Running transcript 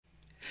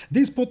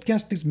This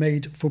podcast is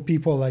made for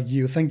people like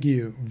you. Thank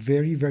you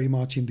very, very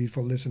much indeed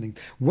for listening.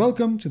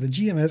 Welcome to the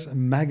GMS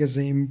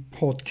Magazine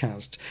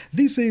podcast.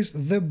 This is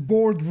the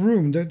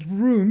boardroom, that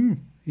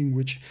room in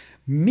which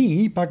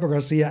me, Paco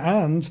Garcia,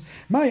 and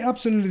my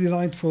absolutely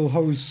delightful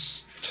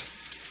host,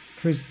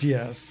 Chris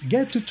Diaz,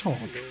 get to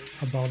talk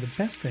about the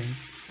best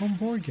things on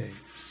board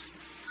games.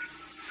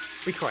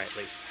 We try at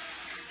least.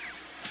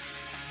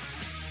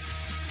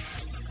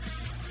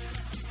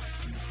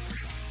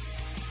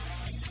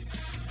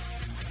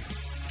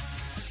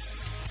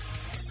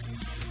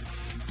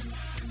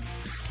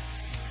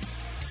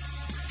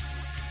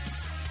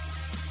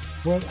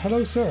 Well,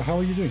 hello, sir. How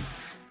are you doing?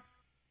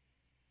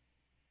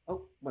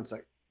 Oh, one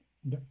sec.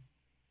 That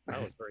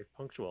was very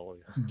punctual.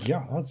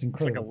 Yeah, that's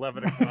incredible. It's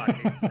like 11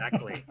 o'clock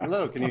exactly.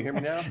 Hello, can you hear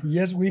me now?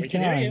 Yes, we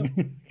can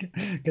can.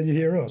 Can you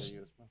hear us?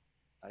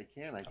 I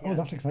can. Oh,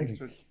 that's exciting.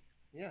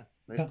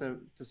 Nice to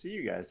see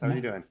you guys. How are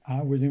you doing?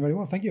 We're doing very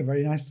well. Thank you.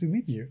 Very nice to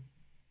meet you.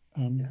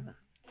 Yeah.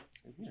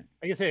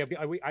 I can say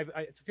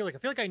I feel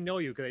like I know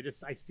you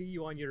because I see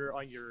you on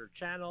your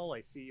channel. I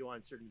see you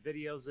on certain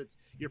videos.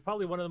 You're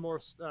probably one of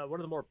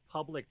the more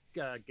public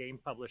game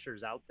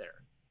publishers out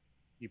there.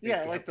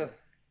 I like to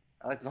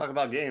talk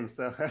about games.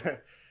 So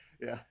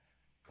yeah.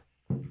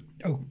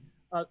 Oh.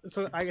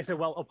 So like I said,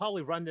 well, I'll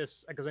probably run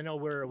this because I know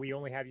we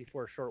only have you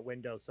for a short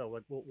window. So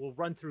we'll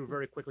run through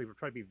very quickly. We'll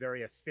try to be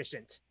very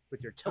efficient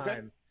with your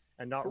time.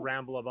 And not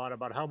ramble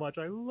about how much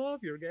I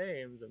love your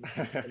games and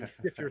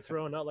stiff your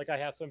throat, not like I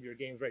have some of your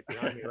games right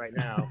behind me right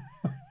now.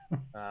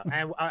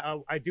 And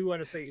I do want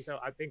to say, so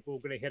I think we're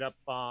going to hit up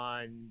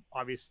on,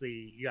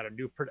 obviously, you got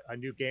a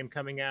new game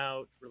coming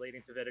out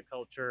relating to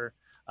viticulture.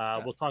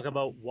 We'll talk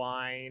about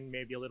wine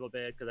maybe a little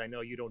bit because I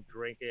know you don't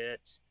drink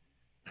it.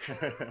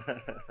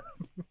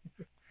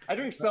 I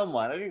drink some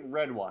wine. I drink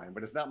red wine,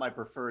 but it's not my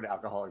preferred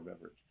alcoholic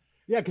beverage.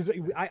 Yeah, because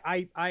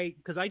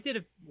I did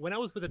it when I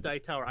was with the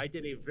Diet Tower. I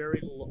did a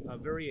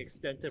very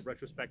extensive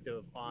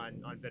retrospective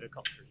on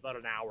viticulture. It's about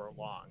an hour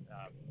long,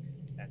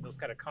 and those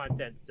kind of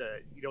content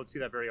you don't see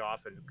that very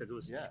often because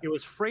it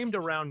was framed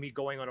around me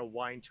going on a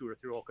wine tour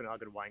through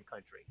Okanagan wine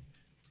country,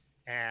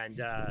 and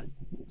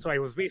so I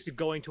was basically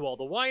going to all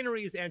the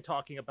wineries and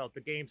talking about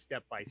the game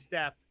step by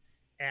step.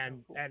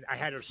 And I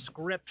had a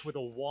script with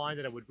a wand,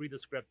 and I would read the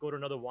script, go to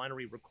another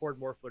winery, record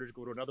more footage,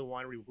 go to another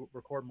winery,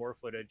 record more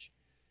footage.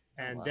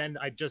 And then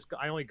I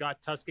only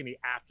got Tuscany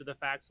after the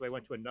fact, so I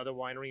went to another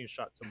winery and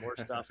shot some more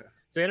stuff.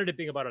 So it ended up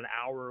being about an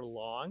hour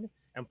long.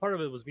 And part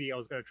of it was me. I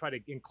was going to try to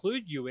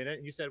include you in it,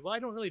 and you said, "Well, I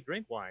don't really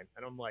drink wine,"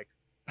 and I'm like,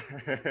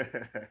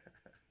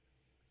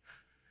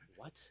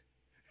 "What?"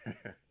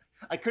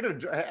 I could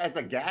have, as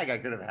a gag, I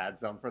could have had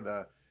some for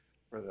the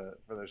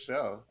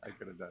show. I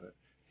could have done it.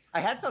 I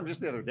had some just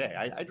the other day.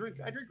 I drink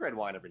red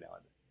wine every now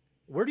and then.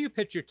 Where do you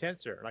pitch your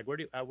tent, sir? Like, where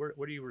do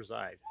you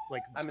reside?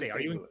 Like, I'm in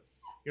St. Louis.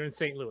 You're in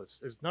St. Louis.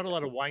 There's not a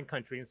lot of wine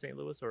country in St.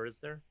 Louis, or is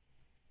there?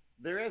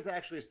 There is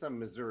actually some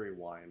Missouri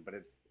wine, but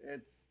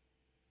it's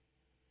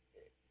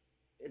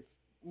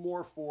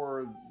more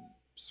for,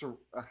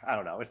 I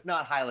don't know. It's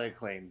not highly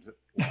acclaimed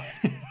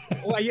wine.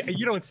 Well,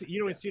 you don't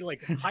see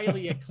like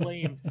highly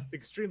acclaimed,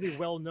 extremely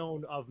well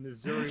known of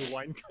Missouri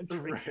wine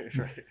country.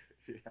 Right.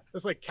 Yeah.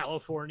 It's like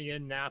California,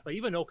 Napa,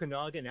 even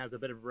Okanagan has a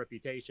bit of a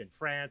reputation.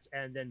 France,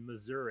 and then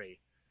Missouri.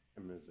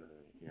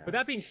 Yeah. But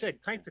that being said,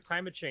 thanks to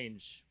climate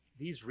change,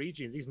 these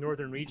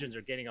northern regions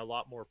are getting a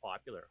lot more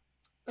popular.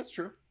 That's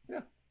true.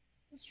 Yeah.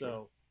 That's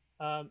true.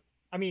 So,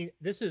 I mean,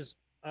 this is,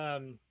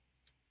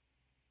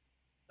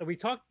 we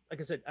talked, like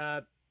I said,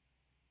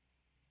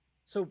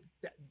 so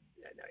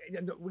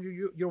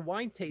your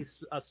wine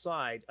tastes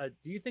aside,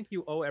 do you think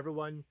you owe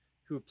everyone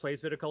who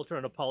plays viticulture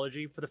an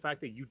apology for the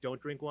fact that you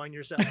don't drink wine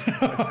yourself?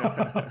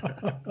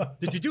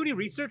 Did you do any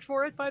research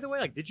for it, by the way?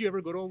 Like, did you ever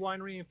go to a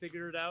winery and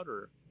figure it out,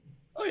 or?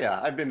 Oh yeah,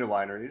 I've been to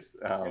wineries.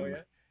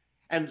 Yeah.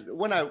 And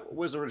when I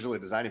was originally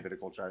designing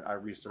viticulture, I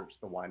researched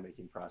the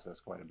winemaking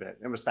process quite a bit.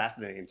 It was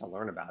fascinating to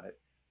learn about it.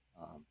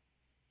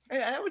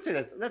 And I would say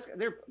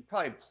there are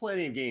probably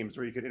plenty of games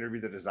where you could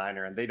interview the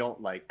designer and they don't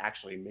like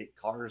actually make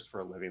cars for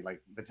a living.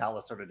 Like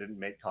Vitalis sort of didn't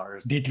make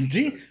cars. Didn't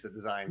he? To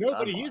design. No,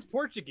 but he is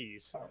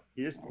Portuguese.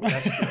 He is.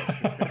 That's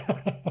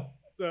true.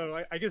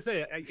 So I can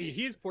say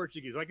he is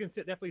Portuguese. I can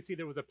definitely see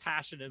there was a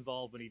passion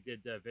involved when he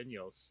did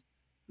Vinhos.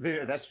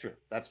 That's true.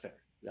 That's fair.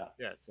 Yeah.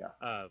 Yes.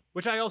 Yeah.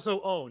 Which I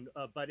also own,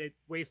 but it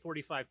weighs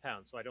 45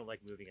 pounds, so I don't like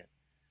moving it.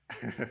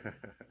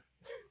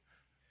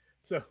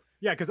 So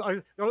yeah, because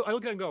I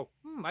look at it and go,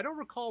 I don't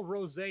recall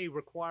rosé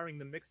requiring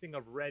the mixing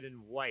of red and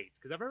white.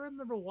 Because if I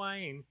remember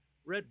wine,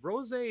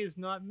 rosé is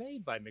not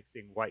made by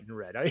mixing white and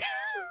red.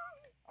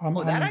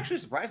 Well, that actually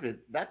surprised me.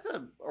 That's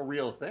a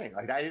real thing.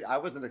 Like I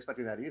wasn't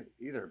expecting that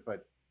either.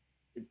 But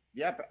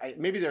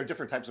maybe there are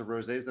different types of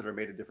rosés that are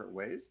made in different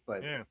ways.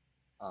 But yeah.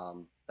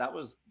 That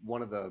was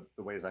one of the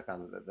ways I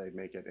found that they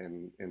make it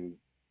in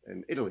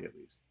Italy, at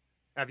least.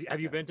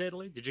 Have you been to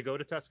Italy? Did you go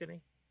to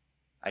Tuscany?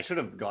 I should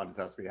have gone to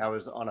Tuscany. I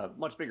was on a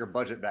much bigger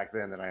budget back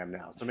then than I am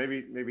now. So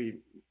maybe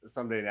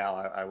someday now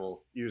I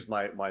will use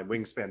my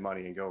wingspan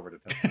money and go over to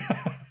Tuscany.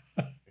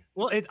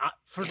 Well,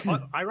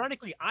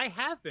 Ironically, I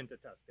have been to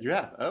Tuscany. You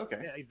have? Okay.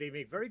 Yeah, they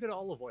make very good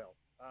olive oil.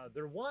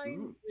 Their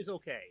wine is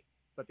okay,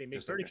 but they make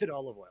Just very okay. good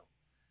olive oil.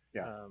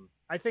 Yeah.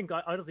 I think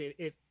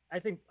honestly,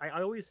 I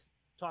always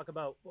talk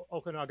about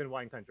Okanagan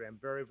wine country. I'm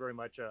very, very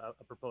much a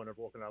proponent of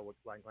Okanagan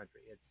wine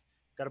country. It's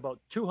got about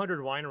 200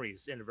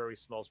 wineries in a very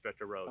small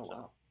stretch of road. Oh, so,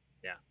 wow.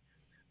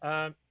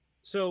 Yeah.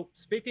 So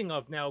speaking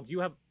of now,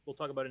 we'll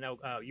talk about it now.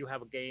 You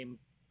have a game,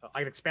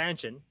 an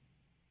expansion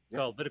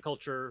called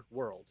Viticulture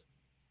World.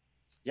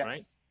 Yes.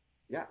 Right?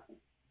 Yeah.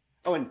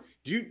 Oh, and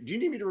do you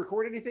need me to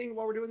record anything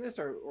while we're doing this,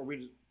 or we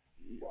just?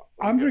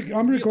 I'm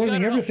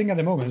recording everything at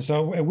the moment,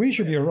 so we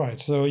should be all right.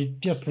 So you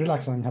just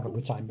relax and have a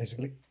good time,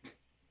 basically.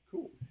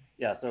 Cool.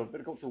 Yeah. So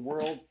Viticulture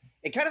World,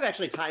 it kind of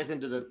actually ties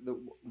into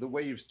the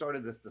way you've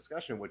started this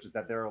discussion, which is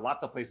that there are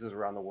lots of places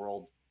around the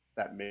world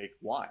that make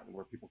wine,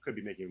 where people could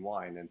be making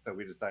wine, and so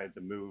we decided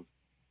to move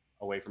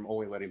away from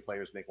only letting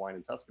players make wine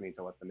in Tuscany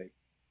to let them make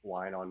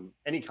wine on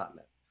any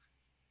continent.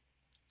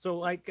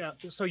 So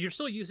so you're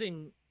still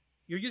using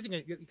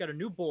you got a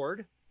new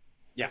board.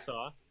 Yeah. I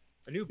saw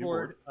a new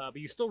board. But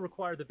you still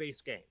require the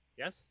base game.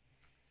 Yes.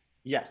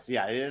 Yes,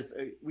 yeah, it is.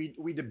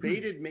 We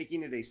debated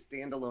making it a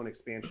standalone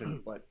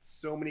expansion, but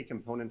so many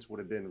components would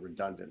have been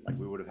redundant. Like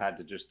we would have had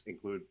to just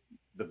include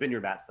the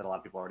vineyard mats that a lot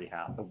of people already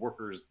have, the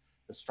workers,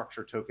 the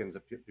structure tokens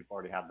that people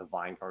already have, the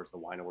vine cards, the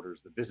wine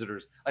orders, the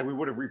visitors. Like we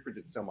would have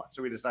reprinted so much.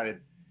 So we decided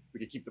we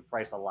could keep the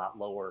price a lot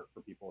lower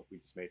for people if we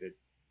just made it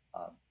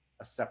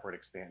a separate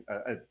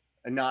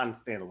a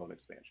non-standalone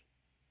expansion.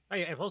 Oh,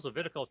 yeah, and also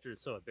viticulture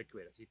is so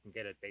ubiquitous; you can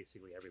get it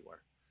basically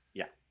everywhere.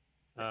 Yeah.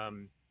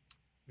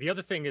 The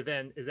other thing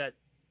then is that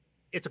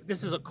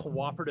this is a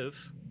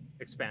cooperative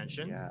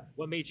expansion. Yeah.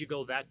 What made you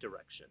go that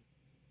direction?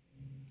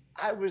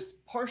 I was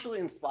partially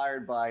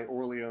inspired by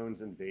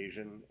Orleans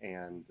Invasion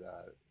and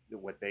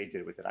what they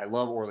did with it. I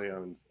love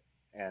Orleans,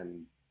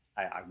 and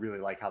I really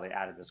like how they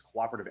added this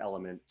cooperative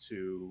element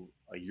to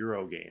a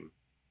Euro game.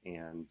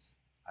 And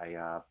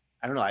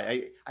I don't know.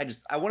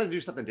 I wanted to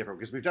do something different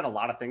because we've done a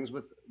lot of things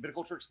with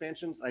viticulture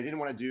expansions. I didn't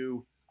want to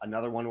do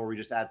another one where we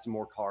just add some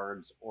more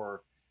cards,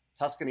 or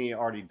Tuscany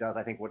already does,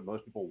 I think, what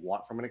most people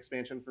want from an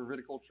expansion for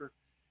viticulture.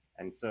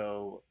 And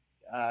so,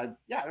 I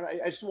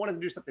just wanted to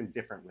do something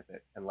different with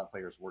it and let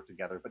players work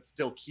together, but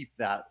still keep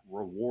that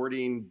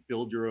rewarding,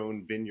 build your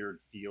own vineyard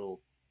feel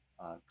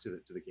to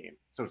the game.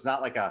 So it's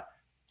not like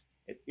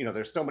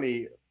there's so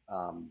many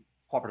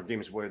cooperative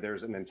games where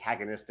there's an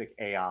antagonistic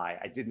AI.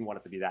 I didn't want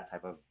it to be that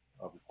type of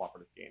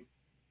cooperative game.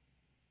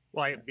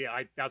 Well,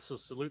 I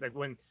absolutely salute. Like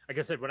when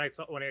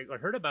I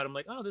heard about it, I'm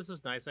like, oh, this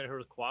is nice. And I heard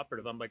it was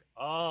cooperative. I'm like,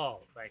 oh,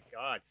 thank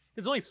God.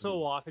 There's only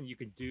so often you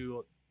can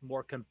do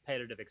more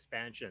competitive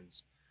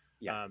expansions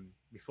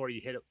before you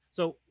hit it.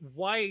 So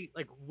why,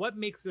 what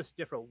makes this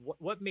different?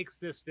 What makes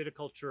this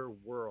viticulture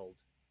world?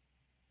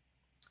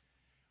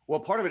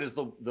 Well, part of it is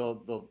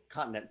the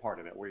continent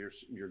part of it, where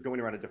you're going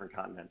around to different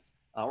continents,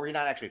 or you're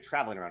not actually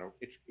traveling around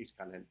each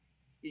continent.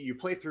 You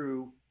play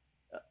through.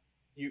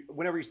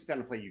 Whenever you sit down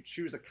to play, you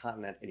choose a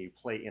continent and you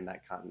play in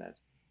that continent,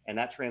 and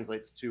that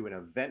translates to an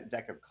event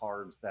deck of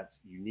cards that's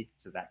unique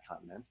to that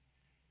continent.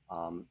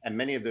 And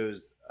many of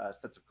those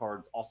sets of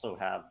cards also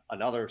have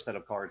another set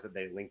of cards that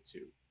they link to.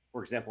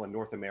 For example, in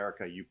North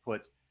America, you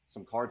put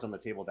some cards on the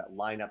table that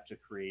line up to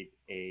create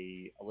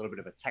a little bit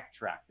of a tech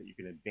track that you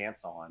can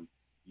advance on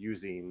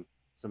using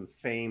some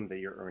fame that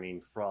you're earning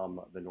from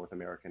the North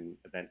American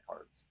event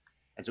cards.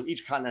 And so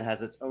each continent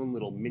has its own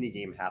little mini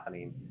game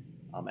happening.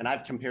 And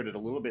I've compared it a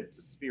little bit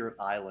to Spirit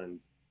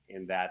Island,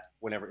 in that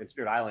whenever in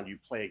Spirit Island, you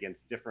play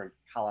against different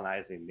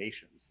colonizing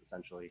nations,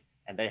 essentially,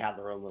 and they have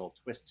their own little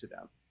twist to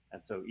them. And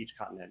so each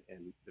continent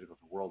in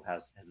Viticulture World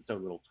has its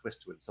own little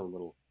twist to it, its own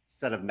little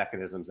set of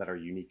mechanisms that are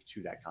unique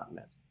to that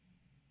continent.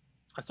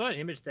 I saw an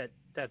image that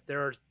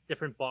there are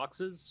different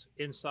boxes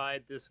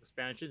inside this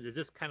expansion. Is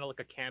this kind of like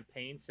a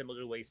campaign similar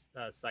to the way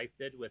Scythe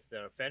did with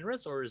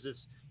Fenris, or is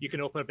this you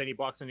can open up any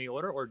box in any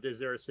order, or is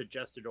there a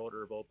suggested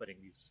order of opening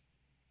these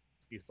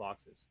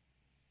boxes?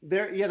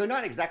 They're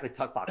not exactly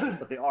tuck boxes,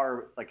 but they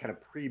are like kind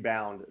of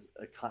pre-bound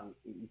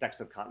decks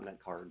of continent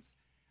cards.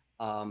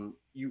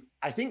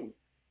 I think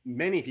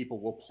many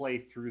people will play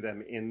through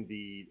them in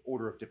the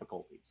order of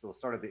difficulty. So they'll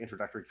start at the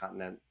introductory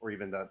continent, or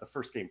even the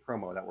first game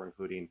promo that we're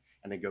including,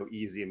 and then go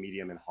easy and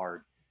medium and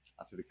hard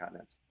through the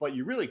continents. But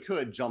you really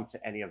could jump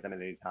to any of them at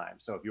any time.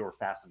 So if you're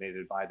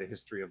fascinated by the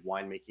history of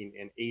winemaking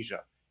in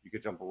Asia, you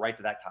could jump right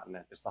to that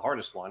continent. It's the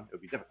hardest one. It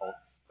would be difficult,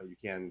 but you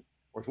can,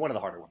 or it's one of the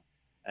harder ones.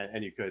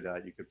 And you could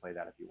play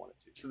that if you wanted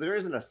to. So there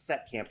isn't a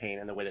set campaign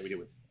in the way that we did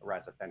with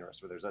Rise of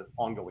Fenris, where there's an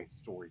ongoing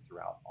story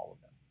throughout all of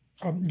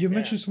them. You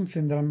mentioned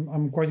something that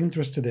I'm quite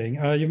interested in.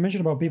 You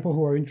mentioned about people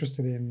who are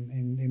interested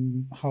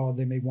in how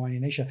they make wine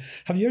in Asia.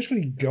 Have you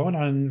actually gone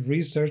and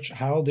researched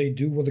how they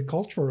do, what the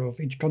culture of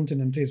each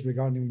continent is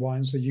regarding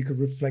wine, so you could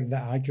reflect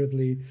that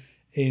accurately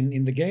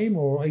in the game,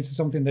 or is it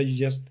something that you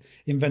just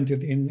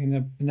invented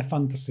in a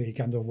fantasy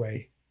kind of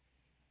way?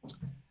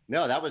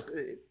 No,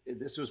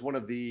 this was one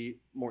of the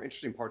more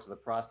interesting parts of the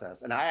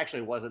process. And I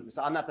actually wasn't,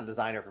 so I'm not the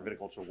designer for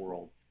Viticulture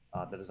World.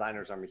 The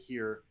designers are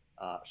Mihir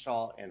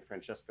Shaw and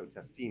Francesco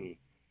Testini.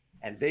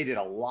 and they did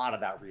a lot of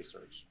that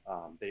research.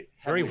 They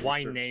very heavily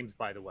wine researched- names,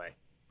 by the way.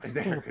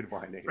 They're good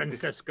wine names.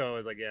 Francisco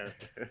is like, yeah.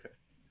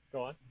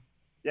 Go on.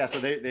 Yeah, so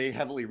they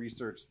heavily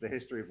researched the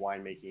history of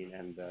winemaking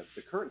and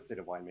the current state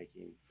of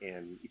winemaking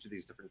in each of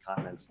these different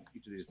continents,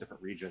 each of these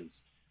different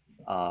regions.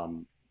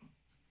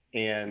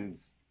 And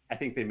I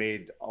think they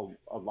made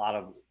a lot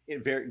of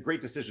very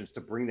great decisions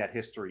to bring that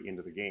history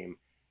into the game.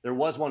 There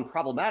was one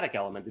problematic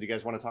element. Did you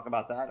guys want to talk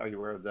about that? Are you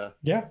aware of the?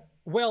 Yeah.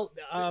 Well,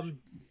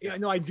 yeah,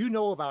 no, I do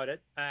know about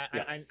it.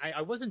 Yeah.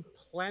 I wasn't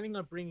planning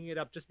on bringing it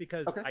up just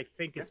because I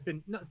think it's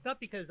been. No, it's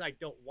not because I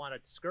don't want to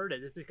skirt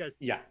it. It's because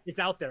it's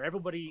out there.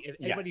 Everybody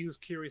who's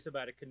curious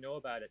about it can know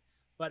about it.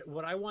 But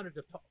what I wanted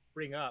to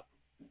bring up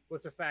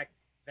was the fact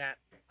that,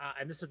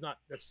 and this is not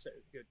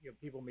necessarily,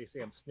 people may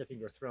say I'm sniffing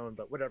your throne,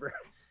 but whatever.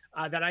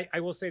 That I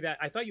will say that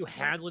I thought you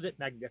handled it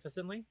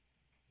magnificently,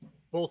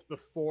 both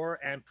before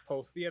and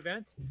post the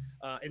event.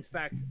 In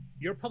fact,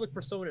 your public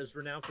persona is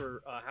renowned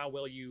for how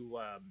well you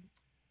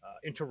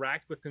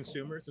interact with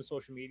consumers in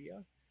social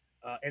media.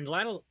 In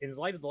light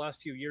of the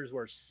last few years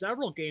where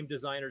several game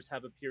designers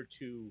have appeared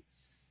to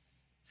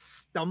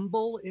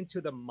stumble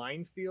into the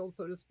minefield,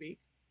 so to speak,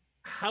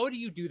 how do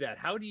you do that?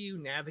 How do you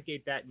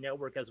navigate that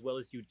network as well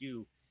as you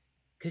do?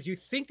 Because you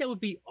think that would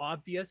be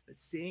obvious, but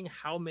seeing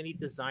how many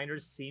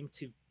designers seem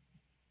to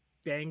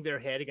bang their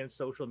head against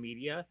social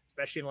media,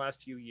 especially in the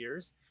last few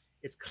years,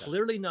 it's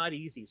clearly not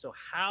easy. So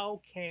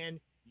how can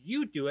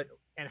you do it,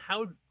 and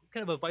how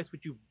kind of advice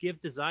would you give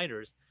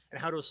designers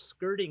and how to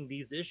skirting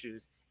these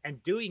issues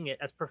and doing it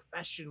as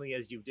professionally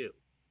as you do?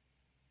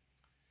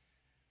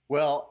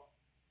 Well,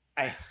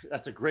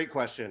 that's a great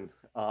question.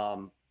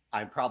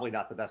 I'm probably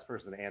not the best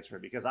person to answer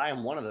it because I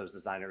am one of those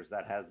designers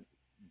that has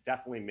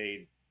definitely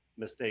made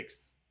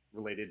mistakes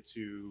related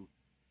to,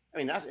 I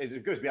mean,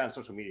 it goes beyond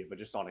social media, but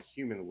just on a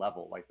human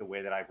level, like the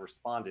way that I've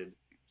responded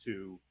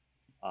to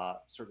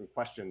certain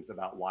questions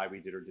about why we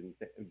did or didn't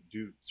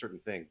do certain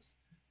things.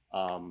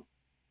 And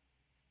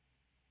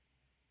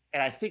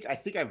I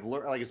think I've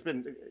learned, like, it's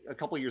been a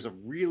couple of years of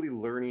really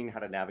learning how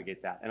to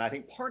navigate that. And I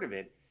think part of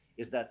it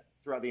is that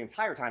throughout the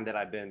entire time that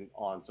I've been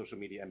on social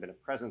media and been a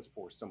presence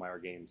for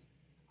Stonemaier Games,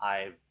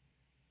 I've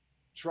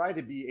tried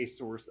to be a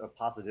source of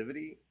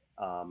positivity.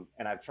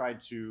 And I've tried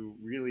to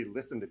really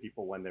listen to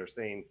people when they're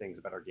saying things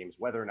about our games,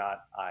 whether or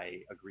not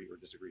I agree or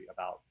disagree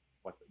about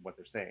what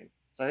they're saying.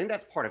 So I think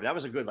that's part of it. That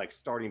was a good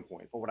starting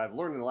point. But what I've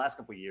learned in the last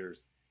couple of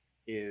years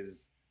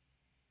is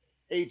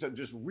to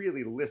just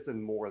really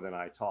listen more than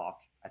I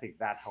talk. I think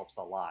that helps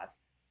a lot.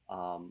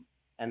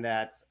 And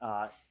that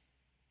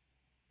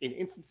in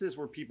instances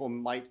where people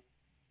might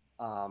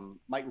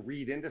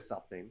read into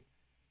something,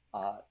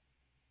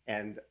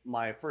 and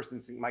my first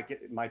instinct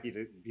might be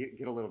to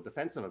get a little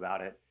defensive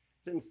about it,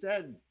 to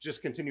instead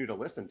just continue to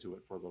listen to it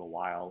for a little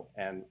while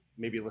and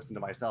maybe listen to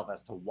myself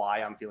as to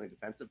why I'm feeling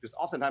defensive. Because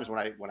oftentimes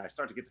when I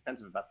start to get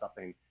defensive about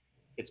something,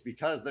 it's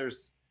because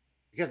there's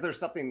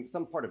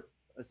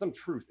some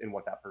truth in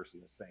what that person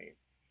is saying.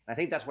 And I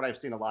think that's what I've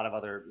seen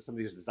some of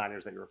these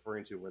designers that you're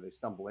referring to, where they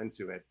stumble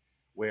into it,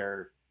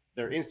 where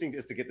their instinct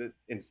is to get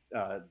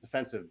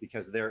defensive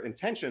because their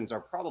intentions are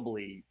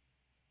probably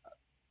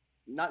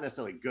not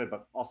necessarily good,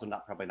 but also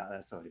probably not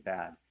necessarily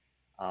bad.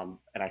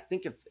 And I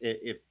think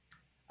if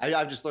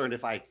I've just learned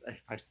if I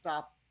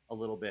stop a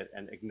little bit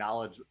and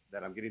acknowledge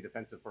that I'm getting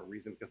defensive for a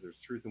reason because there's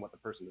truth in what the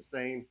person is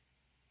saying,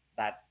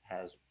 that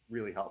has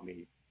really helped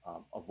me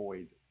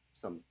avoid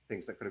some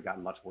things that could have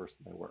gotten much worse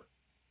than they were.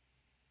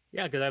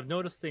 Yeah, because I've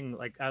noticed things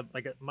I've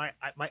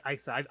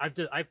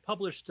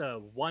published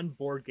one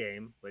board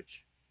game,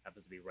 which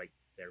happens to be right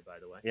there, by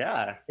the way.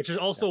 Yeah. Which is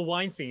also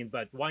wine themed,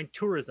 but wine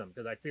tourism,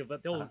 because I see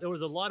that there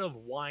was a lot of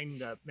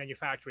wine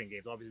manufacturing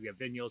games. Obviously, we have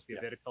Vignos, we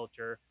have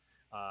viticulture,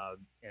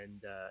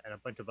 and a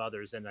bunch of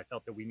others, and I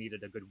felt that we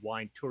needed a good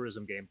wine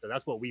tourism game. So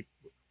that's what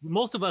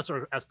most of us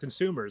are, as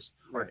consumers,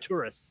 are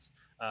tourists.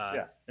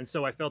 And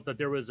so I felt that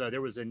there was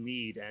a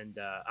need, and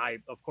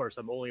of course,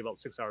 I'm only about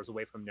 6 hours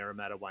away from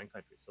Naramata wine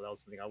country, so that was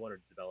something I wanted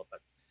to develop.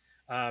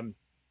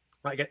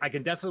 But I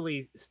can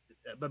definitely,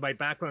 but my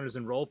background is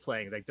in role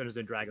playing, like Dungeons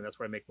and Dragons. That's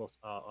where I make most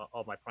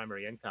all my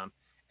primary income,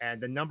 and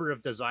the number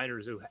of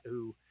designers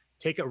who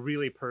take it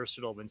really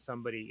personal when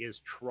somebody is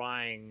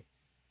trying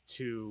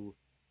to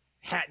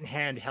hat in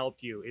hand help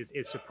you is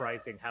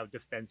surprising how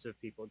defensive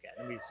people get.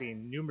 And we've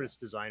seen numerous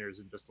designers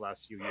in just the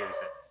last few years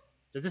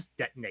that just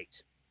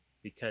detonate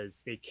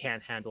because they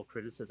can't handle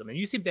criticism. And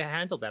you seem to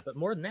handle that, but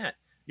more than that,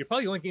 you're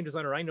probably the only game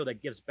designer I know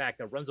that gives back,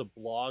 that runs a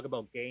blog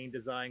about game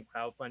design,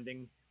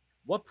 crowdfunding.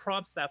 What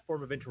prompts that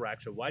form of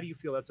interaction? Why do you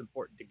feel that's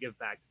important to give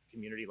back to the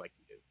community like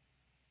you do?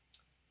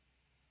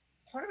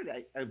 Part of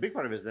it, a big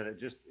part of it is that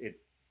it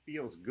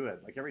feels good.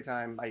 Like every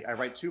time I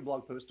write 2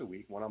 blog posts a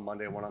week, one on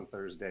Monday, one on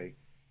Thursday.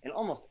 And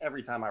almost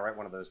every time I write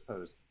one of those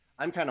posts,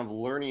 I'm kind of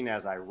learning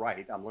as I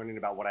write. I'm learning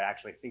about what I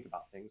actually think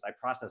about things. I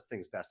process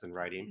things best in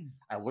writing.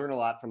 I learn a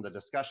lot from the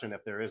discussion.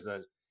 If there is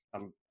if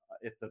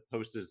the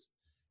post is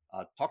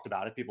talked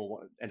about, if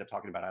people end up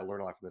talking about it, I learn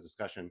a lot from the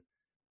discussion.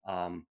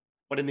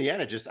 But in the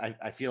end,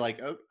 I feel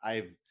like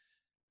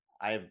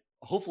I've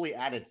hopefully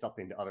added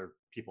something to other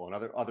people and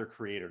other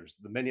creators,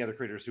 the many other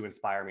creators who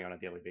inspire me on a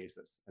daily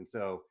basis. And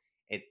so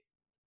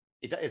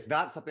it's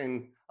not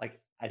something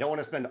like I don't want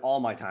to spend all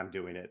my time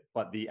doing it,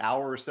 but the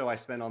hour or so I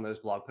spend on those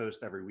blog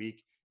posts every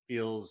week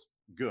feels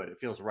good. It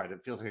feels right.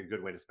 It feels like a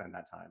good way to spend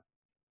that time.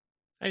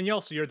 And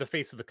you're the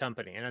face of the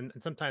company, and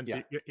sometimes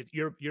Yeah.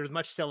 you're as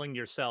much selling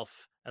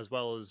yourself as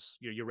well as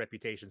your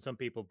reputation. Some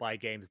people buy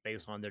games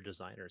based on their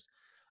designers.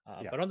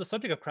 Yeah. But on the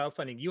subject of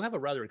crowdfunding, you have a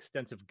rather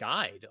extensive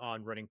guide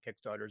on running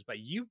Kickstarters, but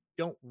you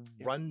don't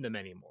Yeah. run them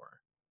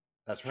anymore.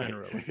 That's right.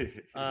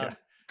 Generally. Yeah.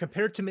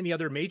 Compared to many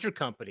other major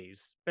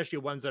companies, especially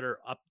ones that are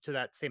up to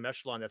that same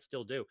echelon that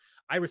still do.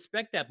 I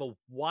respect that, but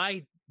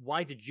why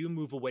did you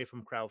move away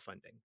from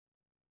crowdfunding?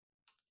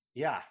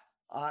 Yeah.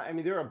 I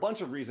mean, there are a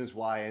bunch of reasons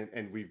why,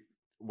 and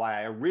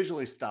why I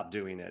originally stopped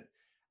doing it.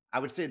 I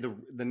would say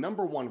the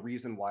number one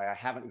reason why I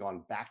haven't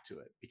gone back to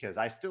it, because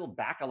I still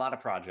back a lot of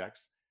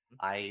projects.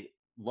 I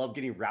love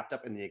getting wrapped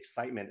up in the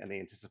excitement and the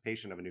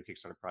anticipation of a new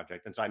Kickstarter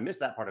project. And so I miss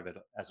that part of it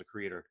as a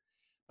creator.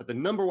 But the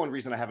number one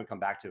reason I haven't come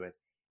back to it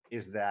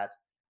is that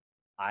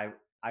I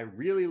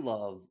really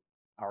love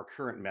our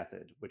current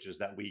method, which is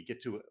that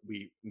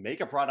we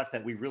make a product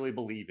that we really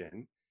believe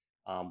in.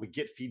 We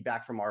get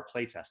feedback from our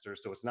play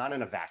testers, so it's not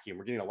in a vacuum.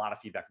 We're getting a lot of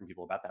feedback from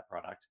people about that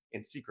product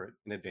in secret,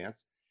 in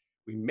advance.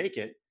 We make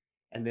it,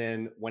 and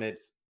then when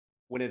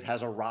it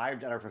has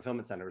arrived at our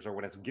fulfillment centers, or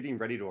when it's getting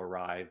ready to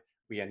arrive,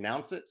 we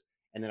announce it,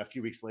 and then a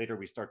few weeks later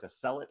we start to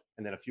sell it,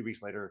 and then a few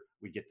weeks later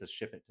we get to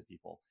ship it to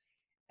people.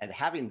 And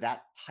having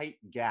that tight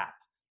gap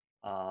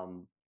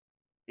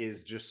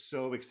is just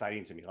so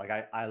exciting to me. Like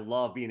I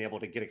love being able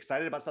to get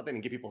excited about something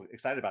and get people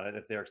excited about it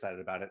if they're excited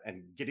about it,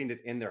 and getting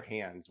it in their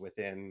hands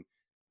within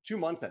 2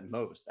 months at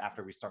most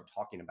after we start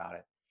talking about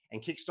it.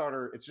 And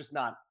Kickstarter, it's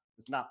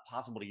not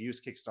possible to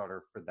use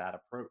Kickstarter for that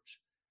approach.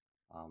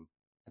 And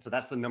so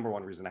that's the number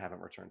one reason I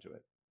haven't returned to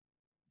it.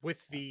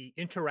 With the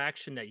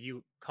interaction that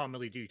you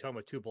commonly do, you talking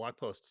about 2 blog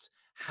posts,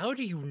 how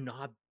do you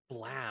not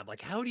blab?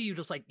 Like, how do you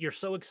just like you're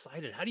so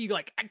excited? How do you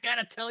like, I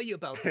gotta tell you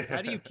about this?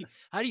 How do you keep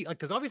how do you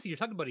because obviously you're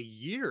talking about a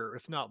year,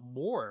 if not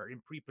more, in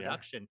Yeah.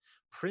 pre-production,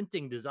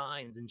 printing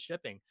designs and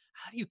shipping.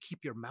 How do you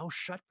keep your mouth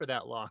shut for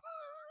that long?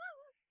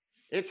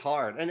 It's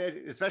hard, and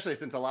especially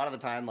since a lot of the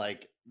time,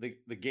 like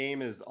the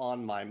game is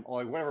on my,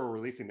 or whenever we're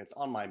releasing, it's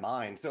on my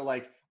mind. So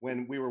like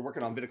when we were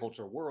working on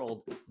Viticulture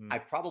World, I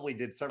probably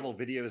did several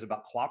videos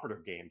about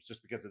cooperative games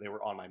just because they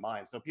were on my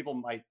mind. So people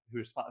might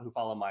who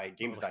follow my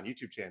game design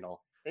YouTube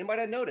channel, they might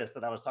have noticed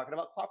that I was talking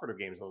about cooperative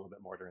games a little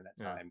bit more during that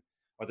time.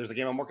 Or there's a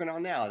game I'm working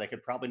on now. They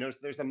could probably notice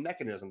there's a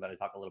mechanism that I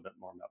talk a little bit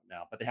more about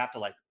now, but they have to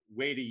like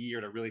wait a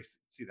year to really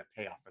see the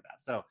payoff for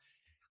that. So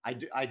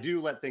I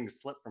do let things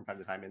slip from time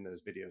to time in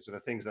those videos, or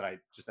the things that I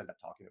just end up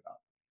talking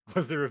about.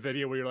 Was there a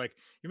video where you're like,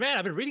 man,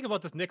 I've been reading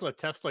about this Nikola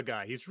Tesla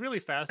guy. He's really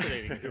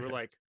fascinating. And people were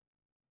like,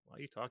 why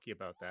are you talking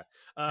about that?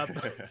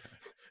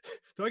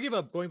 Talking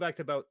about going back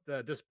to about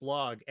this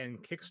blog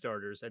and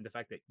Kickstarters and the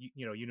fact that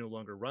you no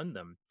longer run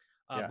them.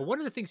 Yeah. But one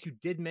of the things you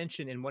did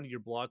mention in one of your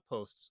blog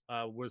posts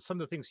was some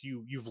of the things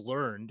you've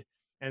learned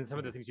and some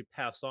of the things you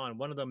pass on.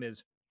 One of them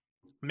is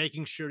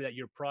making sure that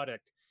your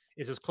product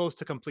is as close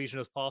to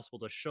completion as possible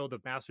to show the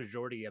vast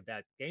majority of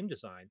that game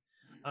design.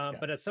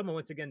 But as someone,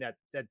 once again,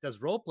 that does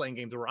role playing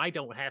games where I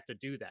don't have to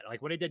do that.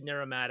 Like when I did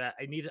Naramata,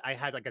 I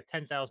had like a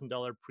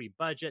 $10,000 pre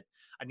budget.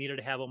 I needed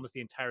to have almost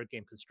the entire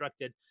game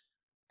constructed.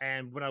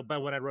 And when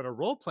I wrote a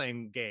role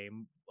playing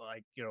game,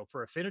 like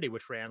for Affinity,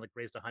 which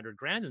raised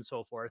 $100,000 and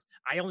so forth,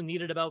 I only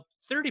needed about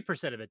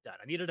 30% of it done.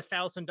 I needed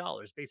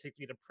 $1,000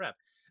 basically to prep.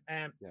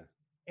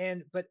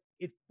 But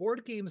if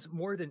board games,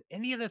 more than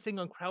any other thing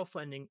on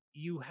crowdfunding,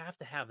 you have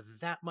to have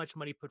that much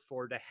money put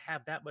forward to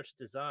have that much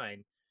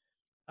design.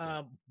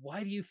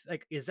 Why do you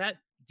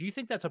do you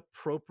think that's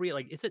appropriate?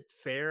 Like, is it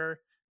fair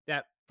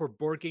that for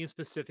board games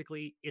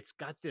specifically, it's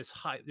got this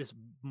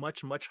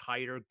much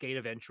higher gate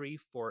of entry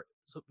so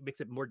it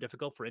makes it more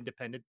difficult for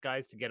independent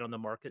guys to get on the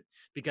market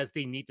because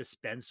they need to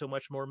spend so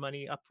much more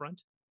money up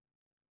front?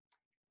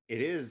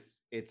 It's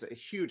a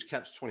huge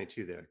catch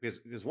 22 there,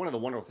 because one of the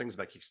wonderful things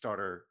about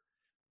Kickstarter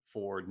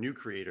for new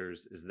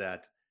creators is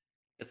that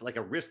it's like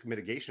a risk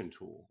mitigation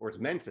tool, or it's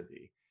meant to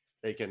be.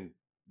 They can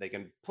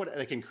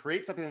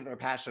create something that they're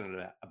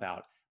passionate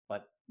about,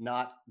 but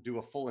not do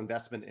a full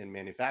investment in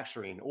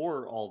manufacturing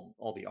or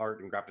all the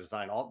art and graphic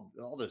design,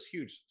 all those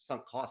huge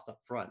sunk costs up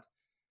front,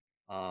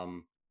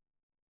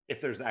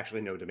 if there's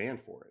actually no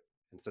demand for it.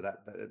 And so that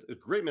a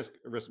great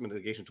risk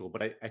mitigation tool.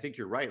 But I think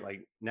you're right.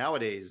 Like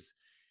nowadays,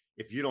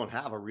 if you don't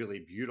have a really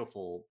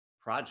beautiful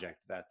project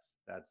that's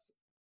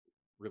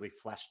really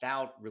fleshed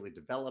out, really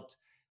developed,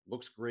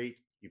 looks great,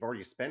 you've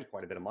already spent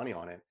quite a bit of money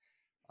on it,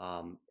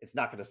 it's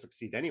not going to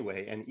succeed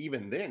anyway. And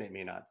even then it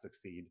may not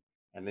succeed.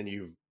 And then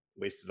you've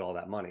wasted all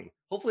that money.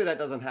 Hopefully that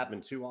doesn't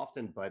happen too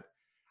often, but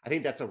I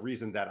think that's a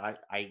reason that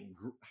I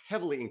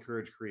heavily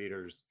encourage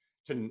creators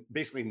to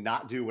basically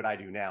not do what I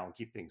do now and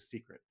keep things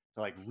secret,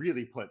 to like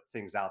really put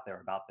things out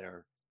there about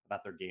their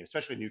game,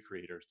 especially new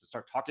creators, to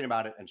start talking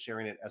about it and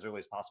sharing it as early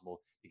as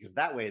possible, because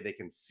that way they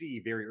can see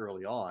very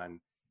early on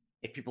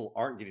if people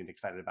aren't getting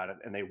excited about it,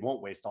 and they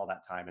won't waste all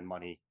that time and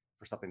money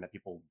for something that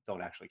people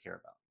don't actually care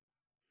about.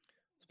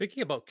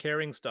 Speaking about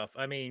caring stuff,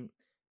 I mean,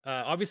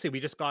 obviously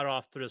we just got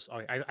off through this.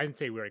 I didn't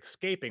say we are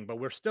escaping, but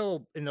we're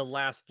still in the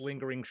last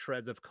lingering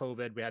shreds of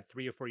COVID. We had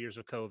 3 or 4 years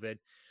of COVID.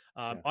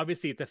 Yeah.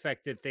 Obviously, it's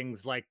affected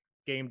things like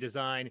game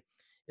design.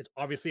 It's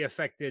obviously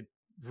affected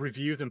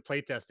reviews and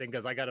playtesting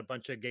because I got a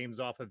bunch of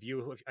games off of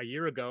you a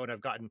year ago, and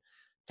I've gotten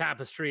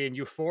Tapestry and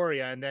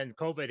Euphoria, and then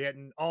COVID hit,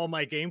 and all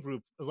my game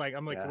group was like,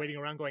 I'm like Yeah. waiting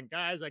around, going,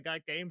 guys, I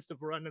got games to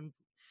run and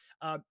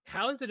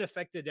how has it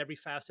affected every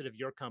facet of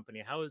your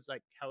company? How has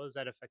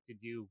that affected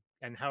you?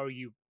 And how are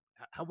you?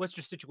 What's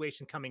your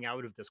situation coming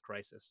out of this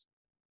crisis?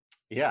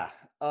 Yeah.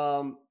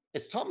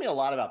 It's taught me a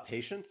lot about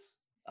patience.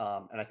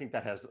 And I think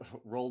that has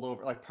rolled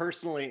over, like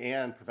personally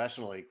and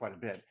professionally, quite a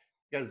bit.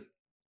 Because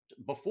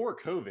before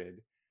COVID,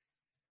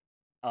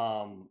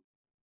 um,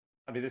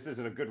 I mean, this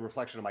isn't a good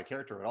reflection of my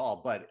character at all.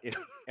 But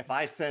if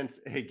I sent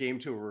a game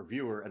to a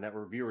reviewer and that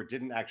reviewer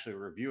didn't actually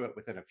review it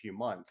within a few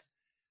months,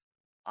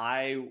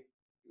 I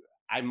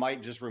I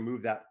might just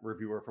remove that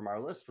reviewer from our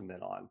list from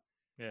then on.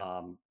 Yeah,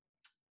 Um,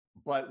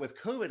 but with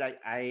COVID,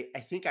 I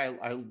think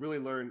I really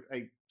learned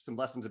some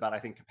lessons about, I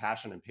think,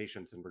 compassion and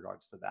patience in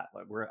regards to that.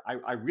 Like where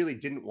I really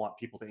didn't want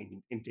people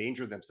to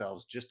endanger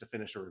themselves just to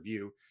finish a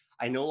review.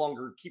 I no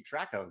longer keep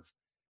track of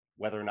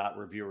whether or not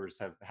reviewers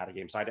have had a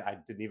game. So I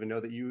didn't even know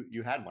that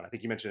you had one. I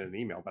think you mentioned it in an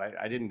email, but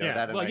I didn't know yeah.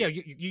 that. And Well, I yeah.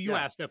 You yeah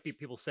asked that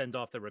people send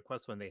off the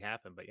requests when they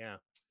happen, but yeah,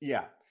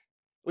 yeah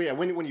well yeah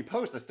when you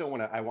post, I still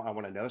want to I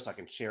want to know so I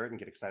can share it and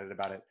get excited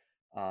about it.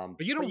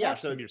 but you But don't yeah,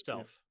 watch so them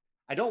yourself.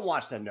 I don't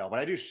watch them, no, but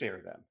I do share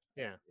them.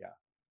 Yeah. Yeah.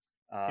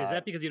 Is Uh,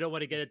 that because you don't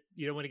want to get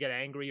you don't want to get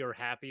angry or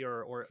happy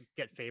or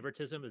get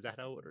favoritism? Is that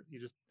how you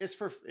just?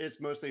 it's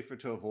mostly for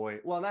to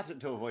avoid, well, not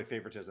to avoid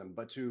favoritism,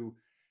 but to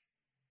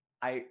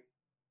I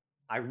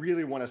I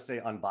really want to stay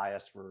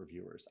unbiased for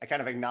reviewers. I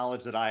kind of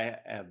acknowledge that I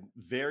am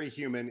very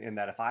human in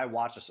that if I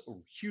watch a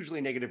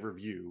hugely negative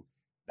review,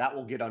 that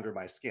will get under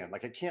my skin.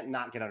 Like it can't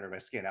not get under my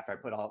skin after I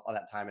put all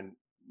that time and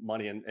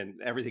money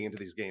and everything into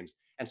these games.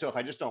 And so if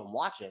I just don't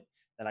watch it,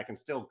 then I can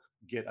still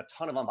get a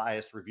ton of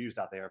unbiased reviews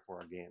out there for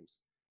our games.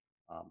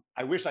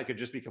 I wish I could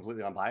just be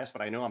completely unbiased,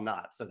 but I know I'm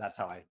not. So that's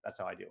how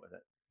I deal with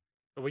it.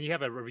 But when you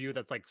have a review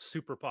that's like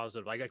super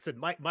positive, like I said,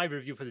 my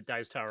review for the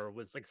Dice Tower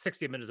was like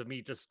 60 minutes of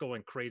me just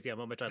going crazy on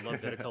how much I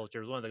love viticulture. It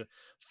was one of the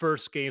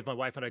first games my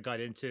wife and I got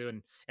into,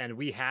 and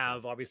we Yeah.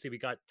 have obviously we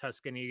got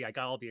Tuscany. I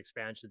got all the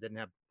expansions, didn't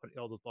have put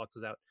all those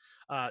boxes out.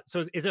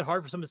 So is it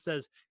hard for someone that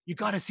says you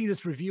got to see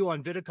this review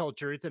on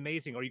viticulture? It's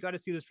amazing, or you got to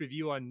see this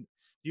review on?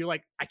 Do you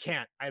like? I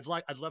can't. I'd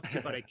love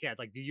to, but I can't.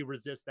 Like, do you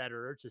resist that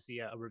urge to see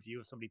a review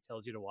if somebody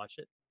tells you to watch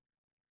it?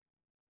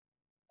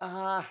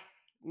 Uh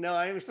no,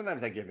 I mean,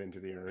 sometimes I give in to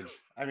the urge.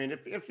 I mean,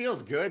 it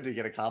feels good to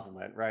get a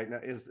compliment, right?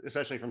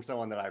 Especially from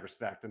someone that I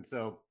respect. And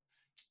so,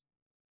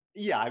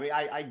 yeah, I mean,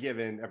 I give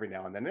in every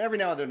now and then. And every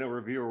now and then, a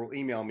reviewer will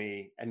email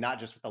me and not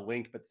just with a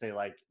link, but say,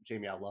 like,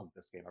 Jamey, I love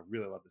this game. I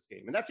really love this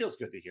game. And that feels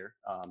good to hear.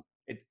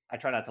 I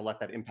try not to let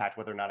that impact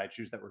whether or not I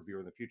choose that reviewer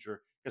in the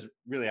future. Because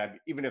really,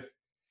 even if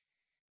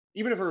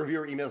a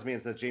reviewer emails me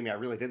and says, Jamey, I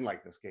really didn't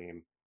like this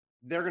game,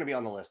 they're going to be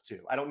on the list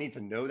too. I don't need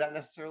to know that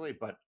necessarily,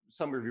 but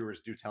some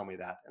reviewers do tell me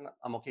that. And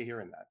I'm okay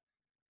hearing that.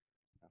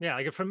 Yeah,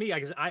 like for me, I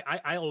guess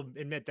I'll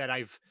admit that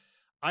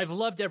I've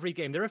loved every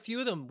game. There are a few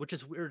of them, which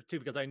is weird too,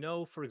 because I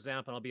know, for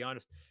example, I'll be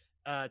honest,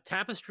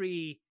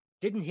 Tapestry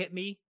didn't hit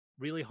me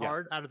really Yeah.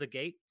 hard out of the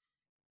gate,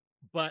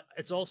 but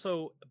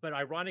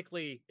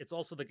ironically, it's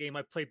also the game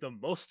I played the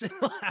most in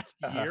the last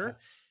year.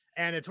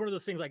 And it's one of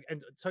those things like,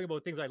 and talking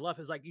about things I love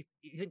is like, you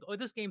think, oh,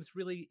 this game's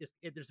really,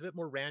 there's a bit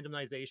more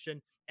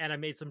randomization. And I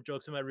made some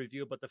jokes in my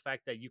review about the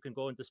fact that you can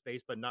go into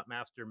space, but not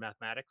master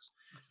mathematics.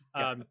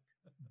 Yeah. Um,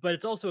 but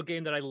it's also a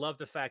game that I love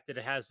the fact that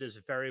it has this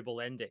variable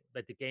ending,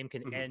 that the game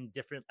can Mhm. end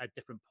different at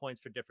different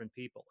points for different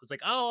people. It's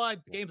like, oh,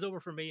 the Yeah. game's over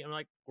for me. I'm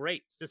like,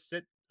 great, just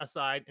sit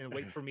aside and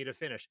wait for me to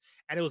finish.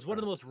 And it was one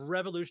of the most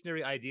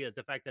revolutionary ideas,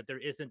 the fact that there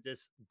isn't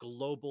this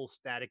global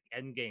static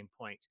end game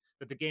point,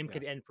 that the game Yeah.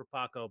 can end for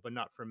Paco, but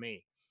not for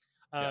me.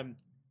 Yeah. Um,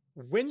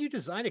 when you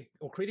design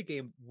or create a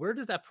game, where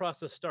does that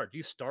process start? Do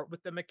you start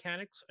with the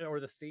mechanics or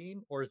the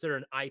theme, or is there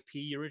an IP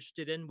you're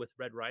interested in with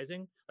Red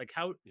Rising? Like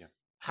Yeah.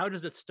 how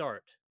does it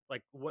start?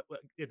 Like what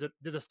is it?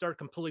 Does it start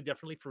completely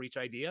differently for each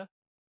idea?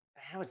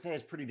 I would say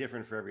it's pretty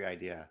different for every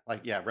idea.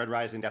 Like, yeah, Red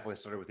Rising definitely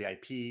started with the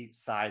IP.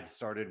 Scythe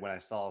started when I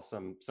saw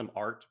some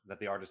art that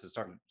the artist had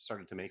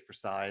started to make for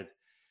Scythe.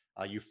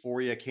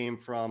 Euphoria came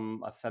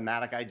from a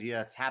thematic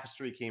idea.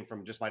 Tapestry came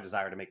from just my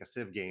desire to make a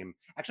Civ game.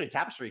 Actually,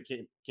 Tapestry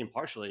came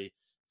partially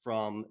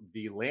from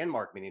the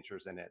landmark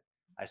miniatures in it.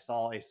 I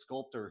saw a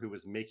sculptor who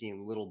was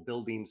making little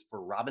buildings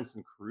for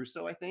Robinson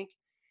Crusoe, I think,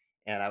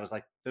 and I was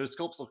like, those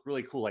sculpts look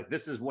really cool. Like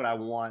this is what I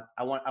want.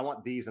 I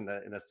want these in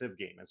a Civ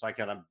game. And so I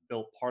kind of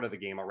built part of the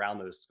game around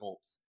those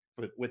sculpts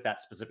with that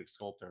specific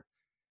sculptor.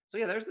 So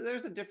yeah,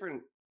 there's a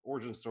different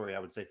origin story, I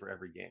would say, for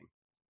every game.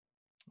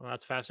 Well,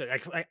 that's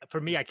fascinating. For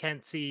me, Yeah. I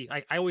can't see.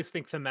 I always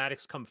think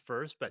thematics come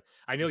first, but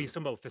I know he's Mhm.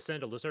 talking about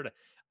Vicente Lucerda.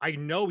 I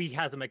know he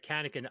has a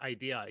mechanic and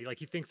idea. Like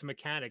he thinks of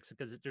mechanics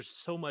because there's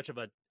so much of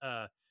a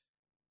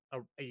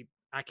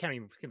I can't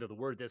even think of the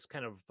word, this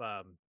kind of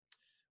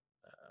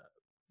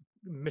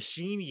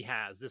machine he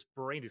has, this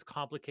brain, these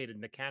complicated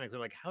mechanics. I'm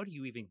like, how do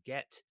you even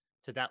get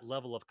to that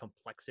level of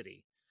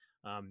complexity?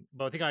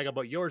 But the thing I like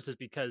about yours is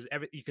because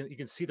you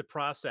can see the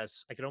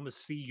process. I can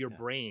almost see your Yeah.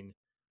 brain.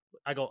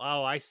 I go,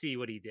 oh, I see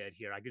what he did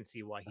here. I can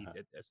see why he Uh-huh.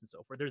 did this and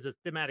so forth. There's a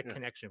thematic Yeah.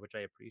 connection which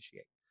I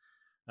appreciate.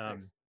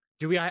 Um,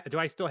 Thanks. do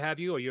I still have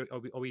you? Or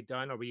are we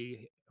done? Are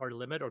we our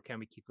limit, or can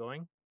we keep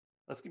going?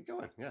 Let's keep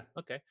going. Yeah.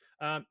 Okay.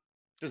 Um,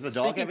 Does the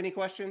dog have speaking. any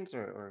questions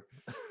or...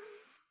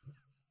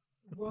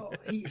 Well,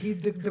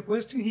 the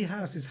question he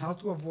has is how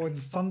to avoid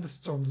the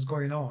thunderstorms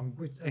going on,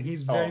 which and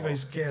he's very, very Oh.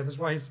 scared. That's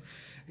why he's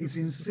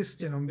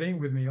insisting on being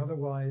with me.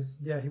 Otherwise,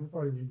 yeah, he would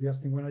probably be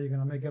asking when are you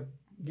going to make a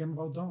game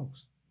about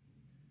dogs?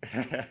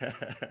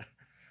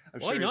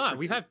 Why not?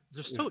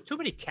 There's too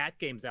many cat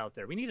games out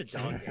there. We need a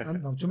dog game.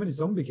 And too many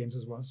zombie games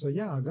as well. So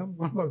yeah,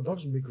 one about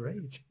dogs would be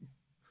great.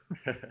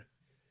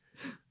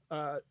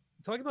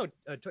 Talking about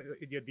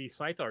the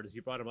scythe artist,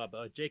 you brought him up,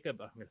 Jacob.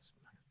 I'm going to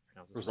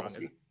pronounce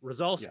this wrong.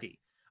 Rosowski.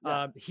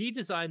 Yeah. He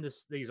designed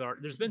these art.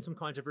 There's been some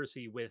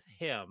controversy with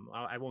him.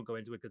 I won't go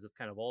into it because it's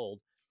kind of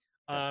old.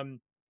 Yeah.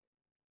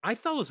 I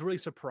thought it was really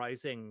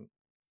surprising.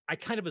 I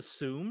kind of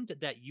assumed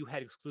that you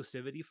had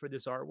exclusivity for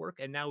this artwork,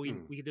 and now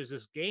there's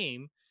this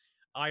game,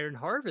 Iron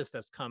Harvest,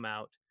 that's come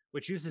out,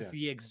 which uses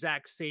the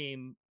exact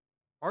same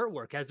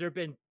artwork. Has there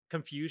been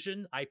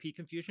confusion, IP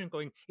confusion,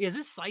 going, is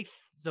this Scythe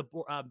the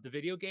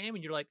video game?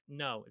 And you're like,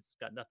 no, it's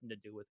got nothing to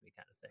do with me,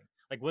 kind of thing.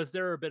 Like, was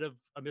there a bit of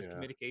a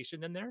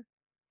miscommunication in there?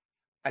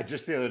 I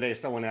just the other day,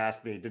 someone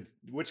asked me,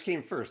 which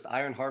came first,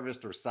 Iron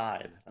Harvest or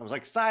Scythe? I was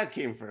like, Scythe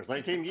came first. Like,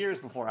 it came years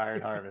before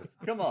Iron Harvest.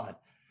 Come on.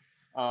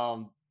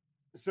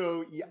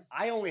 So yeah,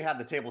 I only have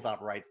the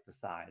tabletop rights to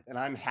Scythe, and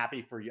I'm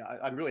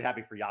really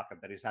happy for Jakob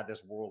that he's had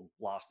this world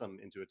blossom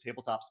into a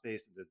tabletop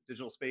space, into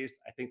digital space.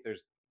 I think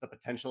there's the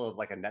potential of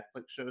like a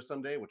Netflix show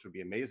someday, which would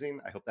be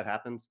amazing. I hope that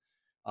happens.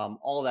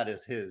 All of that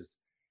is his.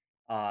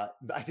 I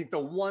think the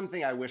one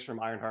thing I wish from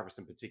Iron Harvest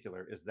in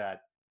particular is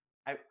that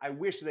I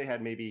wish they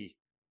had maybe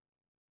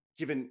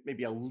given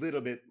maybe a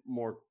little bit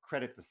more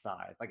credit to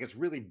Scythe. Like, it's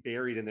really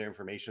buried in their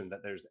information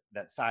that there's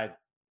that Scythe,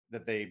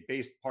 that they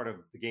based part of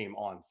the game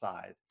on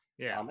Scythe.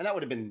 Yeah. And that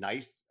would have been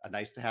a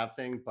nice to have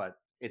thing, but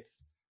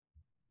it's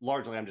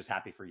largely, I'm just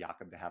happy for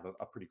Jakob to have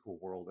a pretty cool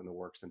world in the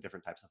works and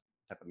different type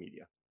of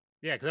media.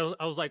 Yeah, because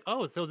I was like,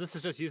 oh, so this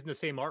is just using the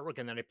same artwork,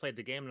 and then I played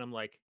the game, and I'm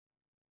like,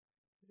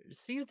 it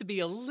seems to be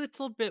a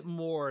little bit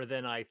more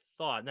than I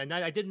thought. And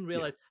I didn't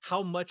realize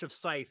how much of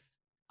Scythe,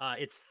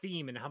 its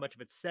theme and how much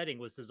of its setting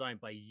was designed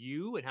by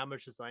you and how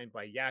much designed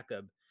by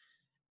Jakob,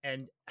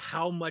 and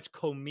how much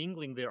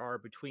commingling there are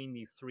between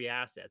these three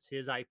assets,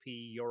 his IP,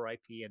 your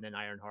IP, and then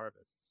Iron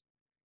Harvest's.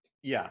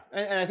 Yeah.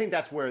 And I think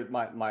that's where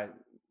my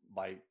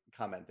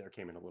comment there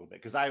came in a little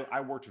bit, because I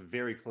worked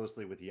very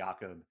closely with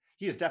Jakob.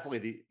 He is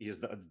definitely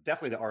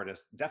definitely the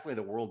artist, definitely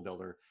the world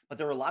builder. But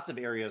there were lots of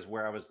areas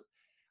where I was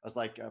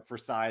like, for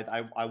Scythe,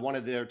 I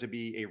wanted there to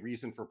be a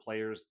reason for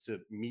players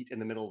to meet in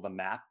the middle of the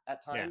map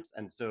at times.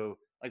 And so,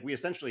 like, we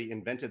essentially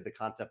invented the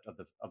concept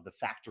of the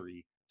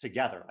factory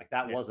together. Like,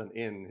 that wasn't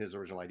in his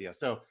original idea.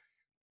 So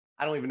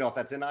I don't even know if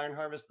that's in Iron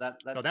Harvest. No,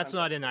 that's concept.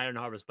 Not in Iron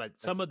Harvest, but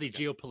some of the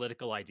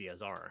geopolitical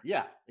ideas are.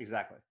 Yeah,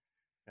 exactly.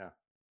 Yeah.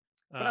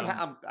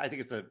 But I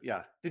think it's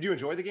Did you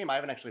enjoy the game? I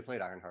haven't actually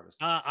played Iron Harvest.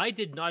 I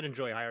did not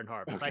enjoy Iron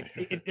Harvest.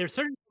 Okay. There's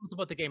certain things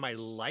about the game I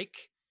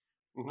like,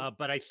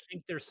 but I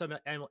think there's some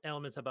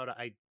elements about it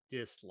I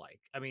dislike.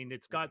 I mean,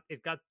 it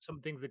got some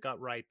things that got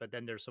right, but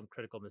then there's some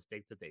critical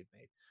mistakes that they've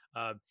made.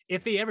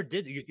 If they ever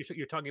did,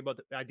 you're talking about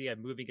the idea of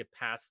moving it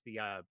past the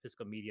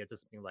physical media to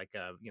something like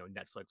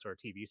Netflix or a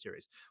TV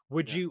series.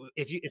 Would you,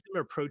 if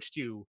someone approached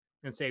you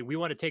and say, we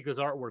want to take this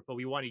artwork, but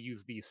we want to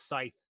use the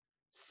Scythe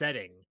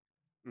setting,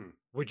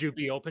 would you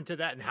be open to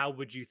that? And how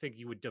would you think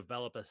you would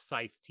develop a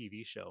Scythe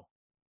TV show?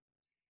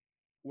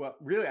 Well,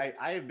 really,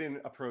 I have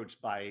been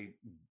approached by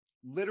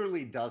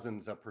literally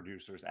dozens of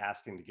producers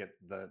asking to get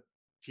the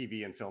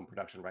TV and film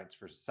production rights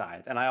for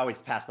Scythe. And I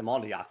always pass them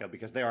on to Jakob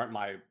because they aren't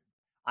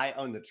I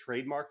own the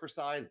trademark for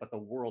Scythe, but the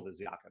world is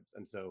Jakob's.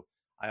 And so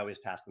I always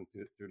pass them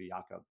through to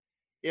Jakob.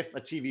 If a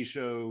TV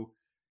show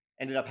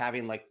ended up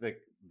having like the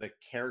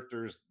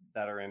characters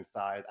that are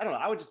inside, I don't know,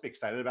 I would just be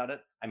excited about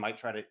it. I might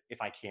try to,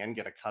 if I can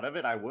get a cut of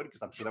it, I would,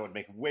 because I'm sure that would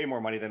make way more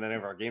money than any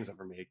of our games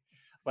ever make.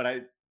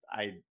 But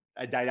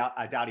I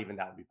doubt even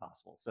that would be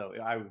possible. So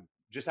I would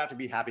just have to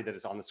be happy that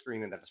it's on the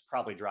screen and that it's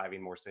probably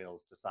driving more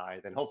sales to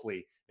Scythe and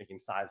hopefully making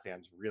Scythe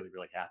fans really,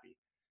 really happy.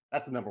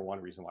 That's the number one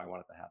reason why I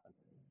want it to happen.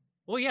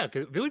 Well, yeah,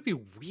 because it would be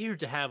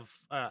weird to have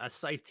a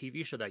Scythe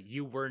TV show that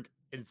you weren't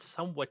in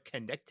somewhat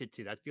connected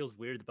to. That feels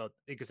weird about,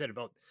 like I said,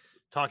 about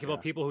talking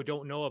about people who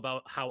don't know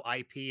about how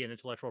IP and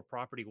intellectual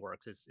property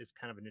works is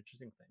kind of an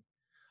interesting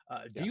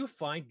thing. Do you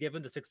find,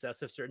 given the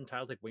success of certain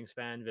titles like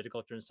Wingspan,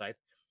 Viticulture, and Scythe,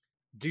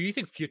 do you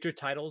think future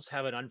titles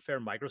have an unfair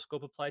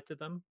microscope applied to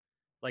them?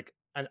 Like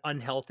an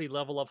unhealthy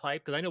level of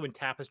hype? Because I know when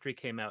Tapestry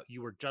came out,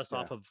 you were just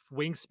off of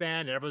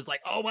Wingspan, and everyone's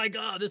like, oh my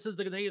God, this is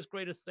the latest,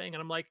 greatest thing.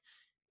 And I'm like,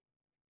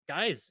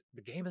 guys,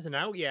 the game isn't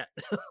out yet.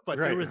 But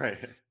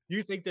Do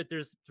you think that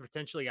there's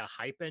potentially a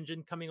hype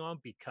engine coming on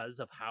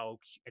because of how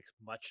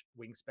much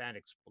Wingspan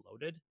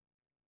exploded?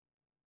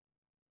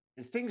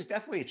 Things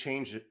definitely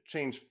changed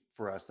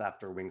for us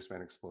after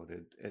Wingspan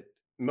exploded. It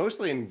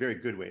mostly in very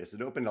good ways.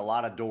 It opened a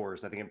lot of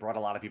doors. I think it brought a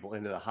lot of people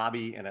into the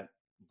hobby, and it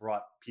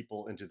brought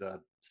people into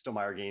the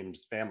Stonemaier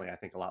Games family. I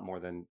think a lot more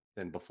than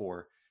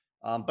before.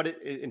 But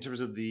in terms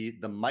of the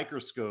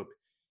microscope,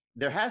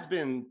 there has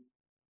been,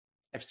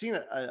 I've seen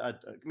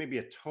maybe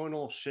a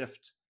tonal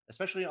shift,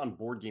 especially on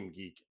Board Game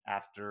Geek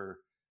after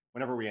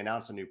whenever we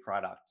announce a new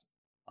product,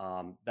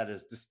 that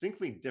is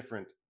distinctly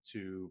different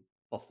to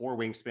before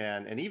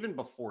Wingspan and even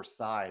before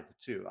Scythe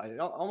too. It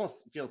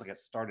almost feels like it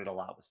started a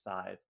lot with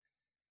Scythe,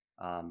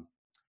 um,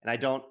 and I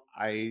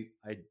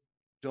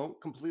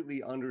don't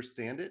completely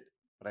understand it,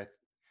 but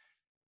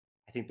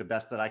I think the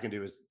best that I can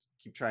do is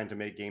keep trying to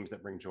make games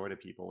that bring joy to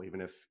people, even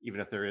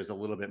if there is a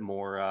little bit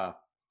more. Uh,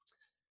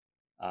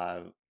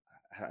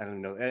 I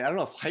don't know. I don't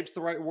know if hype's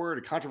the right word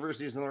or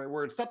controversy isn't the right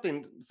word.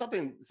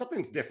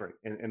 Something's different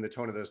in the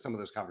tone of some of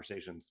those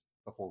conversations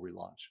before we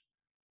launch.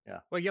 Yeah.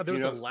 Well, yeah, there Do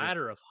you was a know? Yeah.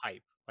 ladder of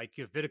hype. Like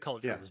your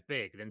viticulture Yeah. was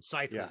big, then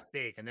Scythe Yeah. was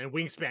big, and then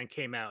Wingspan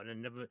came out,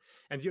 and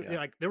Yeah.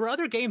 like there were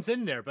other games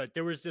in there, but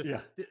there was just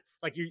Yeah.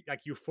 like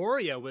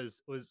Euphoria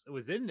was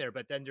in there,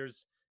 but then Yeah.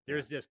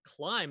 there's this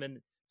climb,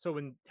 and so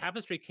when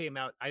Tapestry came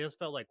out, I just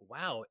felt like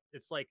wow,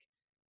 it's like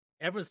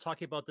everyone's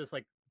talking about this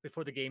like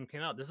before the game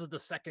came out. This is the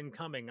second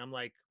coming. I'm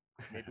like,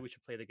 maybe we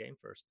should play the game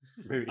first.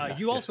 Maybe. Yeah.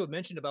 You Yeah. also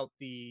mentioned about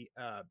the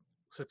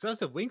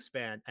success of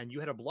Wingspan, and you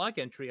had a blog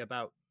entry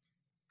about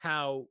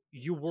how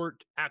you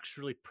weren't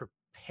actually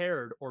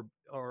prepared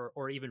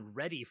or even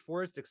ready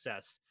for its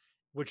success,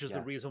 which is the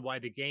Yeah. reason why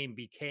the game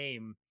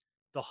became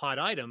the hot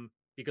item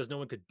because no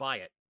one could buy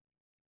it.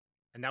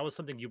 And that was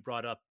something you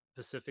brought up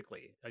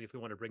specifically. If we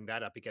want to bring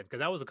that up again, because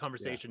that was a Yeah.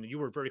 conversation you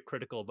were very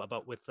critical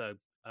about with uh,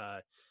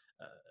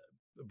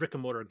 brick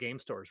and mortar game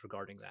stores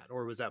regarding that,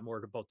 or was that more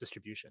about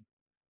distribution?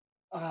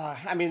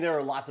 I mean, there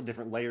are lots of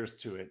different layers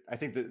to it. I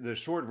think the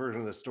short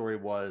version of the story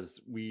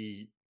was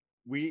we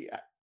we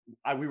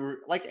were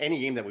like any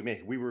game that we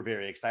make. We were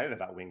very excited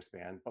about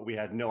Wingspan, but we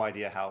had no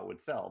idea how it would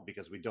sell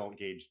because we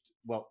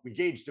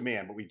gauge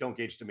demand, but we don't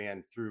gauge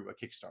demand through a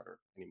Kickstarter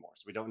anymore.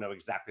 So we don't know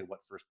exactly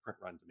what first print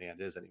run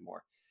demand is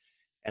anymore.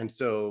 And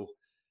so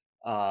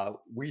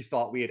we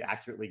thought we had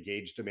accurately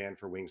gauged demand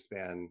for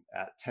Wingspan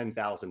at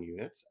 10,000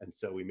 units, and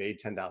so we made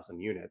 10,000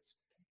 units.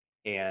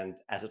 And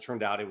as it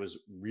turned out, it was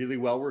really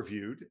well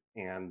reviewed,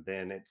 and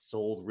then it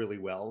sold really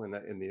well in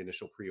the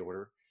initial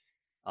pre-order.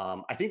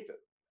 I think,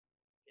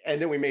 and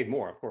then we made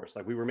more, of course.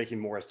 Like we were making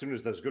more as soon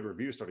as those good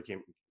reviews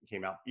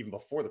came out. Even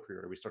before the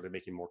pre-order, we started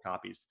making more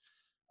copies.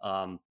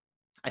 Um,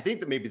 I think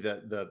that maybe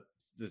the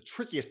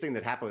trickiest thing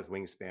that happened with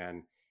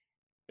Wingspan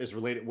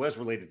was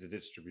related to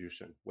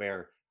distribution,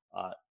 where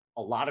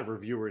a lot of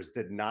reviewers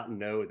did not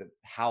know that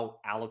how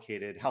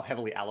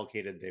heavily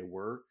allocated they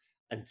were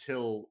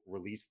until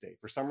release date.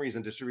 For some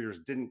reason, distributors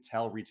didn't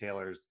tell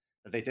retailers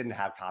that they didn't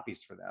have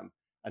copies for them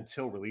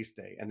until release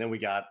day, and then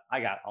I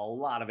got a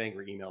lot of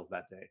angry emails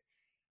that day,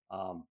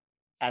 um,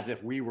 as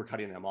if we were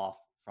cutting them off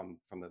from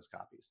those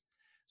copies.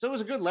 So it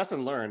was a good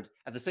lesson learned.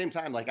 At the same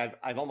time, like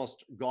I've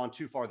almost gone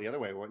too far the other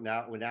way. Where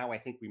now I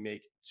think we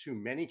make too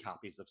many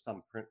copies of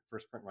some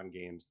first print run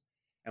games,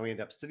 and we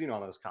end up sitting on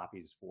those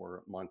copies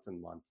for months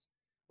and months,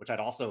 which I'd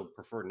also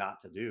prefer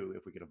not to do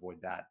if we could avoid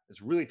that.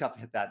 It's really tough to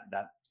hit that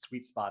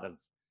sweet spot of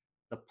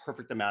the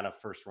perfect amount of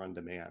first run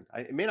demand.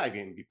 It may not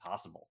even be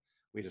possible.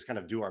 We just kind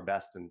of do our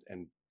best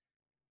and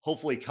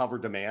hopefully cover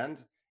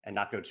demand and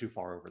not go too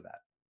far over that.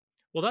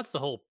 Well, that's the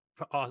whole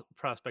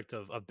prospect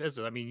of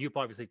business. I mean, you've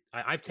obviously,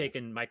 I've Yeah.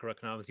 taken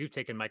microeconomics, you've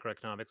taken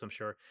microeconomics, I'm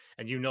sure,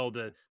 and you know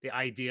the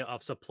idea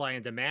of supply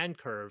and demand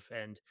curve,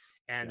 and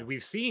Yeah.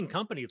 we've seen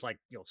companies like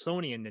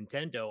Sony and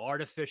Nintendo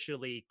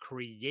artificially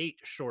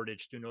create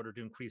shortage in order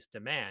to increase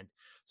demand.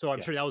 So I'm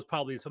Yeah. sure that was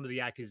probably some of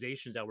the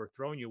accusations that were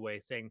thrown your way,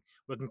 saying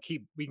we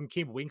can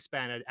keep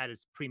Wingspan at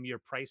its premier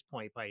price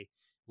point by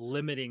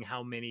limiting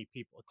how many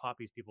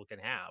copies people can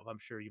have. I'm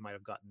sure you might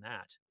have gotten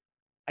that.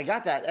 I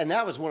got that, and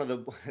that was one of the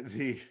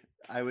the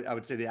I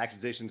would say the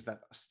accusations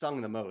that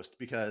stung the most,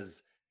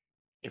 because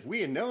if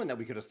we had known that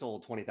we could have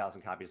sold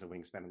 20,000 copies of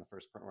Wingspan in the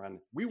first print run,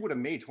 we would have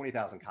made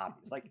 20,000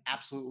 copies, like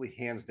absolutely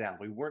hands down.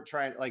 We weren't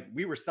trying, like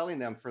we were selling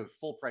them for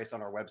full price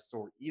on our web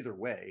store either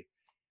way.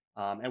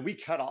 And we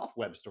cut off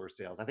web store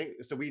sales. I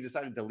think so. We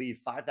decided to leave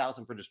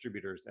 5,000 for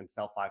distributors and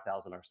sell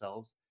 5,000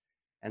 ourselves.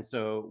 And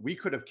so we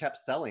could have kept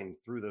selling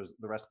through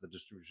the rest of the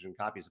distribution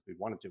copies if we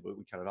wanted to, but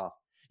we cut it off.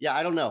 Yeah,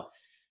 I don't know.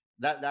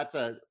 That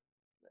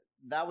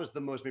was the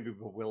most maybe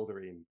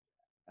bewildering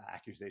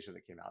accusation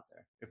that came out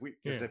there.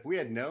 Yeah. If we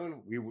had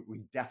known, we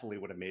definitely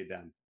would have made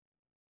them.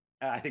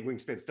 I think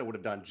Wingspan still would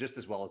have done just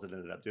as well as it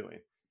ended up doing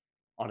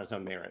on its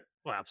own merit.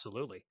 Well,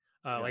 absolutely.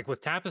 Yeah. Like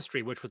with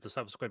Tapestry, which was the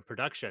subsequent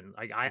production,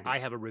 like Mhm. I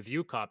have a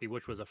review copy,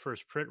 which was a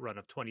first print run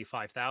of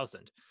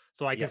 25,000.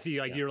 So I can Yes. see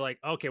like Yeah. you're like,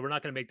 okay, we're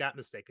not going to make that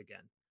mistake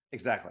again.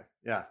 Exactly.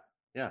 Yeah.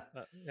 Yeah.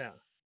 Yeah.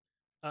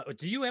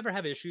 Do you ever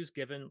have issues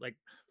given like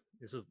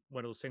this is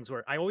one of those things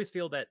where I always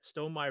feel that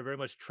Stonemaier very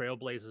much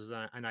trailblazes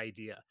an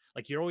idea.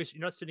 Like you're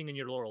not sitting in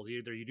your laurels.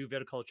 Either you do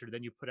viticulture,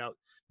 then you put out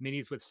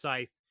minis with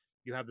Scythe.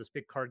 You have this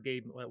big card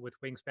game with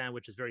Wingspan,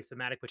 which is very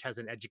thematic, which has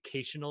an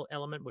educational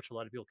element, which a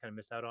lot of people kind of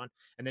miss out on.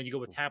 And then you go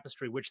with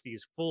Tapestry, which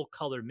these full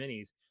color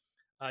minis.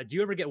 Do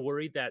you ever get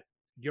worried that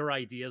your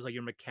ideas, like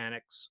your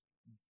mechanics,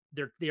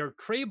 they are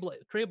trailblazed,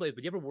 but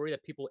do you ever worry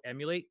that people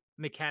emulate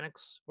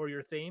mechanics or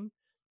your theme?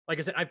 Like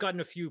I said, I've gotten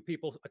a few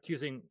people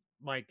accusing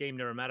my game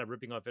Naramata of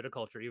ripping off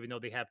viticulture, even though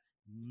they have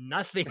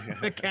nothing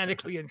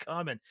mechanically in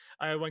common.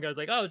 One guy's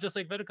like, "Oh, it's just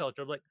like viticulture."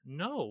 I'm like,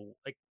 "No,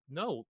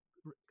 no,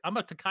 I'm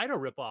a Takedo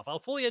ripoff. I'll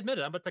fully admit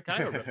it. I'm a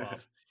Takedo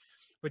ripoff."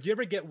 But do you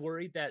ever get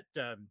worried that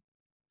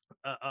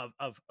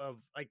of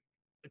like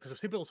because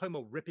people are talking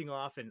about ripping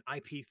off and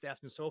IP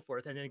theft and so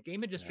forth, and in the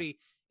game Yeah. industry,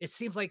 it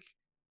seems like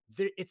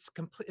it's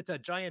complete. It's a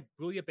giant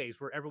bouillabaisse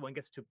where everyone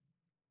gets to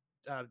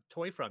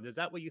toy from. Is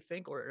that what you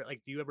think, or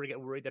like, do you ever get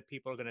worried that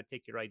people are going to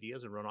take your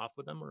ideas and run off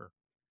with them? Or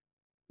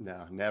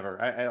No,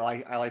 never. I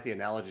like the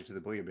analogy to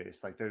the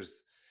bouillabaisse. Like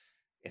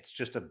it's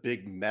just a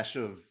big mesh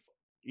of,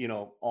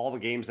 all the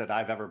games that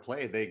I've ever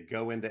played. They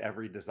go into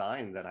every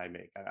design that I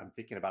make. I'm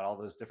thinking about all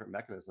those different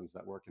mechanisms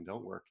that work and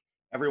don't work.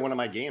 Every one of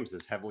my games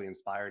is heavily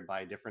inspired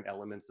by different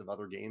elements of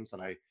other games,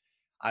 and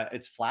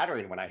it's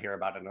flattering when I hear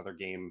about another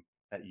game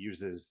that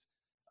uses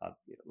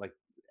like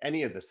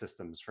any of the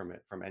systems from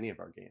any of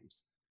our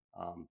games.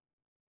 Um,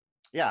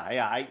 yeah,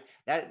 yeah,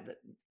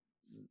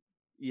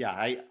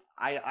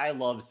 I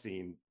love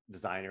seeing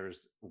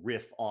designers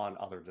riff on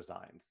other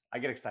designs. I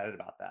get excited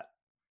about that.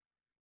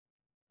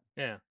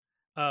 yeah,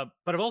 but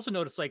I've also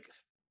noticed like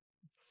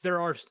there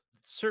are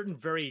certain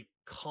very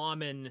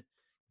common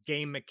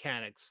game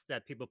mechanics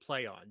that people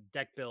play on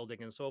deck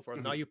building and so forth.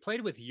 Now Mhm. you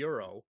played with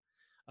Euro,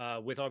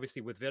 with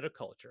obviously with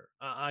viticulture.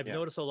 I've Yeah.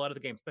 noticed a lot of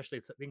the games, especially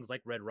things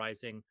like Red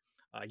Rising,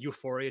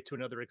 Euphoria to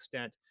another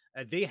extent.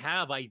 They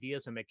have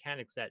ideas and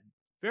mechanics that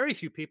very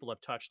few people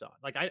have touched on.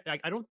 Like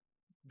I don't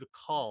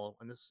recall,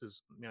 and this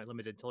is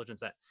limited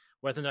intelligence, that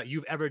whether or not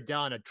you've ever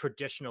done a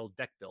traditional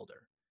deck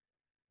builder,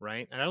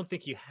 right? And I don't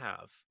think you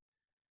have.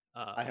 I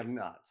Uh, have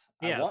not.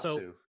 I yeah, want so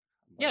to,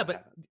 but yeah, I but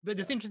haven't.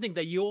 it's Yeah. interesting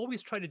that you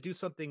always try to do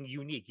something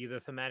unique, either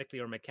thematically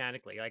or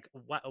mechanically. Like,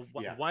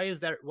 Yeah. why is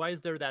that? Why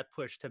is there that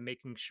push to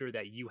making sure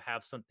that you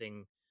have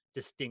something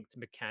distinct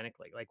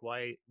mechanically? Like,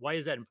 why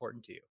is that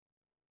important to you?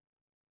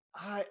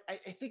 I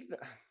think that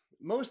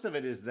most of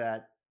it is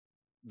that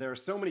there are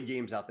so many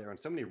games out there and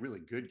so many really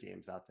good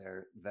games out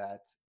there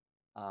that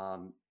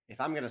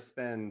if I'm going to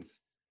spend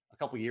a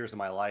couple years of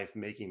my life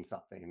making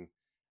something,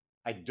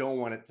 I don't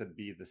want it to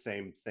be the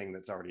same thing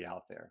that's already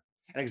out there.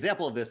 An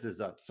example of this is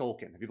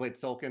Tzolk'in. Have you played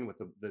Tzolk'in with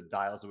the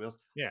dials and wheels?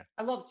 Yeah,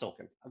 I love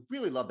Tzolk'in. I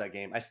really love that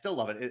game. I still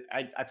love it.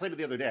 I played it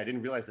the other day. I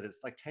didn't realize that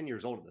it's like 10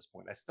 years old at this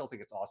point. I still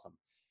think it's awesome.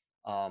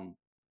 Um,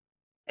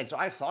 and so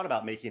I've thought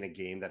about making a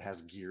game that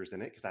has gears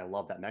in it because I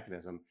love that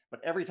mechanism.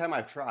 But every time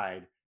I've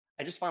tried,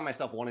 I just find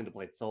myself wanting to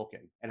play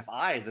Tzolk'in. And if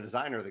I, the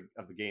designer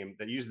of the game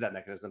that uses that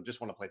mechanism, just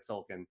want to play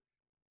Tzolk'in,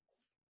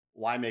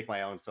 why make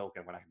my own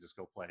Tzolk'in when I can just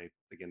go play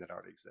the game that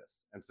already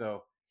exists? And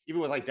so even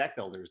with like deck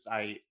builders,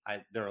 I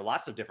there are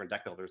lots of different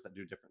deck builders that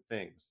do different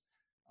things.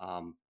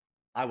 Um,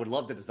 I would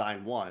love to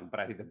design one, but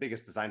I think the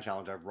biggest design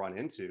challenge I've run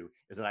into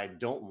is that I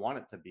don't want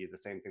it to be the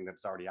same thing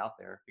that's already out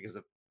there, because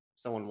if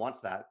someone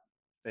wants that,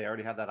 they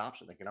already have that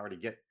option. They can already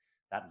get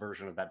that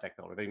version of that deck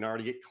builder. They can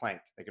already get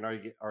Clank. They can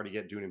already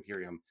get Dune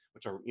Imperium,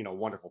 which are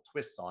wonderful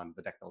twists on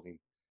the deck building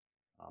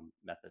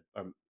method.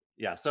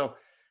 Yeah, so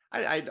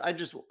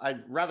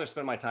I'd rather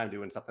spend my time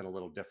doing something a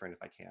little different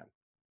if I can.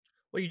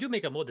 well, you do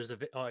make a mode. There's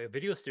a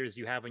video series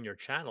you have on your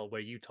channel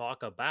where you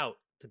talk about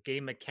the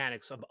game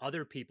mechanics of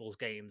other people's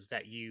games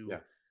Yeah.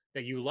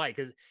 that you like.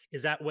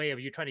 Is that way of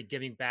you trying to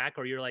giving back,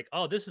 or you're like,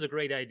 oh, this is a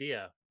great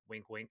idea,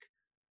 wink, wink.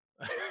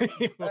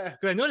 Because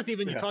Eh, I noticed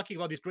even you yeah. talking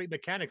about these great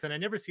mechanics, and I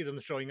never see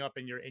them showing up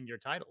in your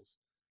titles.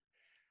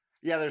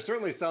 Yeah, there's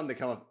certainly some that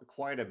come up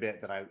quite a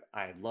bit that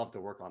I'd love to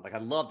work on. Like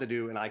I'd love to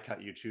do an I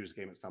cut you choose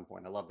game at some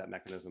point. I love that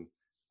mechanism.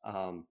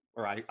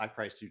 Or I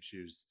price you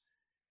choose.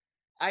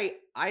 I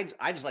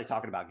just like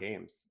talking about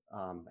games.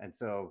 And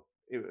so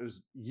it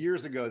was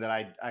years ago that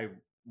I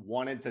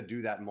wanted to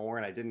do that more,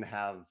 and I didn't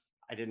have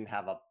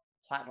a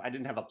platform. I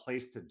didn't have a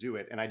place to do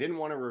it, and I didn't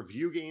want to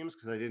review games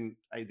because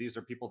these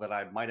are people that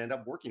I might end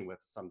up working with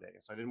someday.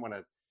 So I didn't want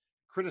to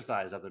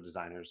criticize other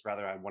designers.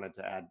 Rather, I wanted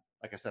to add,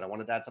 like I said, I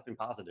wanted to add something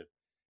positive.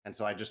 And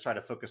so I just try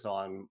to focus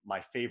on my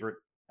favorite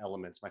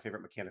elements, my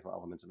favorite mechanical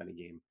elements of any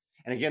game.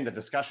 And again, the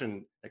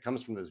discussion that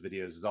comes from those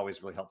videos is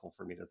always really helpful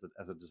for me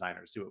as a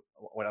designer to see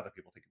what other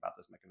people think about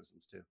those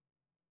mechanisms too.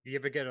 Do you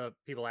ever get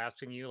people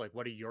asking you like,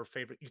 what are your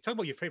favorite? You talk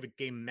about your favorite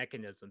game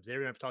mechanisms.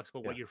 Everyone ever talks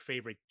about what Yeah. your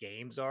favorite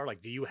games are.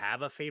 Like, do you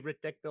have a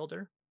favorite deck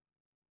builder?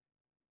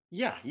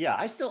 Yeah.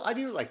 I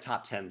do like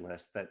top 10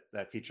 lists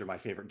that feature my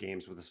favorite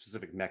games with a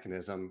specific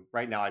mechanism.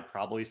 Right now, I'd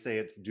probably say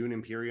it's Dune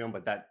Imperium,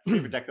 but that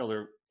favorite deck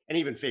builder and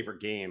even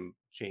favorite game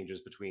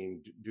changes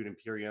between Dune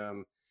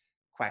Imperium,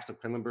 Quacks of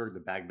Quinlanburg, the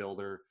bag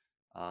builder.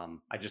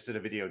 I just did a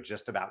video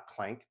just about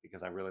Clank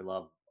because I really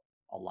love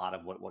a lot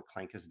of what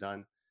Clank has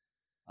done.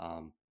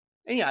 And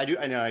yeah, I do.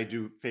 I know I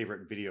do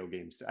favorite video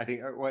games. I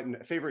think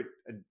what favorite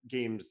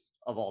games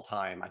of all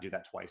time. I do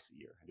that twice a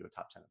year. I do a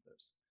top 10 of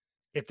those.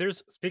 If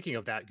there's speaking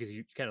of that, because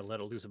you kind of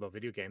let it loose about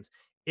video games,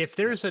 if Yeah,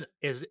 there's an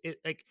is it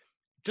like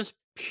just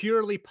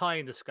purely pie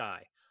in the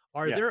sky,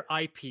 are yeah, there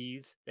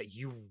IPs that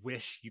you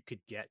wish you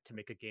could get to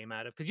make a game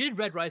out of? Because you did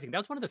Red Rising.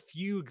 That's one of the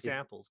few yeah,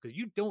 examples because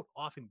you don't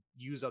often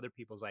use other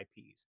people's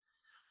IPs.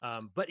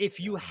 But if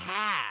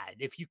yeah.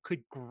 if you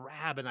could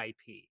grab an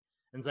IP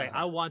and say, Uh-huh.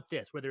 I want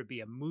this, whether it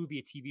be a movie,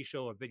 a TV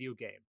show, or video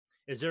game,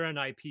 is there an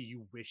IP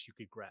you wish you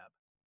could grab?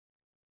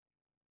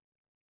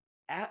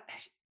 A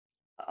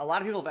a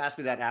lot of people have asked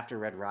me that after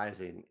Red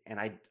Rising, and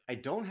I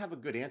don't have a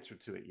good answer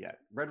to it yet.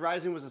 Red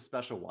Rising was a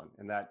special one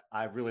in that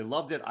I really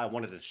loved it. I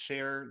wanted to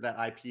share that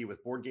IP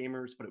with board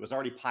gamers, but it was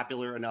already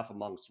popular enough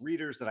amongst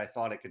readers that I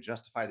thought it could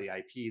justify the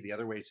IP the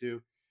other way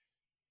too.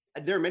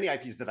 And there are many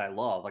IPs that I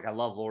love. Like I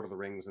love Lord of the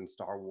Rings and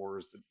Star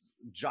Wars,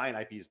 giant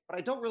IPs, but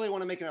I don't really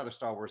want to make another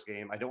Star Wars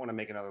game. I don't want to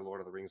make another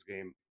Lord of the Rings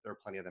game. There are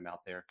plenty of them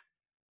out there.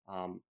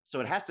 So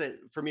it has to,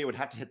 for me, it would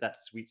have to hit that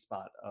sweet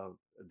spot of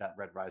that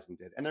Red Rising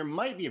did. And there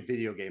might be a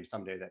video game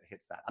someday that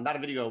hits that. I'm not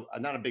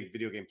a big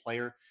video game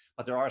player,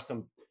 but there are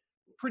some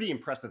pretty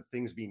impressive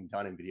things being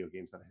done in video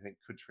games that I think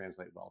could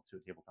translate well to a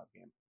tabletop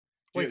game.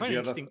 Well, you Do find you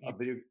it have interesting. a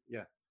video?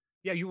 Yeah.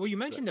 Yeah, you Good.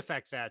 mentioned the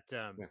fact that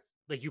Yeah.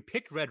 like you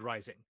picked Red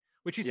Rising,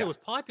 which you said Yeah. was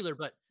popular,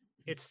 but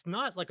it's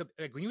not like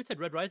like when you said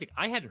Red Rising,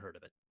 I hadn't heard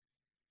of it,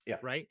 Yeah.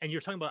 right? And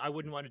you're talking about I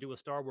wouldn't want to do a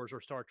Star Wars or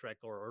Star Trek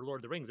or Lord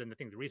of the Rings, and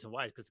the reason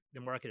why is because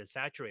the market is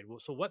saturated.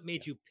 So what Yeah.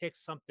 made you pick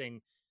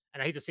something?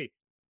 And I hate to say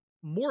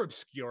more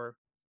obscure,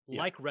 Yeah.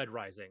 like Red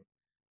Rising.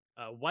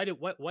 Why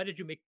did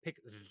you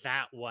pick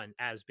that one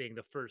as being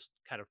the first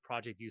kind of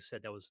project you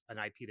said that was an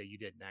IP that you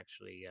didn't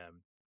actually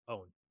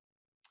own?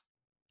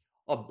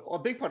 A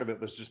big part of it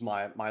was just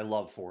my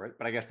love for it,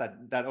 but I guess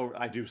that over,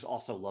 I do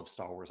also love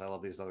Star Wars. I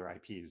love these other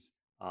IPs.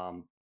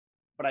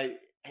 But I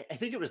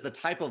think it was the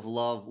type of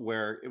love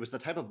where it was the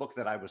type of book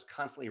that I was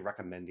constantly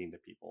recommending to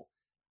people.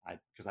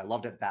 Because I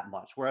loved it that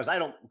much. Whereas I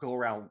don't go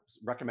around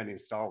recommending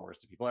Star Wars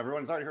to people.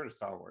 Everyone's already heard of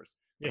Star Wars,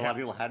 but a lot Yeah. of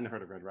people hadn't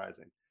heard of Red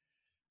Rising.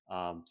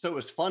 So it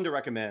was fun to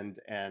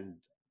recommend,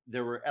 and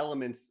there were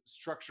elements,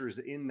 structures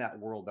in that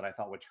world that I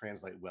thought would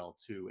translate well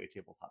to a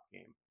tabletop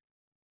game.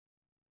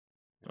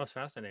 That's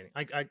fascinating.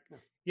 I Yeah.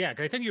 yeah,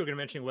 'cause I think you were gonna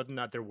mention whether or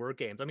not there were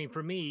games. I mean,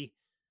 for me,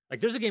 like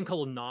there's a game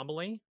called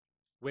Anomaly,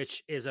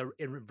 which is a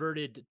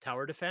inverted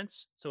tower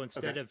defense. So Okay.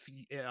 instead of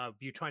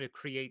you trying to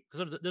create,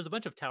 because there's a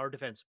bunch of tower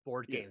defense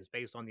board Yeah. games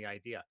based on the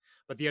idea,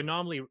 but the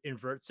Anomaly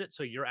inverts it,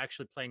 so you're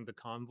actually playing the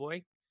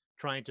convoy,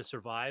 trying to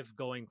survive,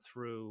 going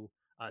through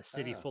a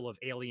city Ah, full of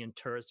alien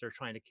turrets that are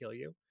trying to kill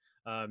you.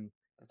 Um,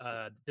 that's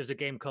cool. there's a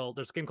game called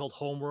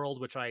Homeworld,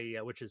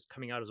 which is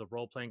coming out as a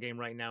role playing game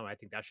right now. And I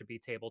think that should be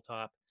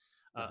tabletop.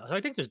 Uh-huh. So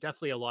I think there's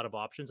definitely a lot of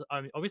options.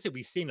 I mean, obviously,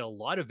 we've seen a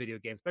lot of video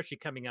games, especially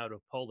coming out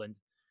of Poland.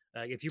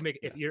 Yeah. If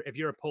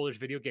you're a Polish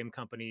video game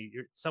company,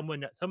 you're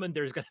someone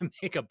there's going to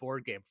make a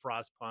board game.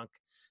 Frostpunk,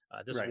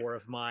 this Right. War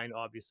of Mine,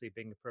 obviously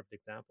being the perfect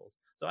examples.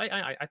 So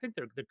I think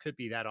there could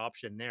be that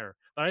option there.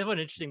 But I find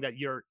it interesting that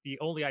the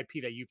only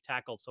IP that you've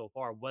tackled so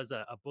far was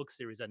a book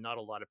series that not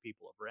a lot of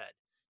people have read.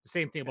 The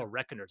same thing Yeah. about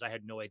Reckoners. I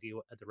had no idea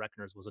the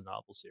Reckoners was a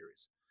novel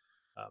series.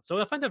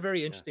 So I find that very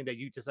Yeah. interesting that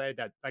you decided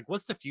that. Like,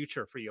 what's the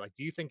future for you? Like,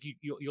 do you think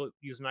you'll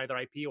use neither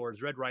IP, or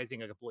is Red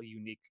Rising a completely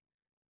unique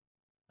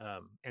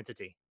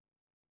entity?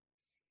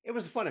 It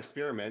was a fun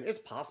experiment. It's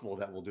possible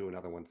that we'll do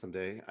another one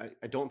someday.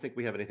 I don't think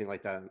we have anything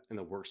like that in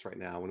the works right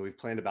now. When we've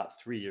planned about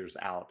 3 years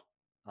out,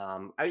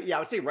 I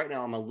would say right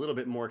now I'm a little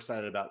bit more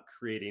excited about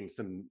creating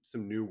some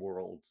new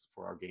worlds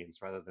for our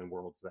games rather than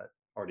worlds that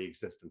already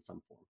exist in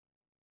some form.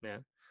 Yeah.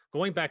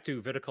 Going back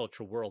to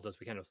Viticulture World as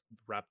we kind of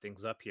wrap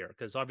things up here,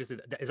 because obviously,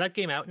 is that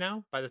game out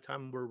now by the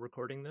time we're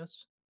recording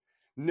this?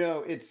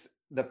 No, it's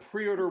the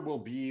pre-order will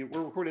be.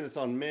 We're recording this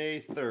on May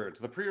 3rd,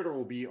 so the pre-order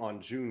will be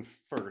on June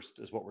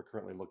 1st, is what we're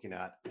currently looking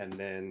at, and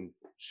then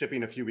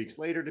shipping a few weeks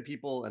later to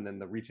people, and then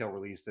the retail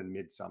release in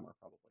midsummer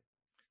probably.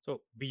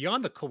 So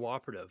beyond the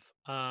cooperative,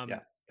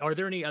 Yeah. are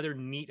there any other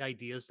neat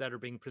ideas that are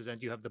being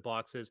presented? You have the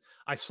boxes.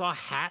 I saw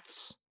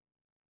hats.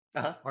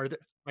 Uh-huh. Are there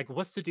like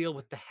what's the deal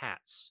with the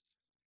hats?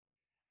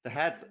 The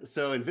hats.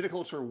 So in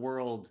viticulture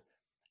world,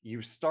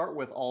 you start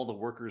with all the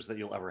workers that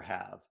you'll ever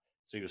have.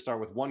 So you start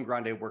with one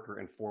grande worker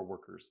and four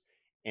workers,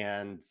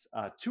 and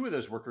two of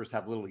those workers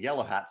have little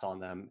yellow hats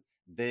on them.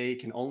 They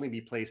can only be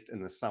placed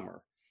in the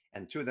summer,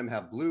 and two of them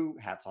have blue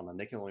hats on them.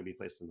 They can only be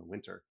placed in the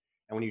winter.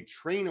 And when you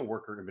train a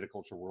worker in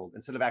viticulture world,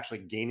 instead of actually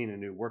gaining a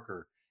new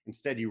worker,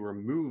 instead you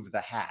remove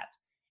the hat,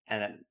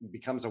 and it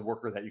becomes a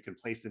worker that you can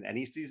place in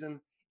any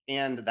season,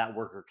 and that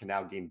worker can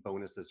now gain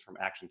bonuses from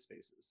action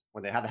spaces.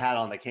 When they have the hat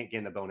on, they can't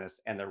gain the bonus,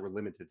 and they're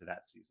limited to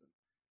that season.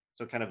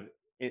 So kind of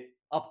it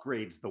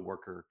upgrades the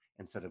worker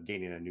instead of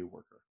gaining a new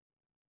worker.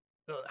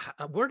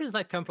 Where does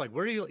that come from? Like,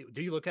 where do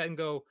you look at it and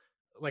go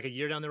like a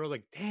year down the road,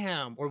 like,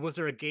 damn? Or was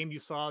there a game you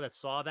saw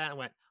that and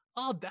went,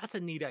 oh, that's a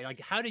neat idea?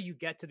 Like, how do you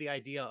get to the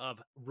idea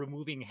of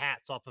removing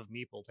hats off of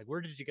meeples? Like,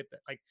 where did you get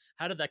that? Like,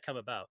 how did that come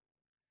about?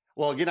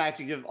 Well, again, I have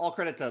to give all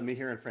credit to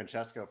Mihir and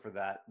Francesco for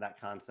that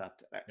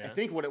concept. I Yeah.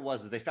 think what it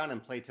was is they found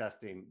in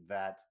playtesting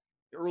that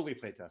early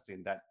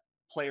playtesting that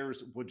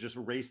players would just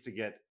race to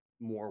get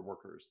more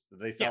workers.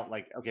 They Yeah. felt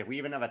like, okay, if we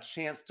even have a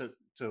chance to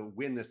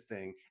win this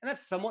thing, and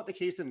that's somewhat the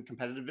case in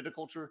competitive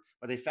viticulture,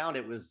 but they found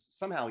it was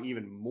somehow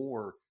even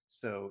more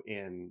so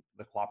in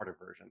the cooperative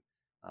version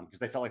because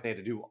they felt like they had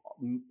to do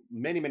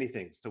many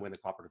things to win the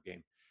cooperative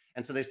game.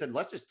 And so they said,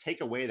 let's just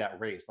take away that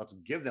race. Let's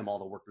give them all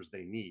the workers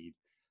they need,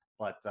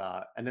 but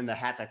and then the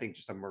hats I think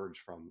just emerged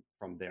from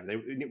there.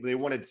 They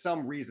wanted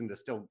some reason to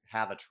still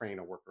have a train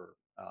a worker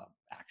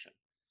action.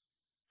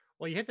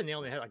 Well, you hit the nail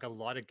on the head. Like a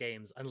lot of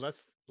games,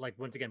 unless like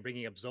once again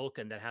bringing up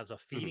Zolkin that has a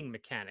Mhm. feeding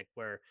mechanic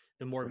where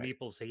the more Right.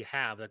 meeples that you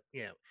have, that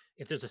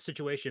if there's a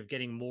situation of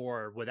getting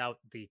more without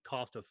the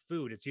cost of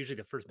food, it's usually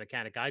the first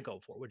mechanic I go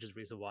for, which is the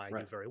reason why I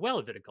do Right. very well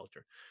at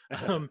viticulture.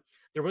 Um,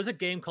 there was a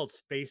game called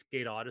Space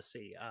Gate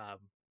Odyssey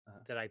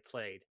Uh-huh. that I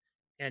played,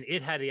 and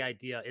it had the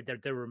idea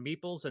there were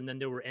meeples and then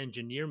there were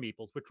engineer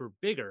meeples, which were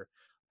bigger,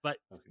 but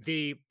Okay.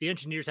 the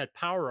engineers had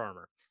power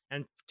armor,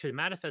 and to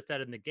manifest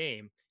that in the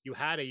game, you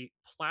had a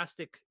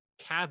plastic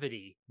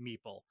cavity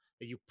meeple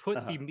that you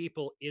put the Uh-huh.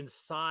 meeple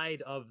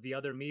inside of the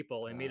other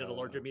meeple and made it a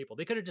larger Uh, meeple.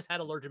 They could have just had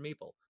a larger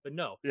meeple, but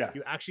no, yeah,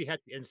 you actually had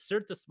to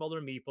insert the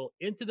smaller meeple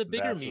into the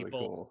bigger that's really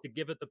meeple cool. to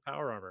give it the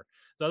power armor.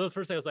 So that was the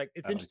first thing I was like,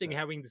 it's I like interesting that.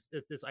 having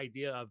this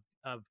idea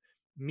of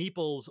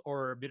meeples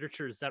or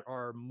miniatures that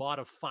are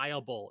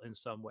modifiable in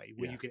some way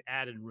where Yeah, you can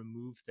add and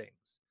remove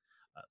things.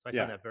 So I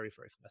found yeah, that very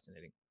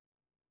fascinating.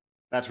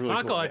 that's really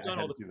Paco, cool. I've I done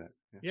all hadn't the seen that.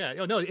 Yeah,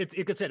 yeah, no, it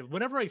gets said.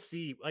 Whenever I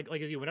see like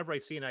as you, whenever I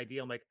see an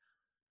idea, I'm like,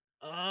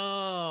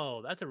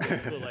 oh, that's a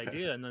really cool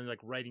idea, and then, like,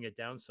 writing it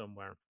down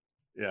somewhere,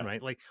 yeah,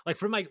 right? Like,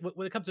 for my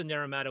when it comes to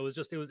Naramata, it was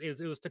just it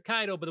was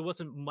Tokaido, but there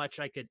wasn't much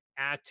I could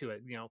add to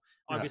it,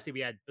 uh-huh. Obviously,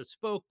 we had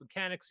bespoke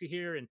mechanics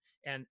here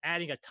and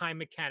adding a time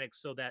mechanic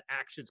so that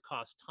actions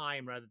cost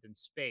time rather than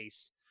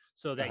space,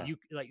 so that Uh-huh. you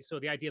like so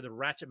the idea of the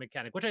ratchet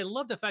mechanic, which I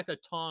love the fact that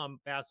Tom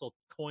Bassel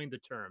coined the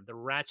term, the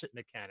ratchet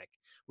mechanic,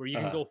 where you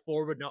can Uh-huh. go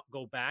forward, not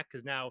go back,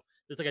 because now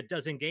there's, like, a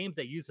dozen games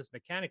that use this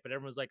mechanic, but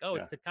everyone's like, "Oh,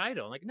 it's Yeah.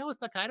 Tokaido." I'm like, "No, it's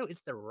Tokaido,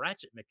 it's the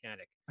ratchet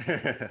mechanic."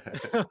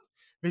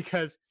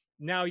 Because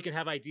now you can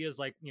have ideas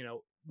like,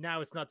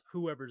 now it's not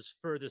whoever's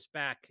furthest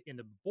back in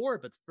the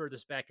board, but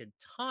furthest back in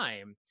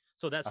time,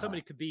 so that Uh-huh.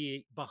 somebody could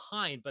be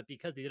behind, but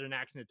because they did an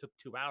action that took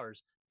 2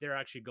 hours, they're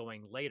actually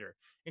going later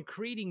and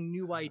creating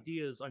new Uh-huh.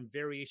 ideas on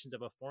variations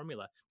of a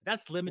formula.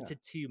 That's Yeah.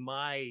 limited to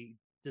my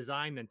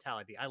design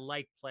mentality. I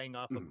like playing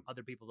off of Mhm.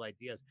 other people's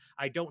ideas.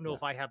 I don't know Yeah.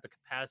 if I have the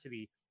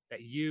capacity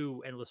that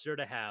you and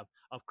Lacerda have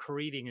of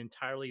creating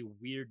entirely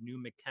weird new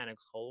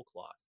mechanics whole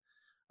cloth.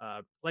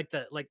 Like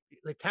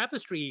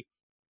tapestry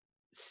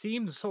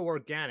seemed so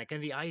organic,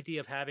 and the idea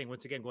of having,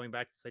 once again, going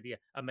back to this idea,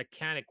 a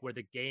mechanic where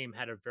the game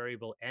had a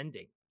variable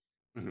ending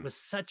Mhm. was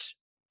such.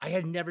 I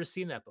had never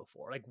seen that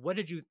before. Like, what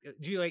did you do?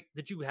 You like?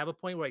 Did you have a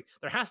point where, like,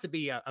 there has to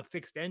be a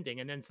fixed ending,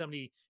 and then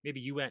somebody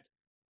maybe you went,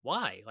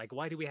 why? Like,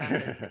 why do we have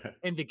to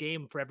end the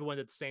game for everyone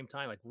at the same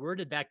time? Like, where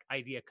did that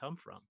idea come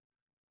from?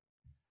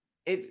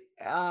 It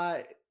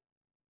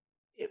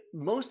it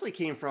mostly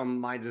came from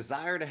my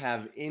desire to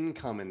have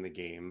income in the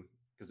game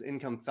because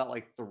income felt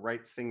like the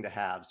right thing to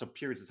have. So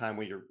periods of time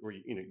where you're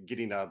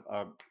getting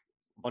a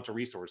bunch of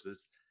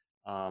resources,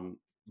 um,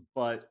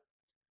 but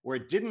where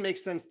it didn't make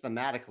sense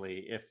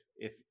thematically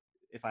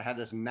if I had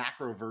this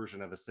macro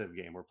version of a Civ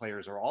game where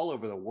players are all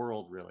over the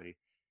world, really,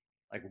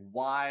 like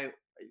why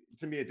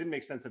to me it didn't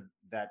make sense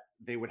that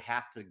they would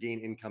have to gain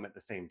income at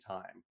the same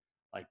time.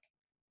 Like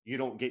you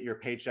don't get your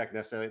paycheck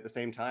necessarily at the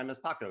same time as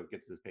Paco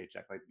gets his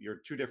paycheck. Like you're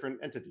two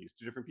different entities,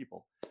 two different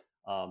people.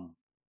 Um,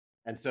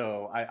 and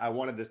so I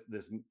wanted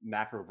this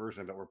macro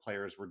version of it where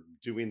players were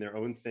doing their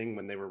own thing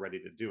when they were ready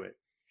to do it.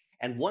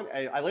 And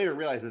I later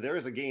realized that there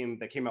is a game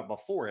that came out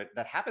before it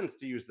that happens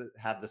to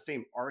have the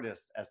same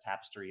artist as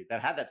Tapestry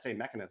that had that same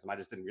mechanism. I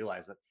just didn't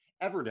realize that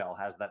Everdell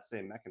has that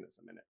same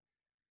mechanism in it,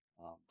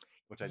 um,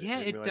 which I Yeah, didn't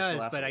it realize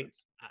till does, but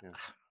afterwards. Yeah.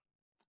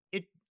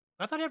 it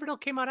I thought Everdell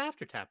came out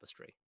after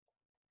Tapestry.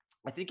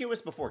 I think it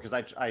was before because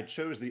I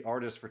chose the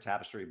artist for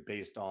Tapestry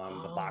based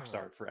on the box Oh,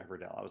 art for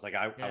Everdell. I was like,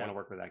 I want yeah. to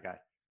work with that guy.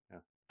 Yeah.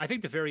 I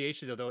think the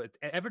variation though,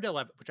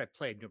 Everdell, which I've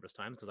played numerous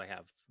times because I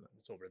have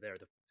it's over there.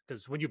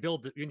 Because when you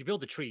build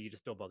a tree, you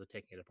just don't bother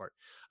taking it apart.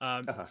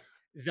 Um, Uh-huh.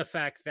 the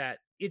fact that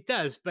it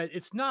does, but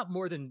it's not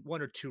more than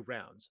 1 or 2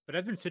 rounds. But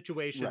I've been in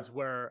Right. situations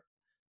where,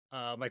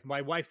 like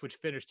my wife would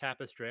finish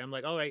Tapestry. I'm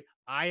like, all right,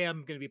 I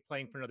am going to be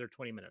playing for another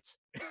 20 minutes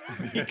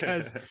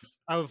because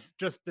of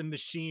just the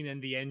machine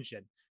and the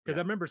engine. Because Yeah.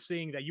 I remember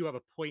seeing that you have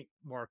a point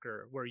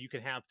marker where you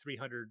can have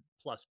 300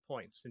 plus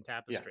points in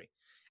Yeah. Tapestry.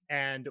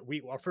 And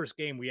our first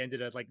game, we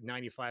ended at like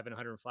 95 and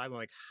 105. I'm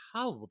like,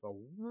 how the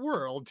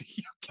world do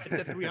you get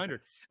to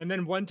 300? And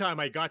then one time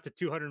I got to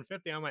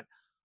 250. I went,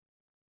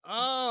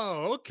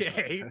 oh,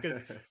 okay.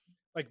 Because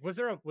like, was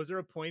there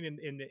a point in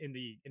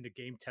the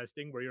game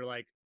testing where you're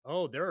like,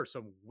 oh, there are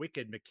some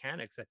wicked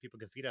mechanics that people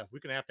can feed off. We're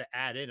gonna have to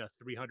add in a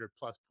 300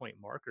 plus point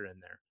marker in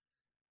there.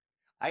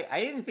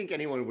 I didn't think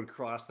anyone would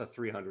cross the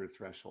 300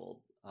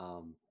 threshold.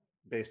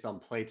 based on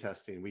play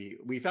testing.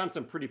 We found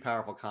some pretty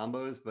powerful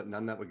combos, but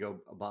none that would go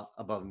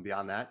above and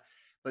beyond that.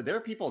 But there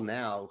are people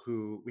now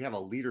who we have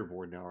a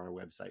leaderboard now on our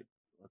website.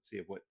 Let's see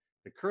if what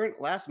the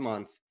current last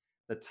month,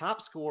 the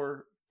top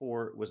score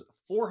for was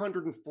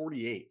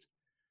 448.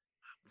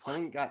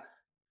 Someone got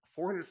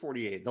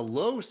 448. The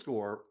low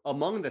score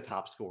among the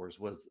top scores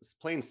was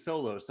playing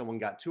solo. Someone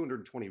got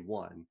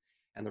 221,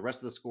 and the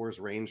rest of the scores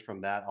range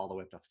from that all the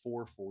way up to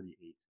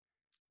 448.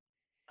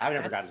 I've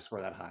never gotten to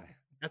score that high.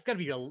 It's got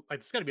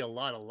to be a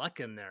lot of luck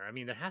in there. I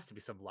mean, there has to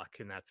be some luck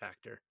in that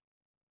factor.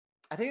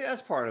 I think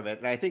that's part of it,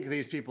 and I think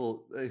these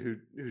people who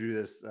do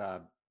this,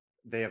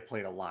 they have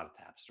played a lot of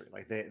tapestry.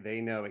 Like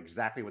they know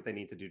exactly what they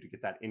need to do to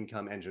get that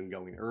income engine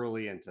going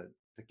early, and to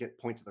get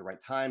points at the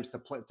right times,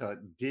 to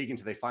dig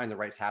into, they find the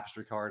right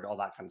tapestry card, all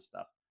that kind of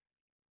stuff.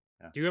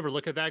 Yeah. Do you ever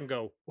look at that and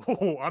go,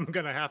 "Oh, I'm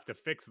gonna have to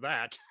fix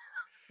that"?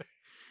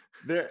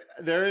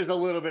 There is a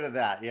little bit of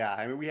that, yeah.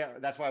 I mean,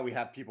 that's why we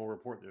have people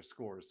report their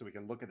scores, so we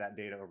can look at that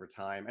data over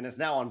time, and it's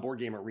now on Board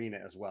Game Arena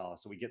as well.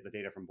 So we get the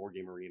data from Board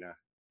Game Arena,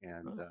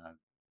 and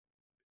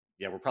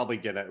yeah, we're probably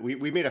gonna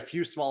we made a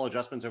few small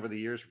adjustments over the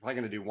years. We're probably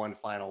gonna do one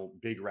final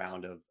big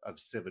round of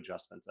Civ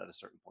adjustments at a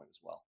certain point as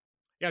well.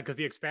 Yeah, because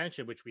the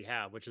expansion which we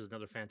have, which is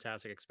another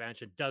fantastic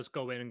expansion, does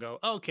go in and go,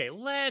 okay,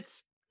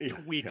 let's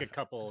tweak a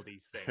couple of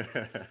these things.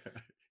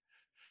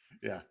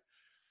 Yeah.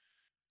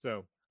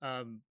 So,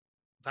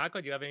 Paco,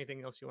 do you have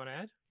anything else you want to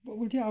add?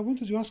 Well, yeah, I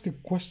wanted to ask a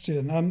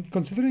question.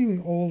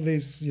 Considering all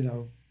this,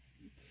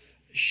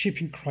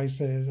 shipping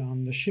crisis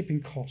and the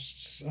shipping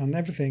costs and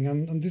everything,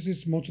 and this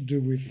is more to do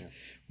with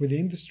the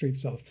industry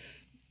itself.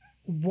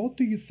 How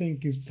do you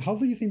think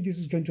this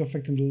is going to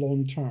affect in the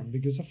long term?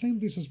 Because I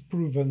think this has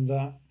proven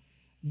that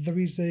there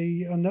is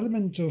an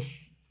element of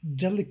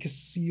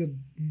delicacy or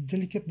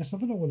delicateness. I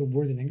don't know what the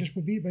word in English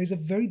would be, but it's a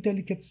very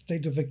delicate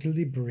state of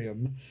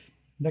equilibrium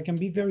that can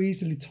be very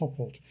easily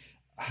toppled.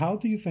 How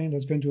do you think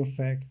that's going to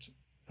affect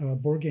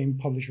board game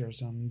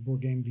publishers and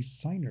board game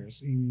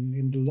designers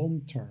in the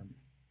long term?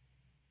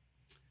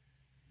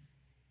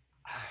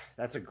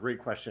 That's a great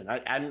question.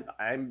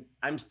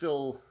 I'm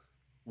still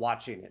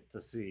watching it to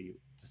see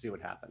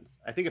what happens.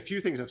 I think a few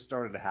things have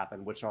started to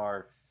happen, which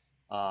are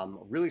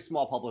really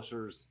small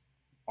publishers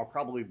are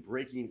probably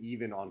breaking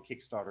even on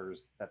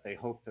Kickstarters that they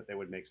hope that they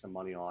would make some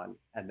money on,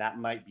 and that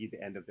might be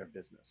the end of their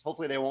business.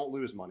 Hopefully they won't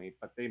lose money,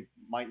 but they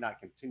might not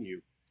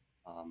continue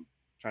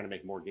trying to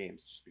make more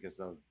games just because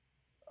of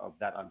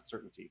that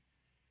uncertainty.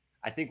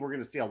 I think we're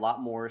going to see a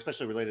lot more,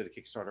 especially related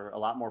to Kickstarter, a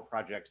lot more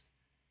projects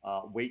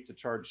wait to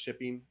charge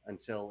shipping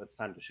until it's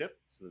time to ship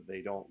so that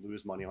they don't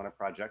lose money on a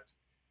project.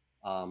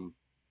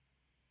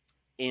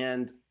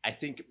 And I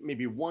think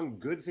maybe one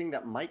good thing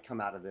that might come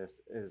out of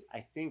this is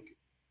I think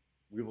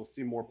we will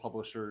see more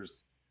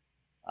publishers,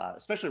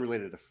 especially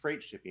related to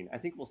freight shipping. I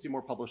think we'll see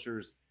more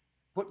publishers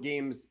put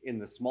games in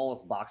the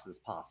smallest boxes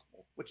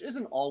possible, which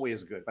isn't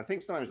always good. But I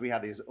think sometimes we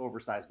have these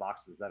oversized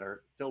boxes that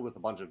are filled with a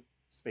bunch of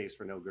space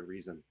for no good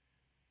reason.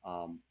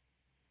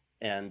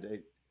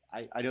 And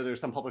I know there's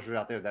some publishers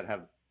out there that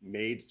have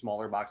made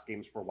smaller box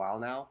games for a while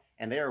now,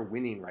 and they are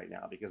winning right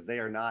now because they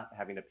are not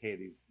having to pay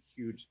these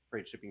huge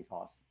freight shipping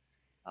costs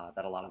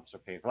that a lot of us are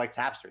paying for. Like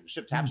Tapestry, to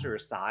ship Tapestry or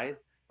Scythe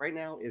right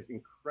now is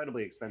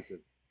incredibly expensive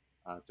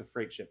to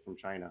freight ship from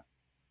China.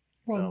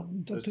 Well,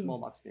 so those small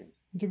box games.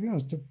 To be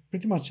honest,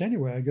 pretty much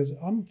anywhere, because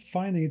I'm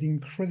finding it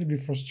incredibly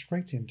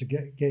frustrating to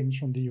get games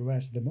from the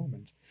US at the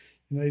moment.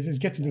 It's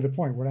getting to the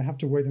point where I have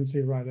to wait and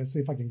see, right, let's see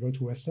if I can go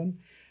to Essen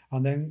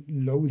and then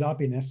load up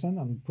in Essen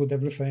and put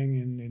everything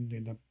in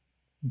the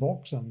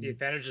box. And the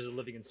advantages of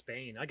living in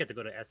Spain. I get to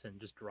go to Essen and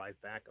just drive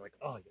back. Like,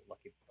 oh, you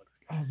lucky bugger.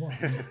 Oh, well,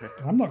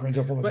 I'm not going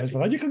to apologize for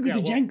that. You can go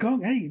to Gen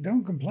Con. Hey,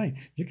 don't complain.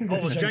 You can go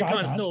to Gen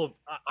Con.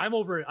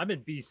 I'm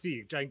in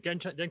BC.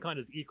 Gen Con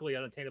is equally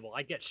unattainable.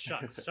 I get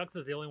Shucks. Shucks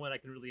is the only one I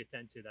can really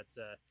attend to. That's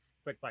a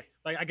quick buy.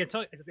 Like I can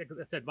tell, like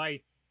I said,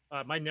 my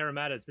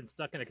Naramata has been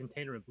stuck in a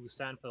container in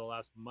Busan for the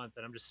last month,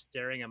 and I'm just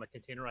staring at my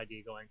container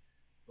ID going,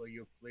 will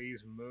you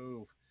please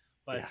move?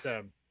 But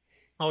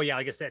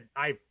like I said,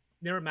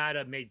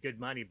 Naramata made good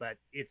money, but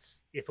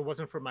if it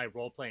wasn't for my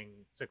role playing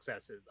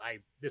successes,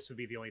 this would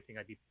be the only thing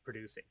I'd be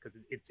producing, because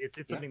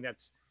it's something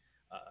that's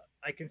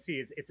I can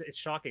see it's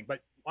shocking. But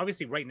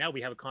obviously, right now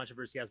we have a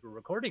controversy as we're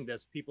recording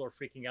this. People are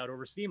freaking out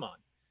over Steamon,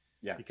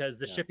 because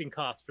the shipping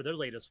costs for their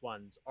latest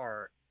ones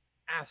are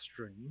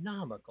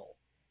astronomical.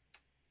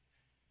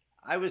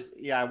 I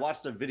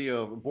watched a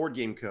video of Board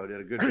Game Code,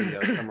 did a good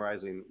video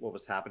summarizing what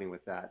was happening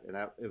with that, and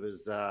it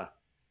was.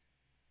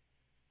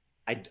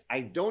 I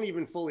don't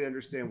even fully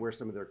understand where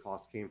some of their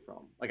costs came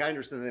from. Like, I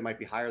understand they might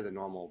be higher than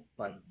normal,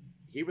 but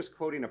he was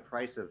quoting a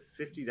price of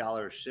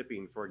 $50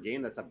 shipping for a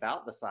game that's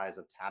about the size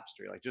of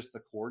Tapestry, like just the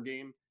core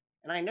game.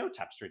 And I know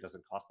Tapestry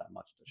doesn't cost that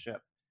much to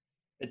ship.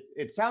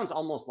 It sounds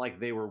almost like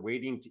they were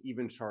waiting to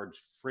even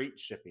charge freight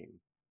shipping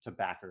to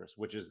backers,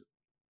 which is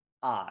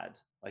odd.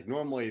 Like,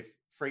 normally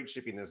freight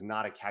shipping is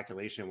not a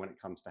calculation when it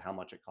comes to how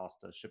much it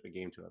costs to ship a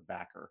game to a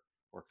backer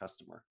or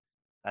customer.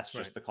 That's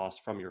just the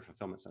cost from your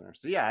fulfillment center.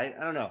 So I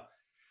don't know.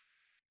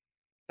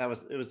 It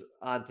was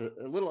a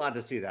little odd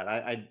to see that.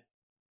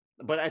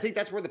 But I think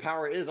that's where the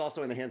power is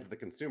also in the hands of the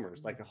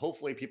consumers. Like,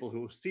 hopefully people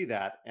who see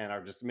that and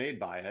are dismayed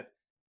by it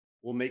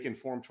will make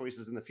informed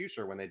choices in the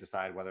future when they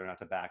decide whether or not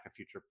to back a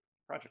future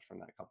project from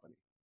that company.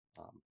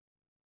 Um,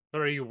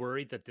 But are you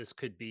worried that this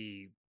could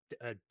be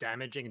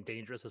damaging and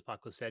dangerous, as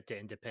Paco said, to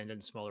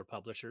independent, smaller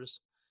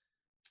publishers?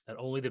 That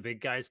only the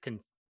big guys can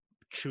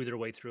chew their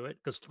way through it?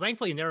 Because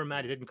thankfully, Never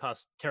Mad, it didn't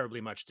cost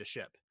terribly much to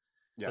ship.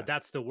 yeah. But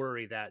that's the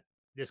worry, that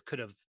this could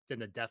have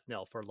been a death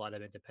knell for a lot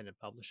of independent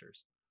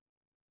publishers.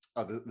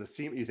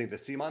 You think the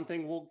CMON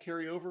thing will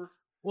carry over?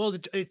 Well,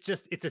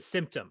 it's a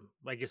symptom,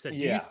 like you said.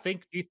 Yeah. Do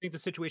you think the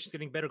situation's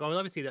getting better? Well,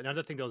 obviously,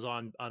 another thing goes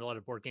on a lot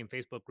of board game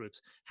Facebook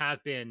groups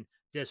have been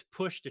this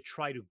push to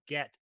try to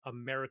get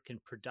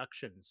American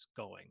productions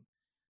going.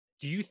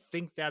 Do you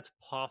think that's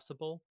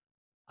possible?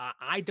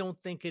 I don't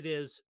think it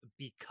is,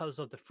 because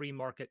of the free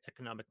market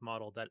economic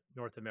model that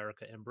North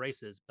America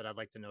embraces, but I'd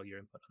like to know your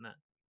input on that.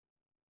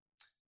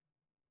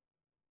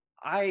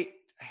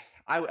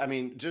 I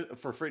mean, just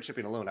for freight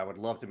shipping alone, I would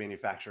love to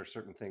manufacture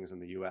certain things in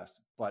the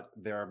U.S., but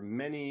there are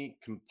many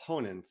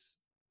components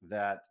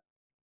that,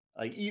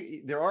 like,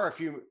 there are a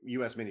few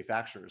U.S.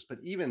 manufacturers, but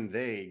even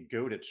they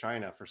go to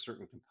China for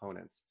certain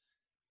components.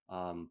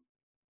 Um,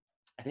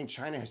 I think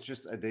China has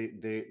just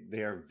they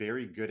are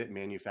very good at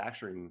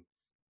manufacturing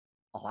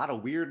a lot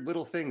of weird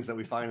little things that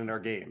we find in our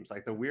games,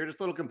 like the weirdest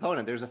little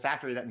component. There's a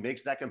factory that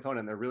makes that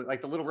component. They're really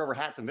like the little rubber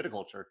hats in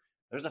viticulture.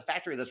 There's a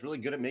factory that's really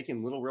good at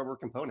making little rubber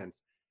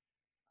components.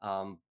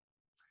 Um,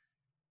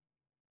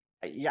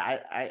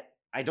 yeah,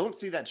 I don't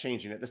see that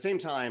changing. At the same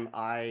time,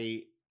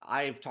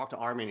 I've talked to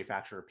our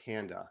manufacturer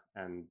Panda,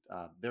 and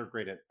they're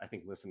great at, I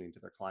think, listening to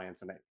their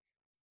clients, and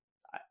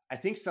I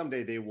think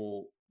someday they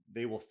will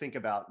think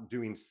about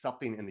doing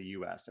something in the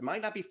U.S. It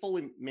might not be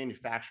fully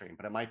manufacturing,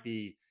 but it might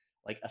be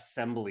like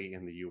assembly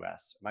in the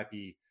U.S. It might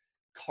be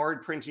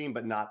card printing,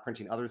 but not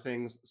printing other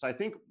things. So I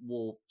think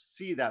we'll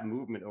see that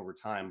movement over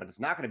time, but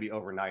it's not going to be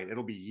overnight.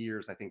 It'll be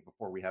years, I think,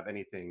 before we have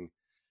anything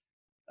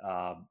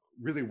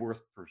really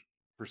worth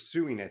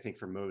pursuing, I think,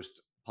 for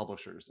most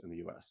publishers in the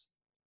U.S.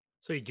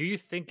 So, do you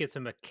think it's a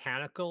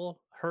mechanical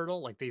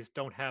hurdle, like they just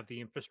don't have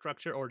the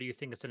infrastructure, or do you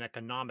think it's an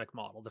economic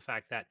model? The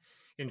fact that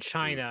in Mm.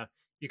 China,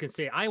 you can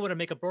say, "I want to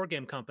make a board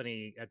game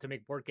company to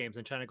make board games,"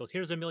 and China goes,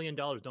 "Here's $1 million,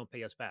 don't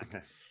pay us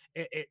back."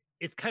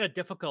 It's kind of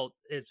difficult,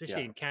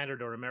 especially Yeah. in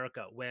Canada or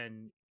America,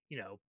 when you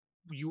know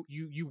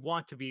you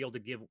want to be able to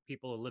give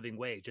people a living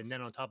wage, and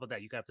then on top of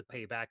that, you have to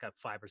pay back a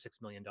 $5 or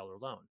 $6 million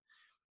loan.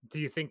 Do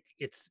you think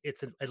it's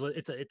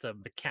a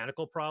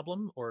mechanical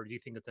problem, or do you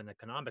think it's an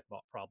economic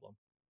problem?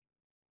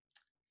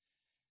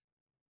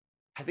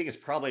 I think it's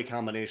probably a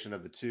combination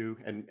of the two,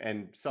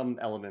 and some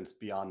elements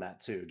beyond that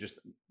too. Just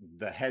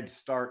the head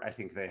start I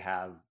think they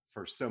have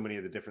for so many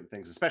of the different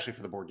things, especially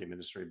for the board game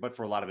industry, but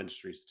for a lot of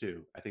industries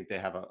too. I think they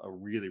have a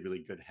really, really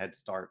good head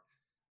start.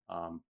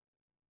 Um,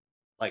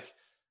 like,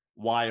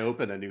 why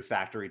open a new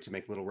factory to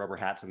make little rubber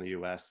hats in the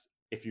U.S.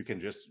 if you can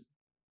just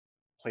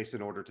place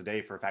an order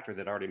today for a factory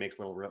that already makes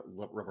little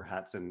rubber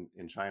hats in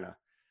China?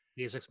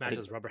 The Six I think.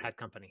 Matches Rubber Hat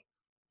Company.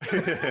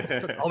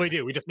 That's all we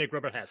do. We just make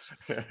rubber hats.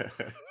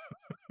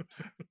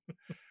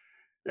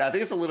 Yeah, I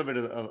think it's a little bit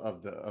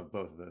of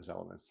both of those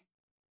elements.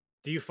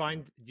 Do you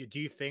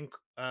think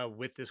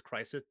with this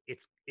crisis,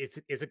 is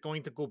it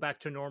going to go back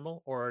to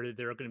normal, or are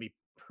there going to be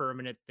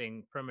permanent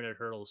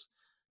hurdles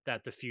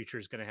that the future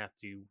is going to have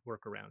to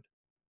work around?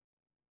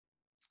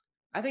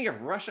 I think if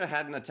Russia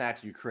hadn't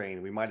attacked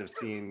Ukraine, we might have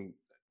seen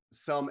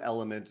some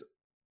element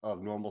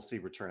of normalcy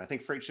return. I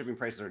think freight shipping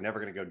prices are never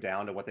going to go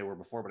down to what they were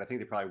before, but I think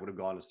they probably would have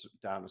gone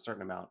down a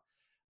certain amount.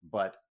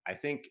 But I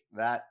think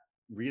that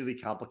really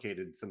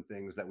complicated some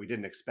things that we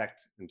didn't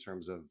expect in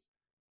terms of,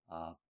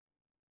 uh,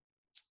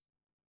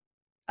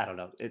 I don't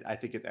know. I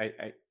think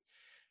I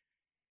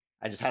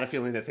just had a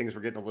feeling that things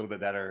were getting a little bit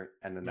better,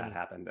 and then that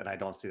happened, and I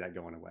don't see that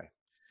going away.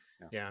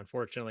 Yeah,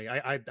 unfortunately,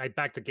 I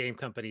backed a game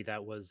company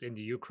that was in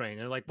the Ukraine,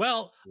 and they're like,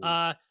 well,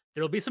 Mm.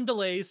 there'll be some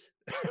delays.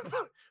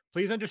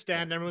 Please understand.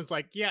 Yeah. And everyone's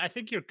like, yeah, I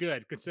think you're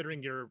good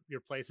considering your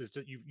place is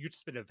just, you've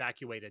just been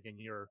evacuated and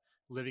you're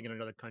living in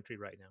another country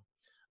right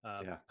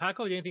now. Yeah.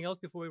 Paco, anything else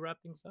before we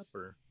wrap things up,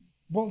 or?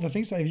 Well, the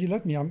things that if you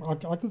let me,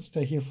 I could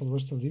stay here for the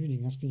rest of the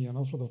evening asking you an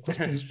awful lot of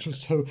questions.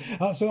 So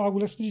I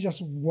will ask you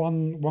just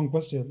one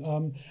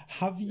question.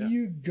 Have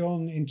you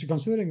gone into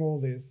considering all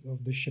this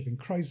of the shipping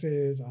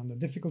crisis and the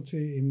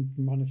difficulty in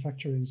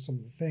manufacturing some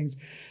of the things?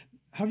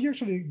 Have you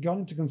actually gone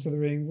into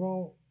considering,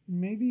 well,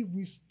 maybe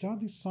we start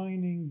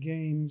designing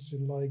games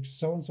like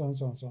so and so and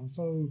so and so and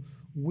so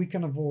we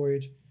can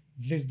avoid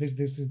this,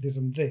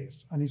 and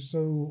this? And if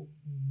so,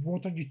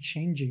 what are you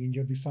changing in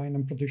your design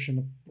and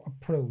production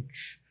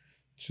approach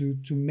to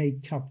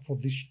make up for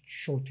this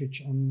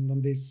shortage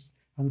and these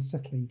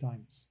unsettling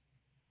times?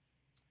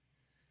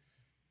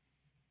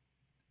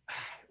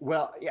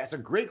 Well, yeah, it's a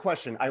great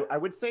question. I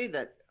would say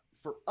that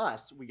for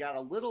us, we got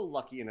a little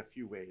lucky in a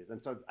few ways.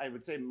 And so I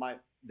would say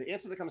the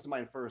answer that comes to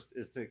mind first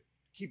is to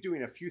keep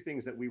doing a few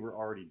things that we were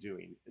already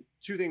doing.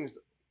 Two things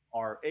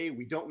are, A,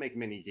 we don't make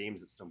many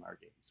games at Stonemaier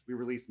Games. We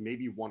release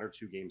maybe 1 or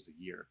 2 games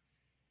a year.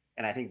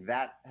 And I think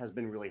that has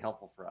been really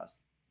helpful for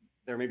us.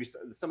 There may be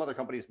some other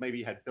companies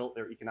maybe had built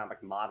their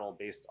economic model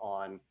based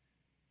on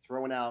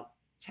throwing out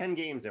 10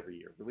 games every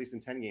year, releasing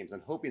 10 games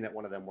and hoping that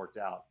one of them worked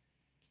out.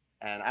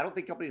 And I don't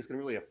think companies can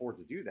really afford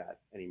to do that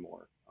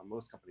anymore.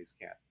 Most companies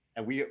can't.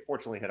 And we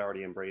fortunately had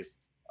already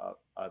embraced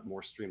a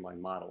more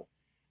streamlined model.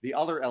 The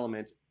other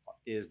element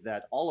is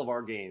that all of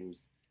our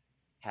games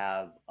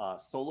have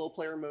solo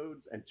player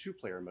modes and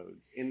 2-player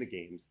modes in the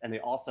games. And they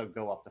also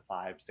go up to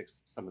 5,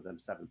 6, some of them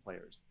 7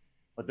 players.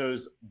 But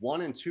those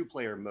 1 and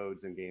 2-player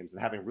modes in games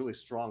and having really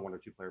strong 1 or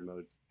 2-player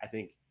modes, I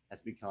think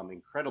has become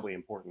incredibly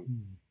important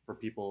for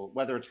people,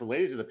 whether it's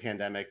related to the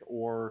pandemic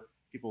or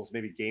people's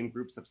maybe game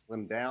groups have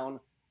slimmed down.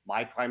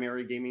 My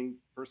primary gaming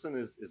person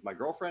is my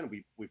girlfriend.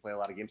 We play a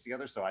lot of games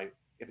together. So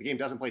if a game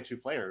doesn't play 2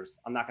 players,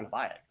 I'm not going to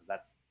buy it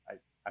because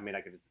I may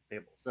not get it to the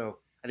table. So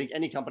I think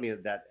any company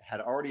that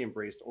had already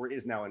embraced or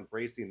is now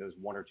embracing those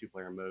 1 or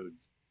 2-player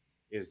modes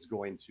is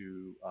going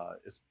to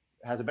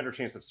has a better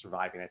chance of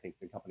surviving, I think,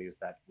 than companies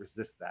that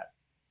resist that.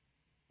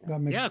 That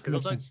makes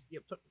sense.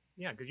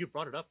 Yeah, because you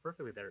brought it up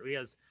perfectly there.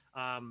 Because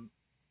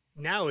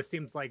now it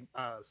seems like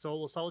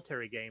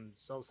solitary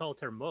games,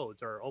 solitaire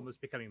modes are almost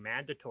becoming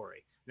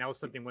mandatory. And that was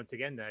something, once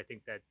again, that I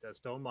think that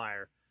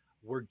Stonemaier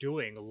were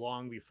doing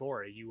long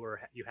before you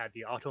had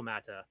the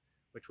automata,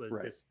 which was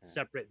this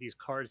separate, these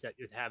cards that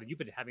you'd have. And you've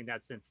been having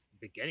that since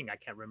the beginning. I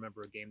can't remember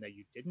a game that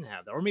you didn't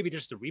have that. Or maybe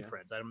just the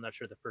reprints. I'm not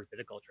sure the first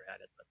Viticulture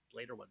had it, but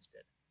later ones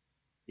did.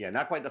 Yeah,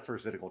 not quite the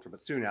first Viticulture, but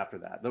soon after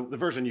that. The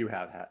version you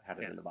have had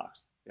it in the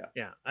box.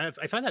 Yeah.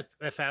 I find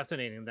that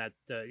fascinating that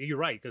you're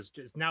right, because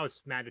now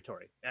it's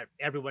mandatory.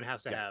 Everyone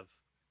has to have.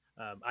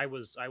 I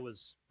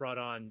was brought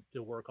on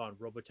to work on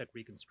Robotech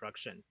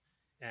Reconstruction,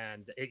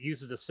 and it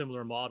uses a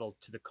similar model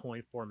to the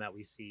coin format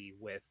we see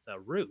with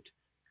Root.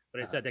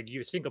 But I said that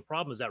your single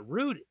problem is that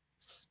Root,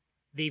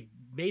 they've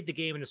made the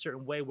game in a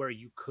certain way where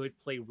you could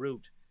play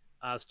Root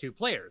as 2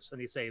 players. And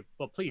they say,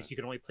 well, please, you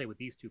can only play with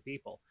these 2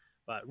 people.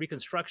 But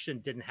Reconstruction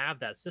didn't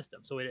have that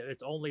system. So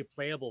it's only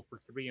playable for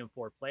 3 and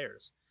 4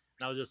 players.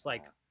 And I was just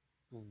like,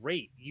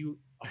 great, you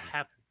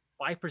have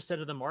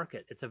 5% of the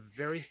market. It's a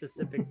very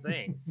specific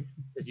thing.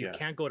 Because you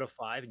can't go to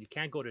 5 and you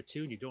can't go to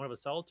 2 and you don't have a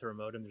solitaire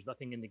mode and there's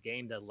nothing in the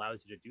game that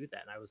allows you to do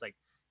that. And I was like,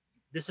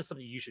 this is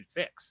something you should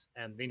fix.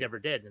 And they never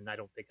did. And I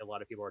don't think a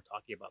lot of people are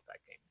talking about that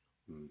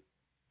game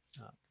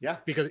now.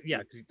 Because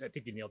I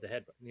think you nailed the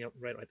head,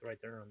 right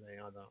there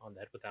on the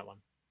head with that one.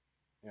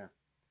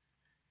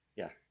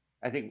 Yeah.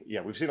 I think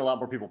we've seen a lot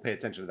more people pay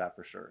attention to that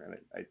for sure,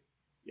 and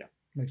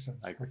makes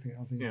sense. I think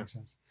it makes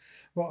sense.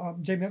 Well,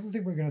 Jamey, I don't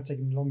think we're going to take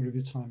longer of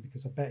your time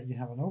because I bet you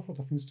have an awful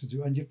lot of things to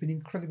do, and you've been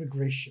incredibly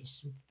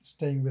gracious with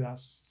staying with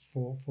us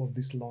for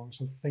this long.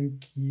 So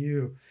thank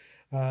you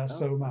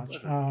so much.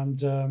 And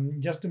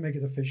just to make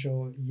it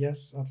official,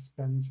 yes, I've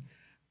spent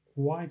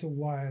quite a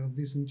while of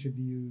this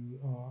interview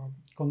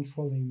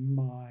controlling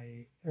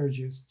my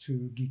urges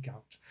to geek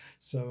out.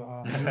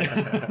 So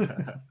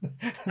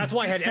that's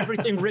why I had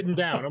everything written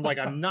down. I'm like,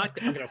 I'm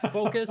going to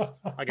focus.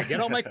 I can get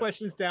all my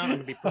questions down. I'm going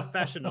to be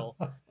professional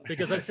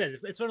because, like I said,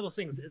 it's one of those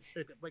things. It's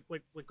like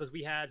because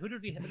we had who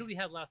did we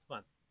have last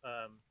month?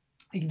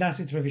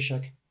 Ignacy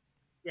Trevishek.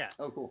 Yeah.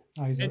 Oh, cool.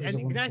 And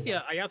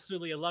Ignacia, I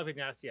absolutely love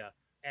Ignacia.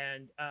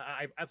 And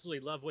I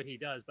absolutely love what he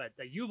does, but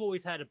you've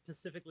always had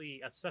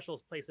a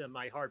special place in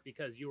my heart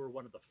because you were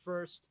one of the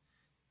first.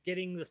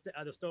 Getting the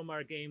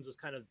Stonemaier Games was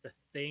kind of the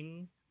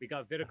thing. We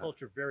got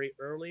Viticulture very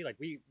early. Like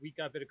we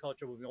got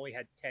Viticulture when we only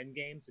had 10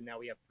 games, and now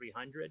we have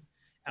 300.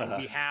 And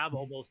we have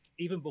almost,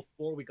 even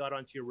before we got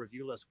onto your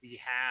review list, we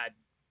had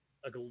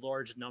a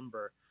large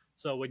number.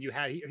 So when you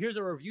had, here's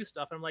our review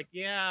stuff, I'm like,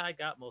 yeah, I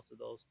got most of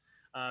those.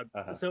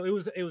 So it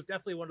was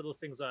definitely one of those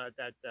things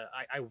that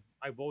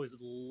I've always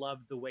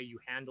loved the way you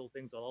handle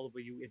things, all the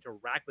way you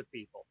interact with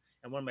people.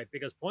 And one of my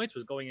biggest points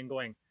was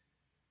going,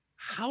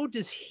 how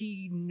does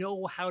he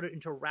know how to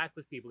interact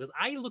with people? Because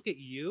I look at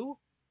you,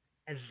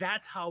 and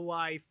that's how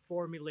I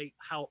formulate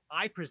how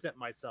I present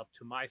myself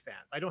to my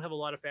fans. I don't have a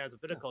lot of fans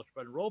of Viticulture,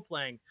 but in role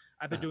playing,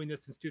 I've been doing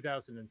this since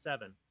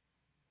 2007.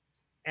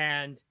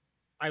 And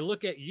I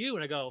look at you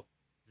and I go,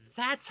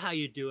 that's how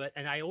you do it.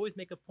 And I always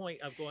make a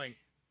point of going,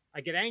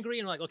 I get angry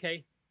and I'm like,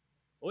 okay,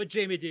 what would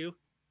Jamey do?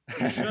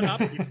 He'd shut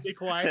up, he'd stay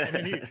quiet,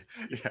 and then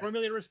he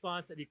formulate a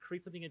response and he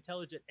create something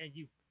intelligent, and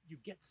you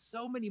get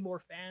so many more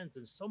fans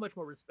and so much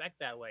more respect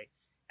that way.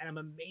 And I'm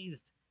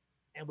amazed.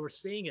 And we're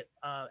seeing it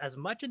as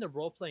much in the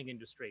role-playing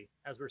industry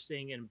as we're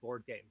seeing in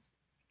board games.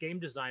 Game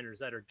designers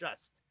that are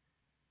just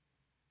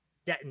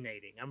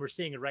detonating, and we're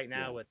seeing it right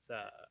now with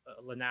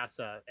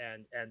Lanasa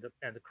and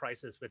the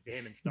crisis with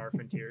him and Star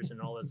Frontiers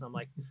and all this. I'm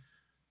like,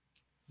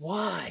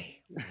 why?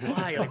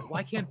 Like,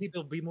 why can't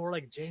people be more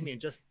like Jamey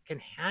and just can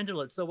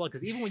handle it so well?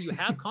 Because even when you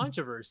have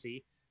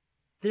controversy,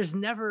 there's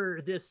never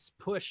this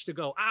push to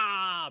go,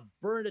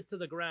 burn it to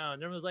the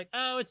ground. Everyone's like,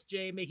 oh, it's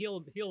Jamey.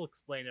 He'll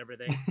explain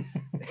everything.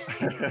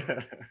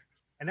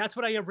 And that's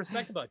what I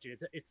respect about you.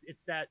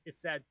 It's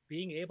that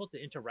being able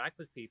to interact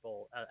with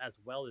people as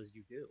well as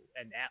you do,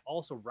 and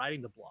also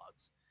writing the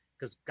blogs.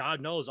 Because God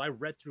knows I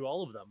read through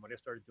all of them when I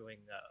started doing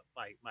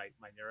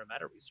my Narrow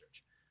Matter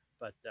research.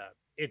 but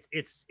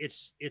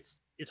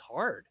it's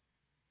hard.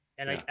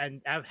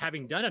 And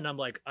having done it, I'm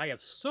like, I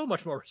have so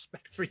much more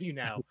respect for you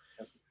now,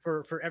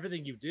 for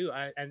everything you do.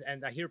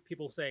 And I hear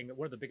people saying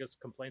one of the biggest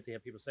complaints I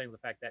have people saying the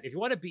fact that if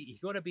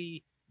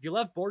you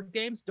love board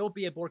games, don't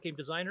be a board game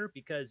designer,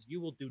 because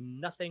you will do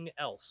nothing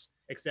else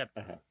except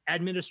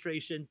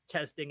administration,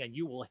 testing, and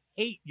you will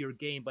hate your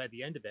game by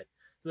the end of it.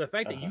 So the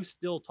fact that you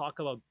still talk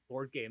about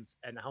board games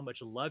and how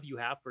much love you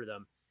have for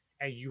them,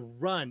 and you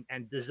run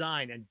and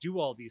design and do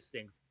all these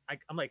things,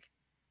 I'm like,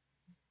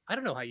 I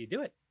don't know how you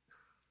do it.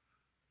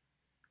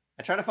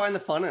 I try to find the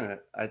fun in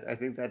it. I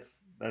think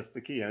that's the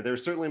key. There are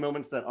certainly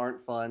moments that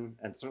aren't fun,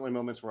 and certainly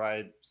moments where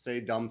I say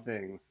dumb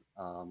things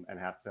and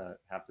have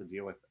to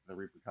deal with the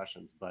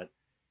repercussions. But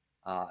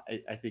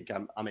I think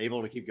I'm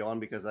able to keep going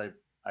because I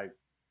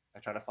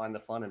try to find the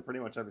fun in pretty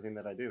much everything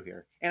that I do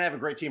here. And I have a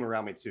great team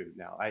around me too.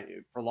 Now,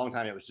 for a long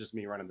time it was just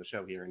me running the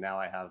show here, and now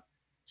I have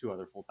 2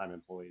 other full-time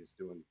employees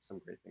doing some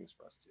great things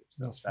for us too.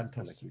 So that's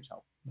been a huge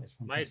help.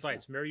 My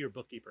advice: marry your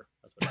bookkeeper.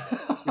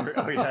 That's what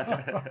oh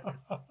yeah.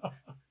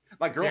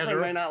 My girlfriend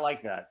may not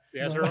like that. She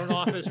has her own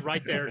office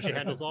right there. She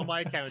handles all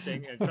my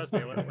accounting, and trust me,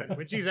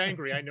 when she's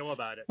angry, I know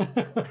about it.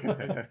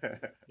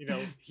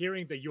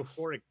 Hearing the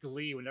euphoric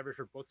glee whenever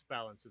her books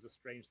balance is a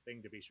strange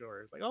thing, to be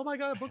sure. It's like, oh my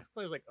god, books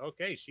clear. Like,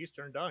 okay, she's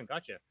turned on.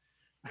 Gotcha.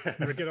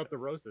 Better get out the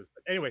roses.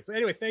 But anyway,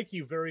 thank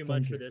you very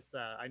much for this.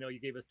 I know you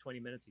gave us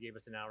 20 minutes, you gave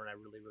us an hour, and I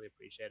really, really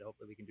appreciate it.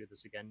 Hopefully, we can do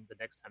this again the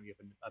next time you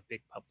have a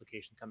big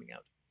publication coming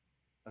out.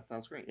 That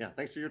sounds great. Yeah,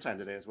 thanks for your time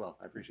today as well.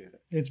 I appreciate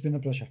it. It's been a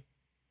pleasure.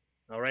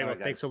 All right. Well,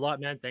 thanks a lot,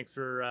 man. Thanks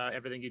for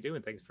everything you do,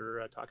 and thanks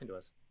for talking to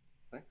us.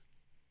 Thanks.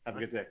 Have a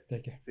good day.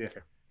 Take care. See you.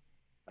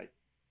 Bye.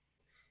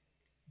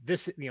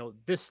 This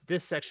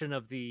section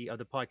of the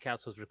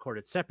podcast was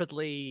recorded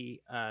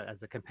separately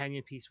as a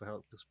companion piece to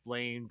help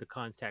explain the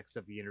context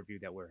of the interview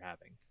that we're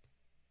having.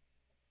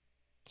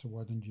 So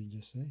why don't you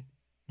just say?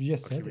 You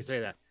just said it. Say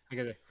that.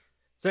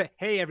 So,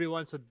 hey,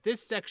 everyone. So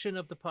this section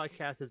of the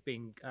podcast is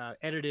being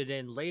edited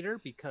in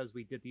later because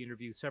we did the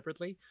interview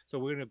separately. So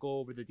we're going to go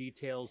over the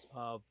details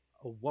of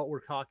what we're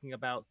talking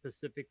about,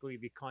 specifically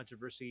the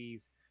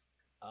controversies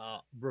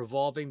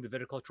revolving the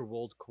Viticulture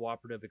World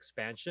Cooperative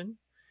expansion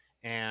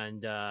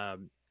and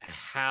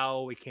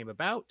how it came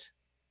about,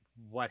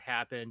 what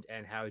happened,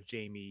 and how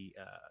Jamey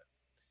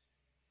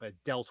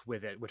dealt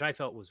with it, which I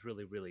felt was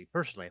really, really,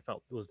 personally, I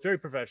felt it was very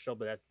professional,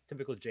 but that's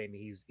typical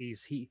Jamey.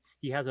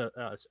 He has an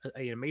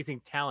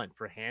amazing talent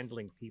for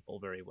handling people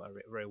very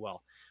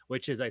well,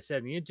 which, as I said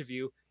in the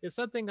interview, is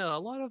something a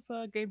lot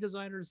of game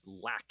designers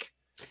lack.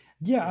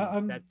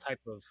 Yeah, that type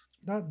of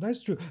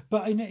that's true.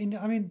 But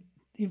in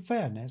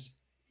fairness,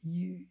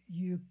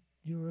 you're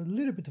a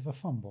little bit of a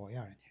fun boy,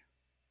 aren't you?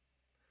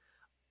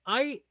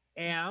 I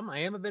am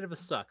a bit of a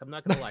suck. I'm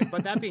not going to lie.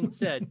 But that being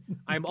said,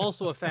 I'm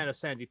also a fan of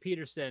Sandy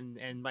Peterson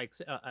and Mike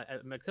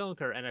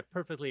Selinker, and I'm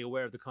perfectly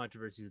aware of the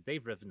controversies that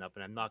they've riven up.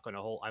 And I'm not going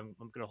to hold. I'm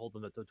going to hold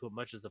them to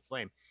much as the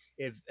flame.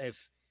 If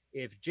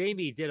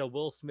Jamey did a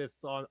Will Smith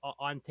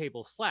on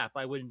table slap,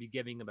 I wouldn't be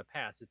giving him a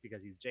pass just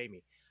because he's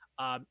Jamey.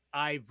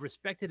 I've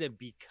respected him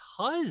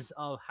because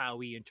of how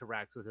he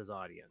interacts with his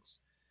audience,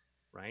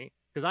 right?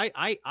 Because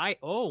I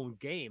own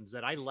games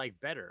that I like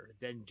better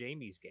than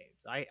Jamey's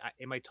games. I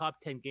in my top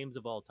 10 games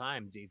of all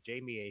time,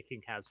 Jamey I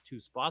think has 2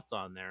 spots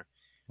on there.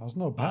 That's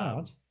not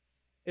bad.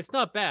 It's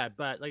not bad,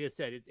 but like I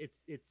said,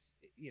 it's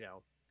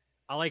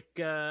I like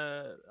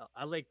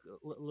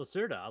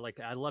Lacerda.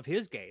 I love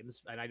his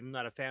games, and I'm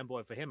not a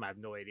fanboy for him. I have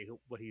no idea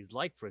what he's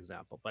like, for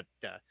example. But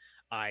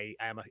I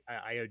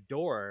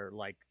adore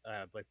like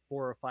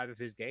 4 or 5 of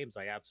his games.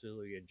 I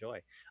absolutely enjoy.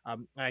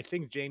 And I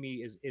think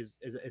Jamey is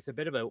a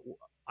bit of a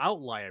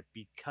outlier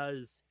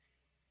because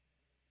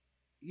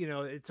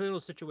it's one of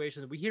those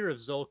situations we hear of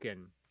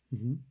Zolkin.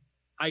 Mm-hmm.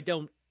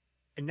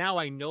 And now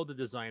I know the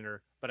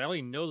designer, but I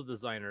only know the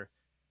designer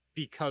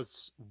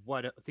because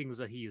what things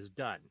that he has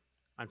done.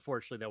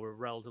 Unfortunately, that were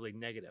relatively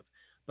negative.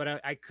 But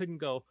I couldn't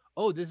go,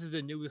 oh, this is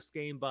the newest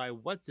game by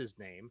what's his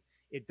name.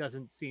 It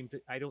doesn't seem to.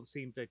 I don't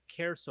seem to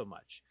care so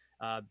much.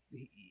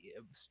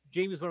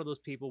 Jamey is one of those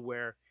people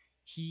where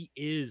he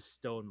is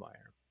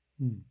Stonemaier,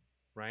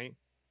 right?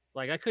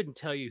 Like I couldn't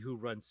tell you who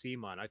runs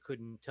CMON. I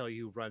couldn't tell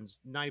you who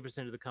runs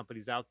 90% of the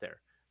companies out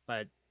there.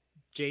 But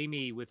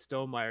Jamey with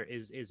Stonemaier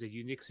is a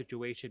unique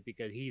situation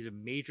because he's a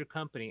major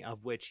company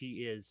of which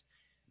he is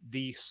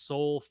the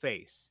sole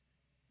face.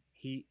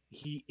 He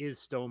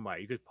is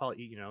Stonemaier. You could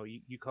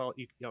call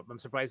it, I'm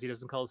surprised he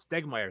doesn't call it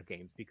Stegmaier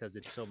Games because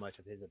it's so much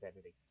of his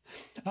identity.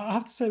 I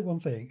have to say one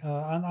thing,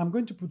 and I'm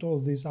going to put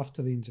all this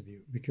after the interview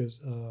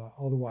because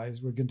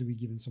otherwise we're going to be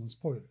giving some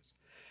spoilers.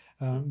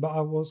 But I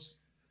was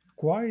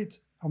quite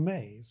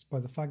amazed by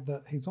the fact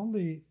that he's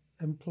only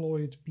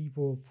employed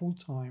people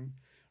full-time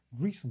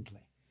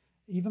recently,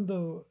 even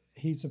though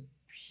he's a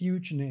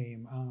huge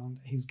name and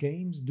his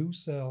games do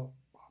sell,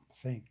 I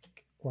think,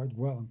 quite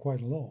well and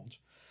quite a lot.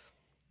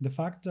 The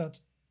fact that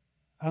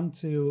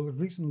until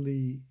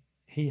recently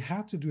he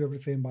had to do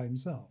everything by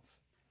himself,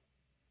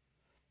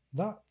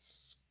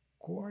 that's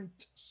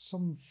quite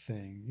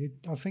something.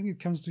 I think it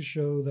comes to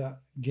show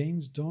that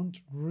games don't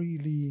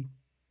really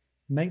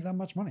make that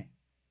much money.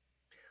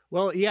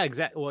 Well, yeah,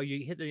 exactly. Well,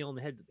 you hit the nail on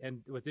the head.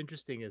 And what's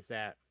interesting is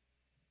that,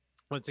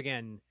 once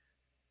again,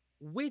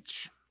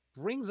 which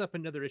brings up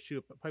another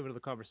issue, part of the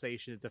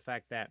conversation, is the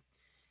fact that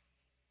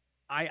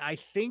I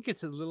think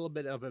it's a little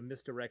bit of a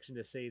misdirection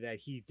to say that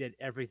he did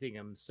everything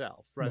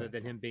himself rather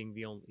than him being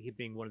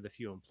being one of the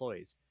few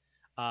employees.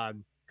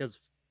 Because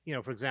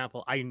for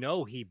example, I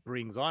know he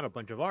brings on a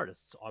bunch of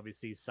artists.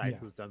 Obviously,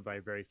 Scythe was done by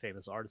a very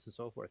famous artist and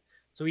so forth.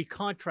 So he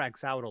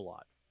contracts out a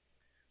lot,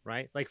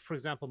 right? Like, for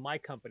example, my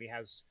company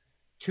has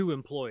 2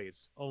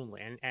 employees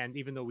only, and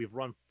even though we've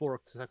run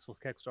 4 successful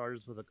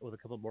Kickstarters with a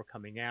couple more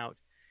coming out,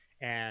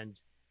 and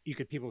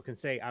people can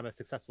say I'm a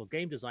successful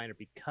game designer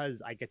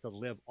because I get to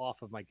live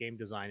off of my game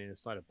design and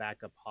it's not a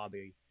backup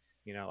hobby.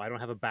 I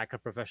don't have a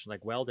backup profession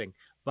like welding,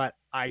 but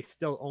I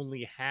still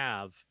only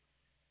have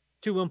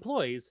 2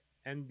 employees,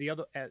 and the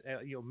other,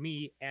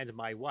 me and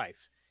my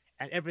wife,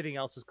 and everything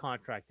else is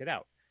contracted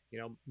out.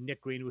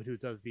 Nick Greenwood, who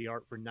does the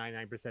art for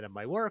 99% of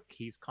my work,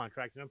 he's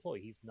contracted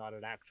employee. He's not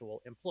an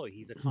actual employee.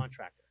 He's a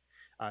contractor.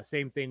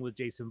 Same thing with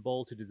Jason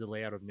Bowles, who did the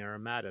layout of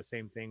Naramata.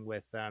 Same thing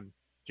with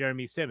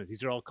Jeremy Simmons.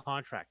 These are all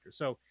contractors.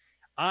 So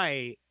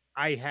I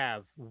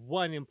have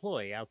one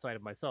employee outside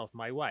of myself,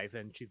 my wife,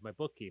 and she's my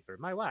bookkeeper.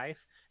 My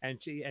wife, and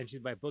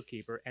she's my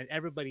bookkeeper, and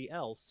everybody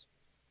else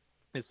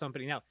is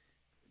somebody. Now,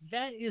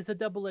 that is a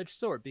double-edged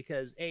sword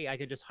because I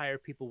can just hire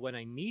people when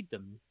I need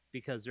them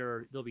because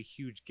there'll be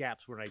huge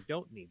gaps when I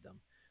don't need them.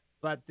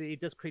 But it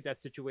does create that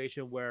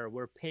situation where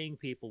we're paying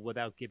people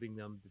without giving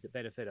them the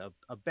benefit of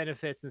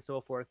benefits and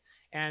so forth.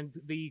 And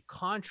the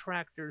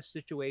contractor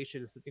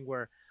situation is something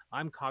where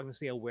I'm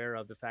cognizantly aware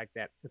of the fact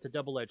that it's a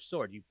double-edged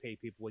sword. You pay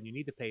people when you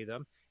need to pay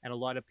them, and a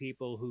lot of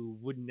people who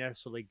wouldn't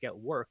necessarily get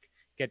work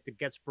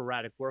get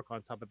sporadic work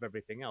on top of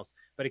everything else.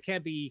 But it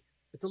can be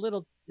it's a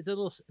little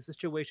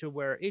situation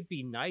where it'd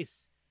be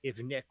nice if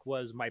Nick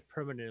was my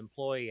permanent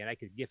employee and I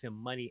could give him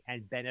money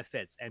and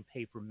benefits and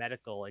pay for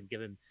medical and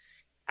give him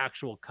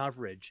actual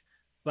coverage.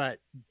 But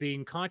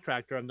being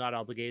contractor, I'm not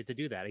obligated to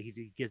do that.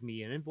 He gives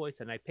me an invoice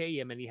and I pay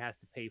him, and he has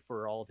to pay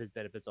for all of his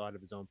benefits out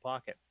of his own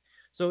pocket.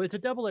 So it's a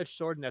double-edged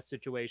sword in that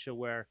situation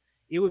where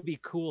it would be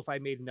cool if I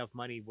made enough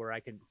money where I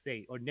can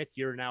say, "Oh, Nick,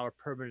 you're now a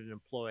permanent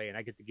employee, and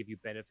I get to give you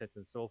benefits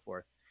and so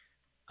forth."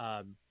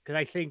 Because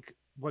I think,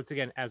 once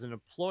again, as an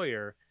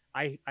employer,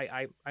 I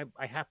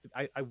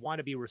want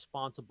to be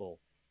responsible,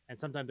 and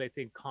sometimes I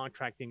think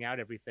contracting out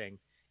everything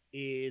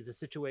is a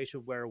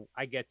situation where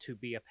I get to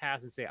be a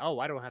pass and say, "Oh,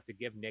 I don't have to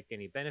give Nick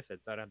any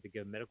benefits. I don't have to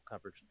give him medical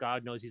coverage.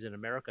 God knows he's in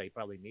America. He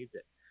probably needs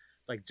it."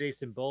 Like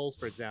Jason Bowles,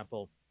 for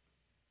example,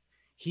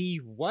 he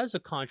was a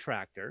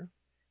contractor.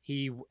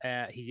 He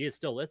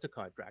still is a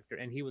contractor,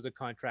 and he was a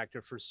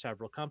contractor for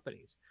several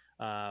companies.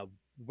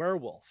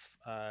 Werewolf,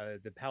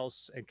 the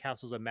Palace and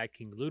Castles of Mad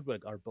King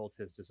Ludwig are both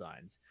his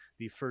designs.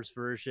 The first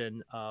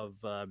version of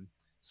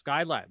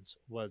Skylands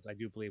was, I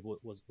do believe,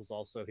 was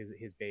also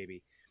his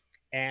baby.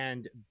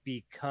 And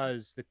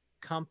because the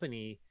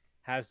company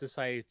has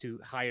decided to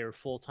hire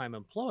full-time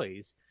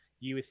employees,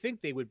 you would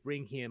think they would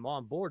bring him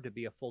on board to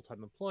be a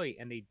full-time employee,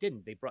 and they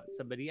didn't. They brought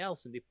somebody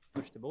else, and they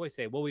pushed him away,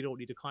 saying, "Well, we don't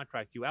need to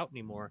contract you out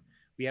anymore.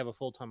 We have a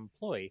full-time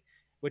employee,"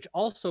 which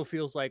also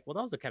feels like, well,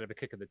 that was a kind of a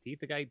kick in the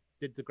teeth. The guy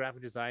did the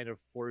graphic design of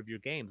 4 of your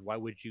games. Why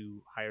would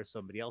you hire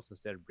somebody else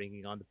instead of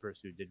bringing on the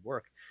person who did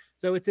work?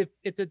 So it's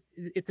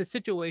a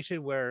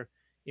situation where,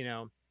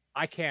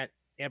 I can't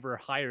ever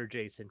hire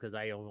Jason because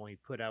I only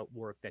put out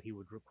work that he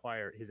would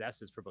require his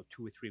essence for about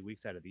 2 or 3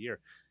 weeks out of the year.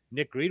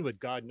 Nick Greenwood,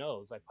 God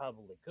knows, I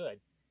probably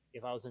could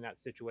if I was in that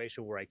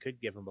situation where I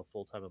could give him a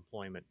full-time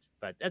employment.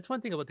 But that's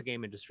one thing about the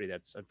game industry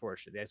that's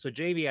unfortunate. So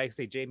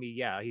Jamey,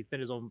 yeah, he's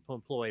been his own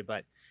employee,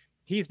 but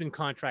he's been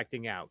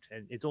contracting out,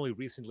 and it's only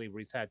recently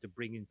where he's had to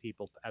bring in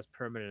people as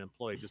permanent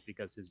employee just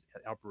because his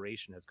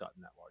operation has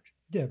gotten that large.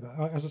 Yeah,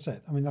 but as I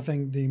said, I mean, I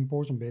think the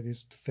important bit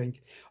is to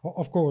think,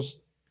 of course,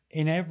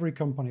 in every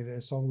company,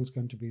 there's always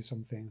going to be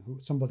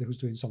somebody who's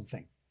doing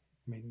something.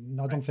 I mean,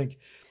 I don't think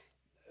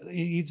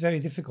it's very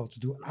difficult to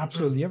do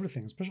absolutely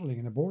everything, especially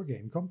in a board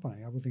game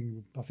company. I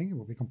think it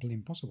would be completely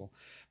impossible.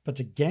 But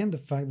again, the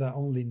fact that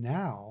only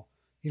now,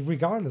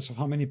 regardless of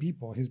how many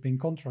people he's been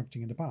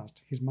contracting in the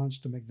past, he's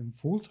managed to make them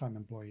full-time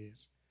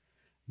employees.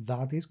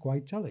 That is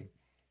quite telling,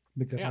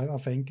 because I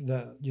think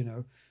that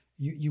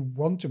you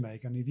want to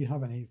make, and if you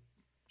have any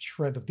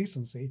shred of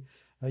decency,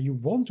 you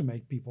want to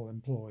make people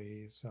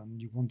employees,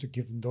 and you want to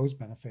give them those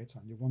benefits,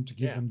 and you want to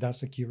give them that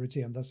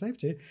security and that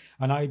safety.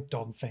 And I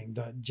don't think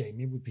that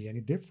Jamey would be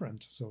any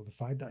different. So the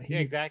fact that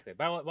exactly.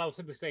 But what I was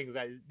simply saying is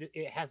that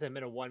it hasn't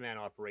been a one-man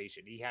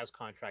operation. He has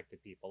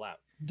contracted people out.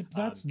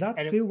 That's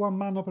still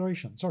one-man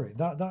operation. Sorry,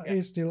 that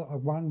is still a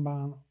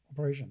one-man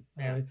operation.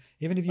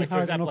 Even if you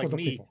hire enough other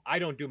people. I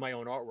don't do my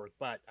own artwork,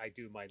 but I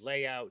do my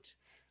layout.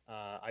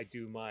 I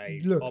do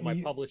all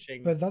my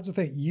publishing. But that's the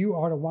thing. You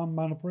are a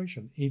one-man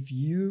operation. If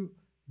you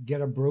get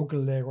a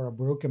broken leg or a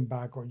broken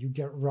back, or you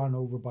get run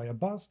over by a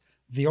bus,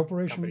 the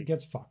operation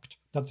gets fucked.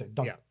 That's it.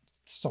 Done. Yeah.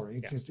 sorry,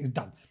 it's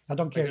done. I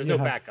don't care. There's you no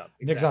have, backup.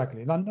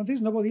 exactly. And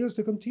there's nobody else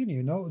to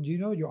continue. Do you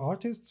know your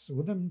artists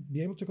wouldn't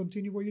be able to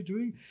continue what you're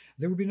doing?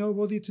 There would be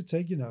nobody to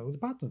take, the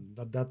baton.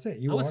 That's it.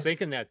 I was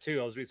thinking that too.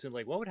 I was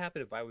recently like, what would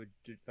happen if I would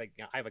do, like,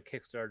 I have a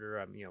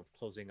Kickstarter. I'm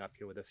closing up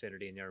here with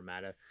Affinity and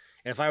Naramata,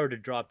 and if I were to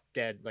drop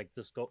dead, like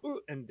just go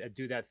and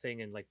do that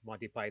thing and like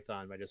Monty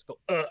Python, I just go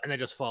and I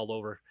just fall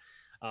over.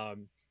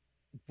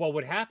 What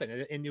would happen?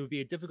 And it would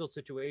be a difficult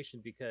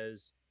situation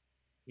because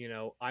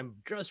I'm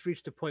just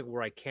reached a point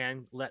where I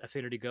can let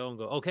Affinity go and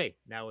go, okay,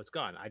 now it's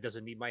gone. I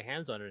doesn't need my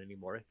hands on it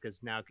anymore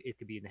because now it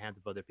could be in the hands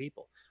of other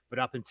people. But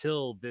up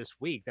until this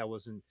week, that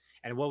wasn't.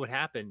 And what would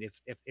happen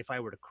if I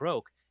were to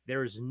croak?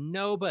 There is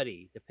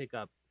nobody to pick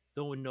up.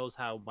 No one knows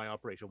how my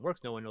operation works.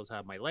 No one knows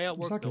how my layout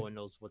works. Exactly. No one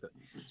knows what.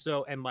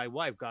 So, and my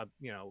wife, God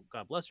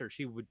bless her,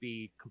 she would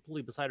be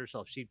completely beside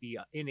herself. She'd be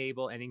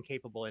unable and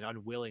incapable and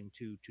unwilling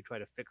to try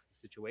to fix the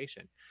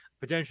situation,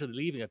 potentially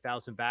leaving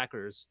 1,000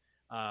 backers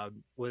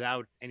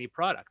without any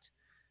product,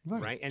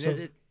 exactly. right? And so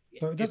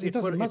it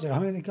doesn't matter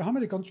how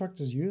many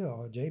contractors you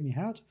or Jamey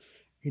had.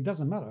 It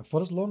doesn't matter for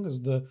as long as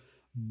the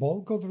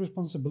bulk of the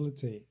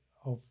responsibility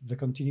of the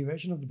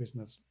continuation of the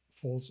business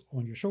falls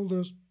on your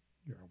shoulders.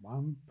 You're a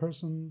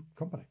one-person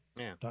company.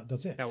 Yeah,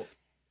 that's it. Now,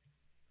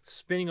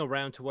 spinning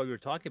around to what we were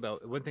talking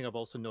about, one thing I've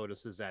also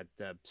noticed is that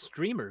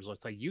streamers,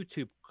 let's say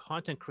YouTube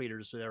content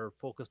creators that are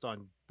focused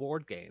on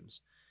board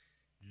games,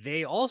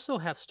 they also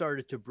have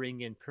started to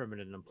bring in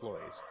permanent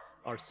employees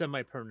or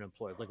semi-permanent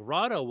employees. Like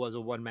Rado was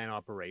a one-man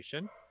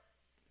operation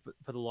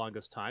for the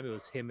longest time. It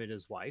was him and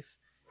his wife.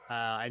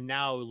 And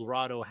now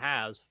Rado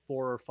has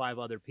 4 or 5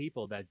 other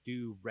people that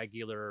do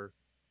regular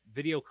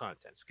video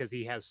contents because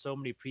he has so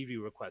many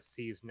preview requests.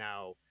 He's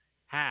now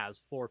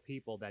has 4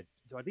 people that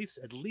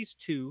at least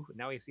 2.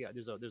 Now you see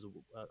there's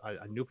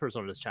a new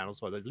person on this channel,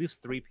 so at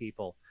least 3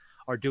 people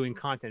are doing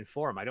content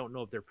for him. I don't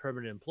know if they're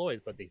permanent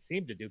employees, but they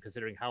seem to do,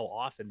 considering how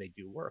often they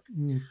do work.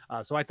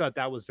 So I thought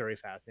that was very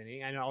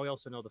fascinating. And I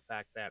also know the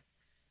fact that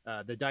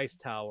the Dice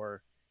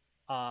Tower,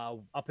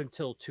 up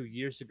until 2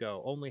 years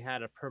ago, only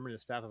had a permanent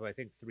staff of, I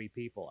think, 3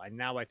 people. And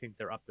now I think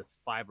they're up to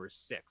 5 or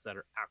 6 that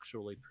are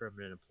actually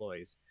permanent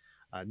employees.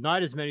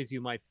 Not as many as you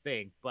might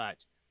think, but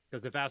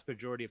because the vast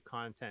majority of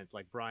content,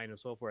 like Brian and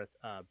so forth,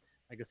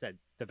 like I said,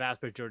 the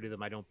vast majority of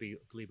them I don't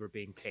believe are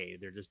being paid.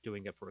 They're just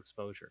doing it for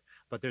exposure.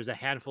 But there's a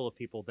handful of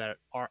people that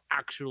are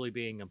actually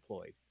being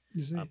employed.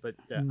 But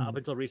up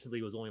until recently,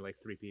 it was only like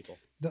 3 people.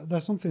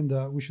 That's something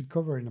that we should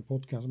cover in a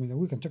podcast. I mean,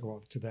 we can talk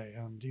about it today,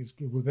 and it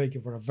will make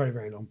it for a very,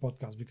 very long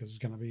podcast because it's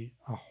going to be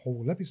a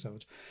whole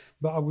episode.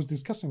 But I was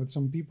discussing with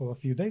some people a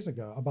few days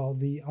ago about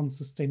the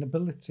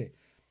unsustainability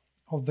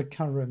of the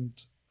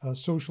current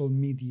social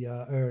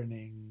media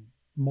earning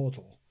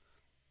model,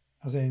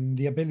 as in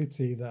the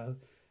ability that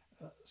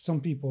some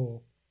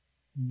people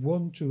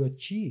want to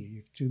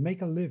achieve to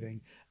make a living,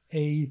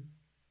 a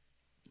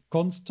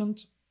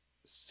constant,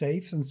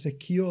 safe and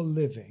secure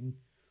living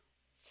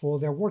for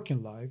their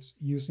working lives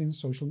using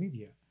social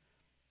media,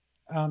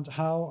 and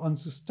how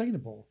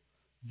unsustainable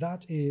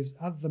that is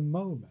at the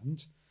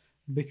moment,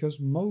 because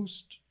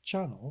most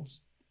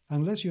channels,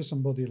 unless you're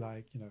somebody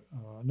like,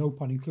 no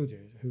pun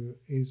included, who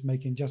is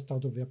making just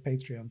out of their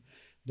Patreon,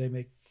 they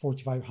make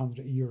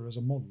 4,500 euros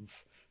a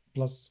month,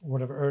 plus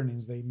whatever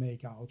earnings they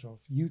make out of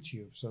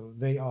YouTube. So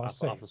they are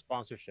safe. Off of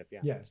sponsorship,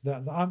 yeah. Yes,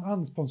 and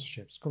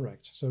sponsorships,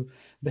 correct. So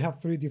they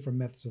have 3 different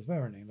methods of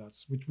earning.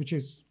 Which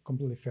is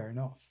completely fair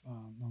enough.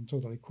 I'm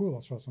totally cool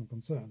as far as I'm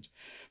concerned.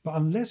 But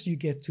unless you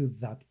get to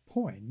that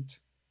point,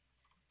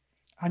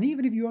 and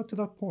even if you are to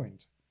that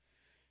point,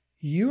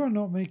 you are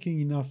not making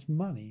enough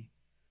money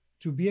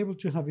to be able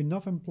to have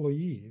enough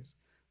employees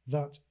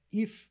that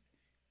if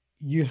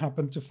you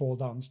happen to fall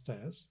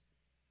downstairs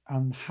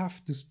and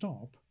have to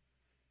stop,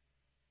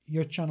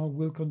 your channel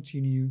will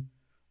continue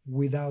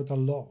without a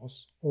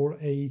loss, or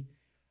a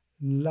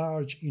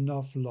large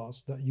enough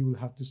loss that you will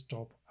have to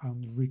stop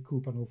and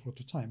recoup an awful lot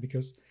of time.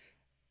 Because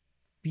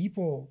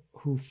people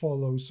who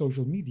follow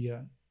social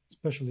media,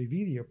 especially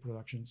video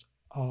productions,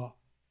 are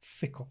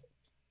fickle.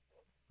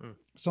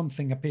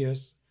 Something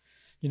appears,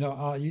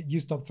 you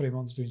stop 3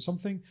 months doing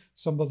something,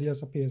 somebody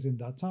else appears in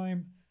that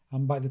time,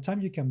 and by the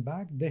time you come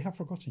back, they have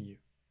forgotten you.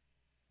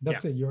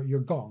 That's it, you're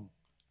gone.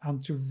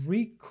 And to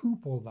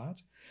recoup all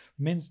that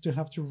means to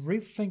have to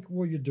rethink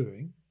what you're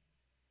doing,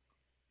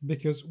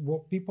 because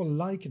what people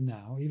like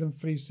now, even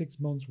 3, 6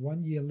 months,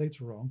 1 year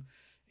later on,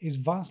 is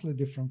vastly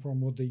different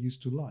from what they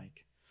used to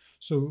like.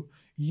 So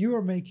you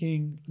are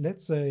making,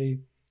 let's say,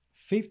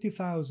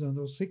 50,000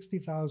 or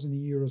 60,000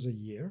 euros a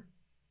year,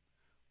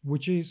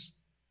 which is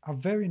a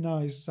very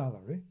nice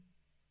salary,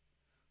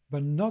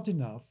 but not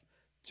enough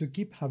to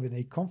keep having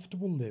a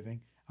comfortable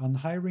living and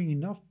hiring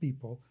enough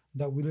people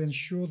that will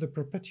ensure the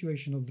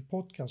perpetuation of the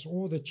podcast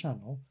or the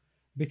channel,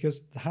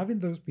 because having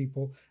those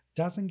people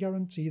doesn't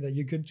guarantee that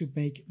you're going to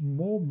make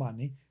more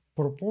money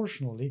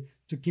proportionally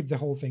to keep the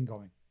whole thing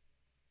going.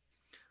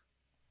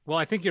 Well,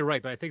 I think you're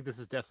right, but I think this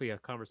is definitely a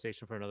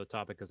conversation for another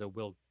topic, because it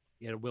will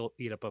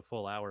eat up a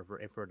full hour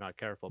if we're not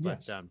careful.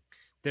 Yes.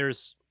 But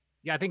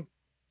I think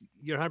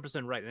you're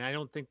 100% right, and I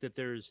don't think that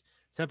there's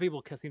some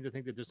people seem to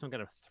think that there's some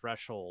kind of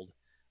threshold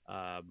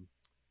um,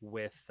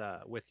 with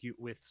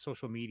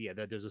social media,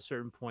 that there's a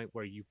certain point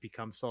where you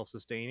become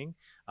self-sustaining.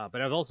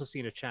 But I've also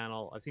seen a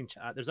channel. I've seen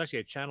there's actually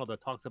a channel that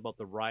talks about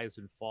the rise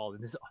and fall,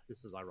 and this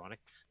is ironic.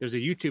 There's a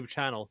YouTube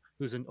channel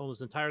whose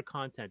almost entire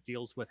content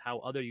deals with how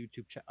other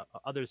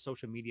other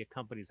social media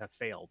companies have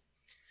failed,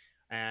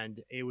 and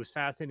it was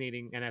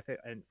fascinating. And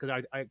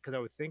because I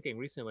was thinking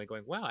recently,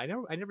 going, wow,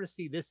 I never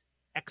see this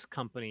X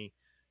company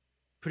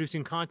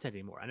producing content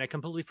anymore, and I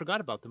completely forgot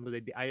about them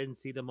because I didn't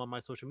see them on my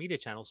social media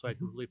channel, so I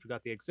completely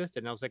forgot they existed.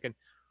 And I was thinking,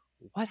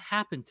 what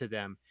happened to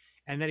them?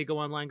 And then you go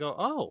online, and go,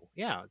 oh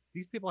yeah,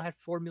 these people had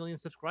 4 million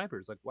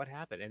subscribers. Like, what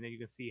happened? And then you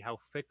can see how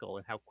fickle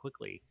and how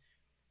quickly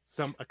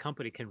a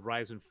company can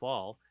rise and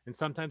fall. And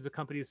sometimes the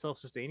company is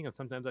self-sustaining, and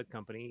sometimes that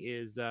company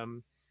is.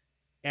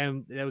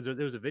 And there was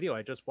a video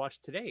I just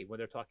watched today where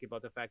they're talking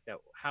about the fact that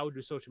how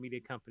do social media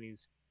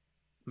companies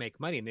make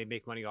money, and they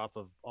make money off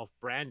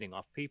branding,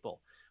 off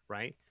people,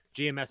 right?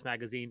 GMS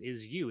magazine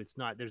is you. It's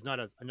not, there's not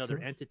another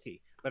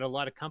entity, but a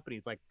lot of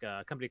companies, like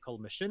a company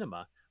called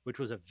Machinima, which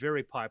was a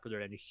very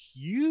popular and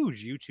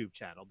huge YouTube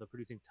channel, they're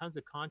producing tons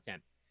of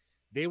content.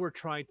 They were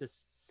trying to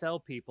sell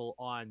people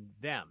on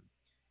them,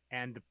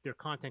 and their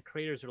content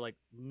creators are like,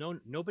 no,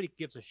 nobody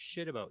gives a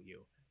shit about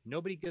you.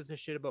 Nobody gives a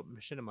shit about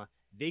Machinima.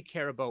 They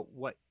care about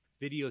what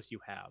videos you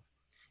have.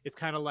 It's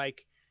kind of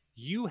like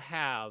you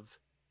have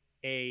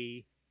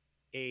a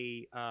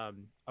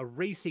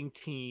racing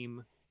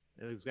team.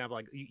 An example,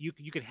 like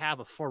you could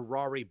have a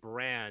Ferrari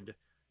brand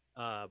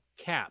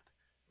cap,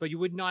 but you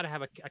would not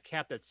have a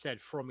cap that said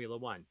Formula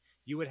One.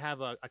 You would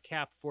have a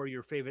cap for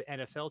your favorite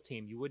NFL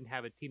team. You wouldn't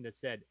have a team that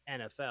said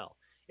NFL.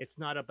 It's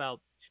not about,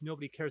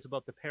 nobody cares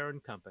about the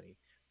parent company.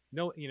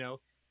 No,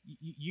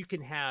 you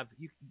can have,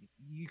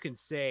 you can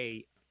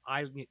say,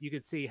 you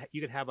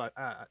could have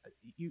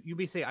you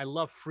may say, I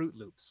love Fruit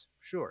Loops,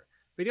 sure,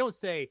 but you don't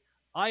say,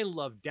 I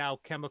love Dow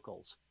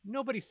Chemicals.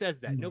 Nobody says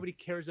that. No. Nobody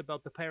cares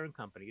about the parent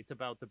company. It's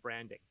about the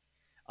branding.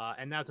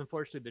 And that's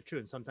unfortunately the truth.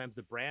 And sometimes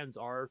the brands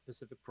are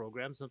specific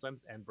programs,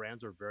 and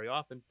brands are very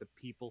often the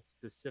people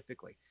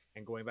specifically.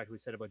 And going back to what we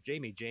said about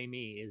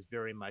Jamey is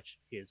very much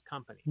his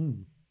company.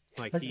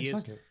 Like he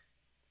exactly.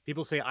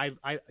 People say, I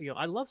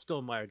love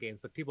Stonemaier Games,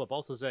 but people have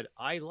also said,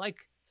 I like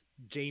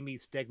Jamey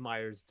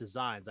Stegmaier's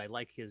designs. I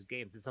like his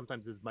games, and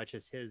sometimes as much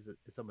as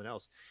someone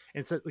else.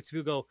 And so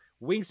people go,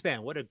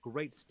 Wingspan, what a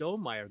great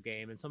Stonemaier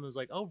game. And someone's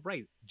like, oh,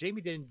 right,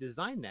 Jamey didn't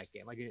design that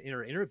game. Like in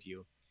our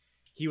interview,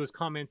 he was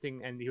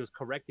commenting and he was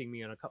correcting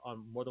me on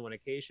more than one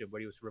occasion,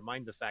 where he was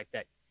reminding the fact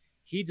that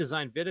he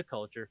designed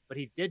viticulture, but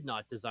he did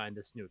not design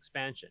this new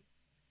expansion.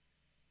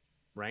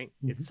 Right?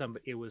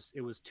 It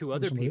was two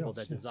other people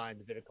that designed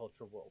the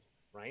viticulture world.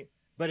 Right?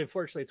 But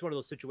unfortunately, it's one of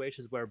those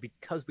situations where,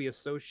 because we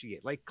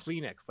associate, like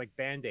Kleenex, like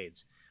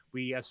Band-Aids,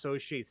 we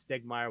associate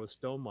Stegmaier with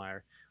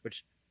Stonemaier,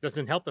 which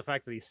doesn't help the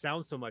fact that he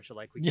sounds so much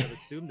alike. We can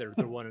assume they're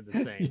one and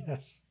the same.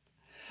 Yes.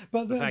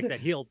 But the fact that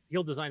he'll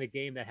design a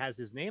game that has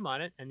his name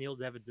on it, and he'll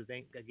have a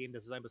game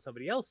that's designed by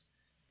somebody else,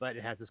 but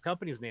it has his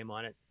company's name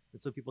on it, and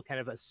so people kind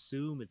of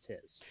assume it's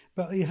his.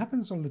 But it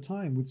happens all the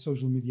time with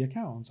social media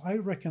accounts. I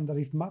reckon that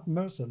if Matt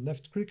Mercer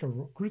left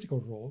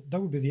Critical Role, that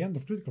would be the end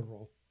of Critical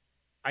Role.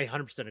 I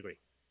 100% agree.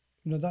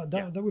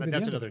 That would be that's the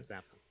end another of it.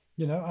 example.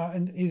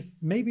 And if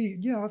maybe,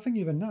 I think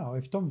even now,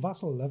 if Tom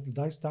Vassell left the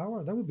Dice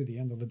Tower, that would be the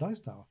end of the Dice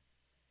Tower.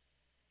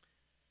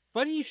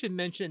 Funny you should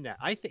mention that.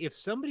 I think if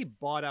somebody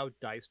bought out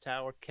Dice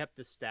Tower, kept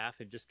the staff,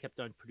 and just kept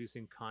on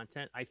producing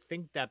content, I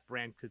think that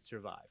brand could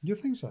survive. You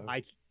think so?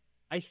 I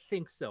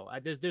think so.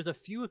 There's a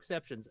few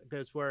exceptions,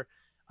 because where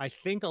I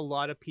think a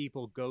lot of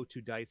people go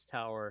to Dice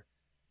Tower,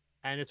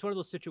 and it's one of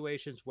those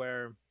situations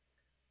where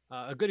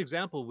a good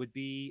example would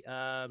be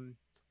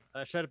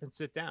Shut Up and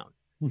Sit Down.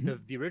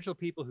 The original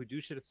people who do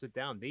Shut Up, Sit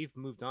Down, they've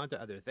moved on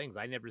to other things.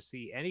 I never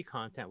see any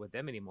content with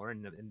them anymore,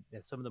 and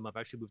some of them have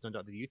actually moved on to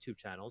other YouTube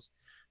channels,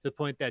 to the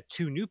point that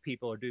two new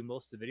people are doing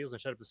most of the videos on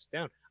Shut Up and Sit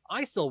Down.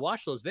 I still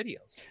watch those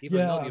videos, even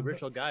though the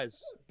original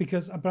guys.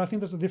 But I think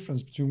there's a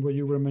difference between what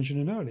you were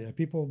mentioning earlier.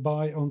 People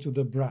buy onto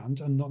the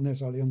brand and not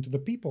necessarily onto the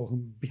people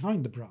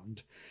behind the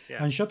brand.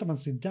 Yeah. And Shut Up and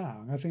Sit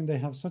Down, I think they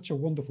have such a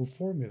wonderful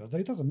formula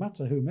that it doesn't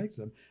matter who makes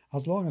them,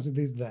 as long as it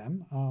is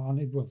them, and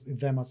it was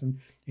them as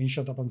in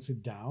Shut Up and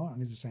Sit Down, and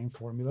it's the same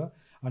formula,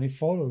 and it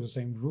follows the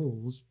same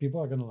rules.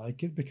 People are going to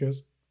like it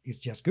because it's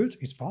just good.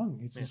 It's fun.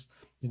 It's just,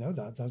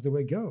 that's the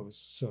way it goes.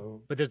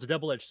 So, but there's a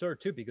double-edged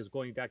sword too, because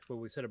going back to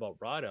what we said about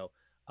Rahdo,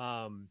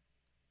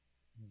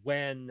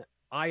 when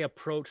I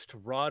approached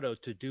Rahdo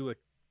to do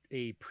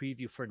a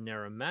preview for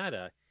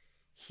Naramata,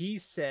 he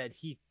said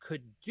he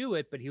could do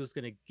it, but he was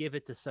going to give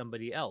it to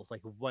somebody else,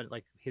 like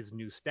his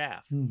new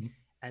staff.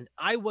 And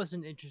I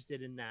wasn't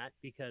interested in that,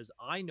 because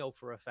I know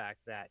for a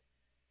fact that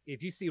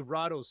if you see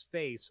Rahdo's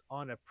face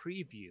on a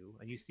preview,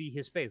 and you see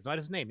his face, not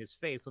his name, his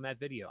face on that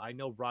video, I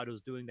know Rahdo's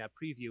doing that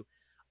preview.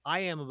 I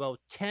am about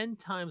 10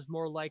 times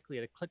more likely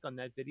to click on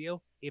that video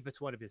if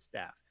it's one of his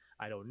staff.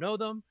 I don't know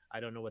them.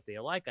 I don't know what they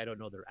like. I don't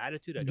know their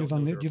attitude. I don't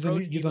know their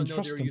approach. You don't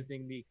trust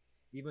them.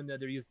 even though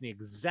they're using the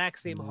exact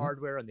same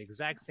hardware on the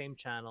exact same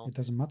channel. It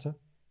doesn't matter.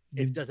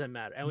 It doesn't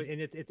matter,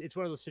 and it's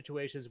one of those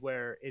situations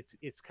where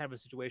it's kind of a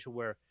situation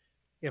where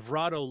if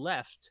Rado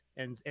left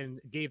and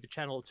gave the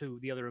channel to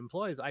the other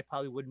employees, I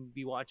probably wouldn't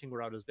be watching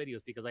Rado's videos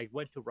because I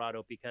went to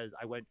Rado because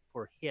I went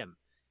for him.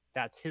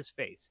 That's his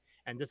face,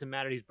 and it doesn't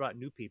matter. He's brought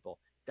new people.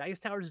 Dice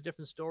Tower is a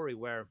different story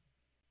where,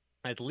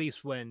 at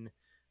least when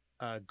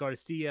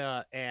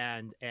Garcia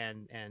and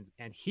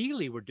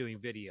Healy were doing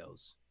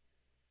videos,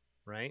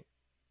 right?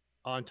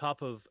 On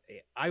top of,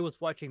 I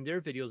was watching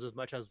their videos as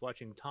much as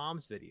watching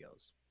Tom's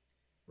videos,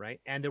 right?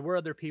 And there were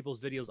other people's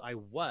videos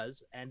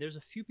and there's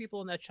a few people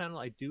on that channel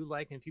I do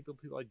like and a few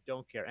people I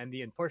don't care. And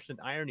the unfortunate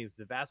irony is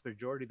the vast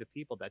majority of the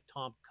people that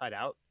Tom cut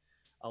out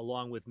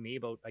along with me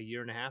about a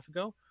year and a half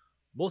ago,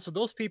 most of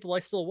those people I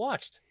still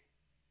watched.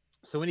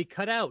 So when he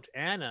cut out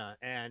Anna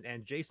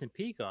and Jason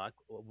Peacock,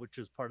 which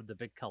was part of the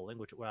big culling,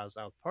 which I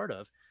was part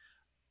of,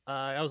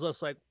 I was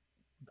just like,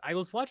 I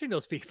was watching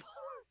those people,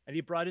 and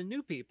he brought in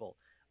new people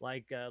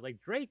like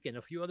Drake and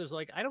a few others.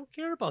 Like, I don't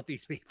care about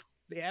these people;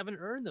 they haven't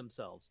earned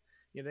themselves.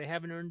 They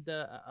haven't earned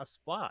a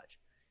spot.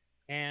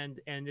 And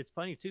it's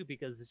funny too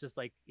because it's just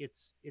like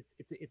it's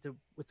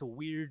a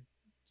weird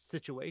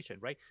situation,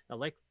 right? Now,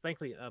 like,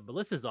 thankfully,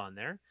 Melissa's on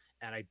there,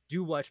 and I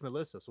do watch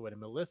Melissa. So when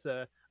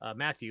Melissa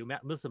Matthew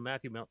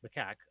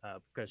McCack,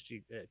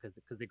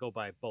 because they go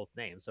by both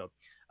names. So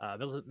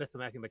Melissa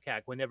Matthew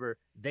McCack, whenever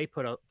they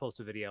post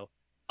a video,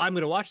 I'm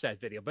going to watch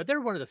that video. But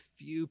they're one of the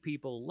few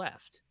people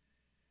left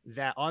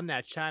that on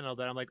that channel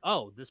that I'm like,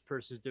 oh, this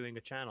person's doing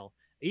a channel.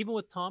 Even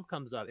with Tom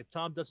comes up, if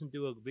Tom doesn't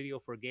do a video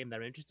for a game that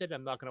I'm interested in,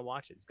 I'm not going to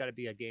watch it. It's got to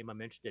be a game I'm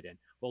interested in.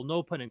 Well,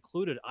 no pun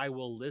included, I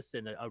will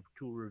listen to a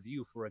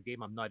review for a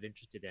game I'm not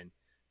interested in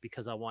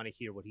because I want to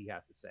hear what he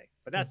has to say.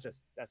 But that's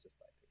just my opinion.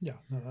 Yeah,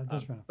 no,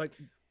 that's fair. But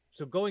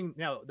so going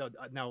now,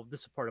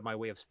 this is part of my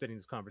way of spinning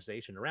this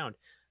conversation around.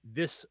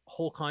 This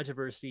whole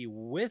controversy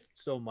with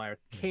Stonemaier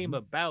came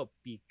about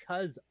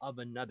because of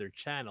another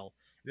channel.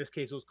 In this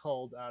case, it was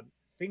called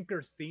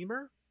Thinker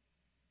Themer.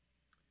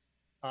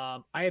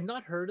 I have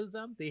not heard of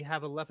them. They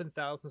have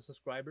 11,000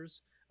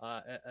 subscribers.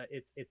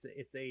 It's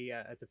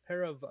a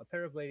pair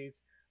of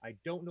ladies. I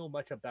don't know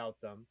much about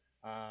them.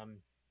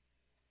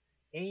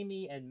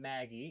 Amy and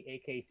Maggie,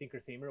 aka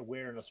Thinker Themer,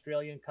 we're an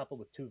Australian couple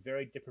with two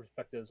very different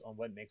perspectives on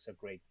what makes a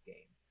great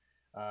game.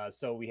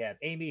 So we have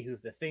Amy,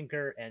 who's the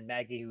thinker, and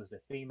Maggie, who's the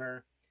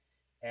themer,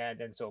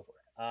 and so forth.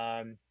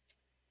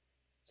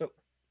 So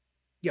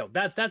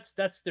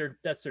that's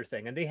their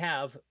thing, and they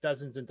have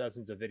dozens and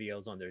dozens of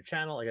videos on their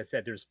channel. Like I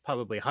said, there's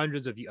probably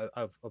hundreds of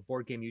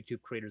board game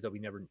YouTube creators that we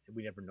never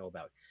know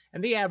about,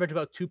 and they average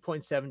about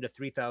 2.7 to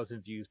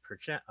 3,000 views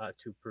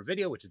per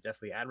video, which is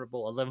definitely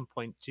admirable.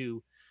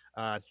 11.2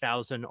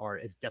 thousand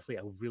is definitely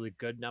a really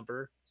good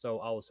number. So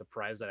I was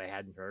surprised that I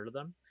hadn't heard of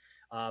them.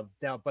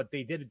 But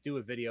they did do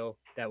a video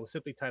that was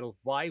simply titled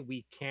 "Why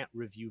We Can't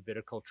Review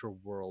Viticulture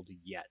World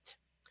Yet."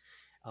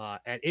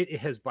 And it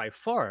has by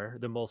far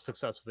the most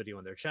successful video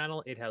on their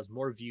channel. It has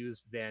more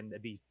views than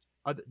the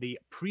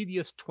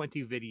previous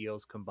 20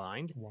 videos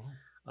combined.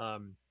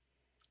 Wow.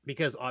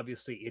 Because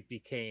obviously it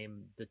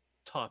became the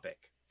topic.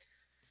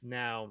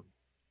 Now,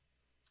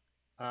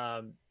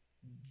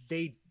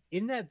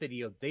 in that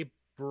video, they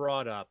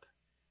brought up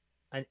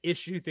an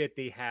issue that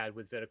they had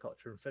with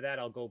viticulture. And for that,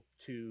 I'll go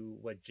to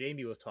what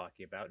Jamey was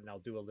talking about, and I'll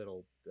do a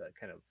little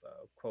kind of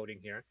quoting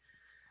here.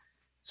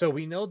 So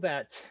we know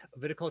that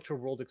viticulture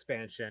world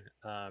expansion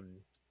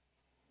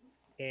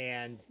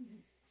and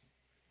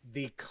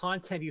the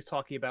content he's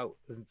talking about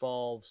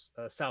involves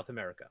South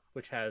America,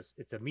 which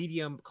it's a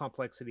medium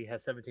complexity,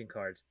 has 17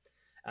 cards.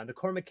 The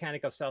core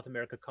mechanic of South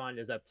America Con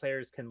is that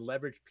players can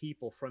leverage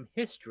people from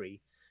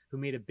history who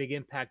made a big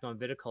impact on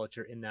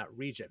viticulture in that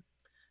region.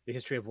 The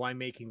history of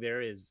winemaking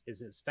there is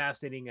as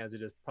fascinating as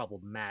it is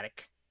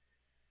problematic.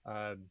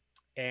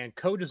 And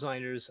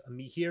co-designers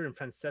Mihir and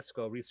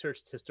Francesco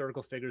researched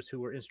historical figures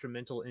who were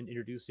instrumental in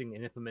introducing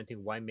and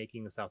implementing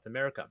winemaking in South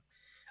America.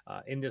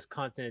 In this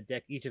continent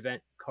deck, each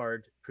event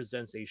card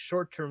presents a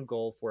short-term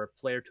goal for a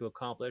player to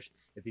accomplish.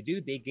 If they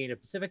do, they gain a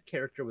specific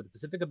character with a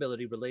specific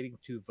ability relating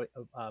to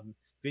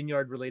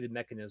vineyard-related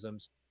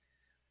mechanisms.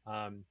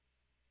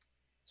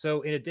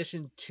 So in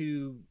addition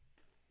to,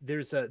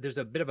 there's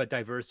a bit of a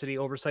diversity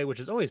oversight, which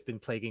has always been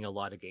plaguing a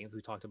lot of games.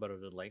 We talked about it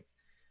at length.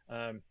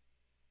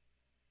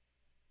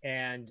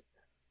 And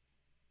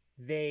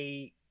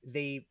they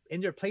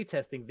in their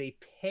playtesting, they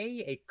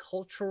pay a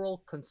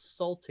cultural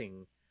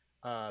consulting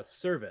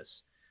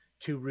service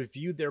to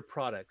review their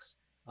products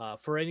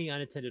for any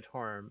unintended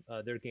harm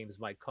their games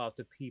might cause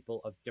to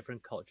people of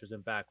different cultures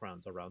and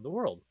backgrounds around the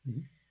world.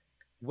 Mm-hmm.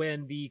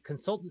 When the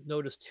consultant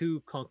noticed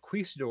two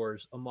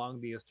conquistadors among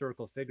the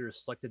historical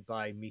figures selected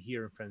by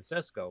Mihir and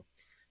Francesco,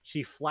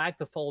 she flagged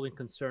the following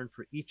concern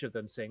for each of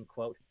them, saying,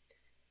 quote,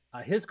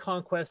 his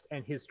conquest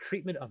and his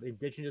treatment of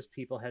indigenous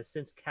people has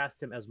since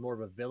cast him as more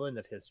of a villain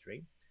of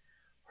history.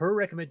 Her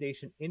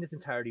recommendation in its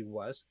entirety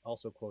was,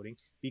 also quoting,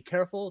 be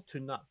careful to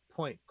not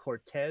point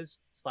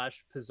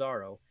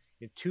Cortez/Pizarro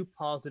in too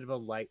positive a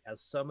light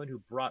as someone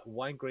who brought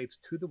wine grapes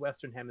to the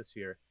Western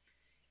Hemisphere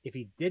If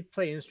he did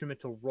play an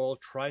instrumental role,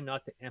 try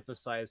not to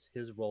emphasize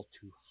his role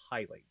too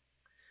highly.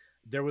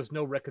 There was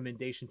no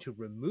recommendation to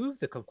remove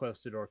the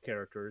conquistador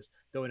characters,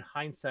 though in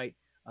hindsight,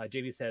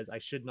 Jamey says, I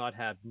should not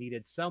have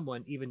needed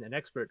someone, even an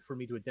expert, for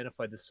me to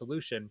identify the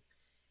solution.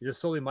 It is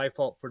solely my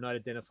fault for not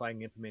identifying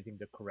and implementing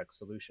the correct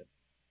solution.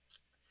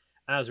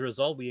 As a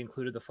result, we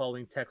included the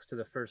following text to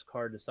the first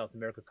card of the South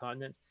America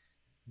continent.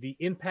 The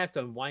impact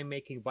on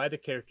winemaking by the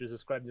characters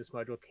described in this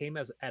module came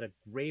at a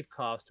grave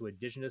cost to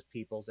indigenous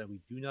peoples, and we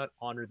do not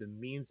honor the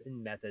means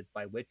and methods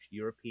by which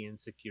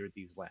Europeans secured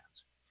these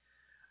lands.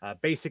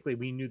 Basically,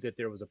 we knew that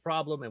there was a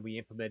problem, and we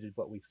implemented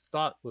what we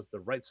thought was the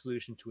right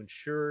solution to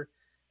ensure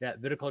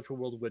that Viticulture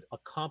World would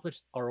accomplish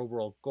our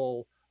overall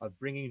goal of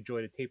bringing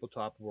joy to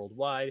tabletop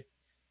worldwide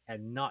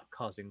and not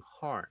causing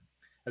harm.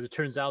 As it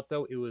turns out,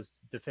 though, it was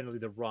definitely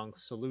the wrong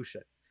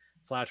solution.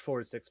 Flash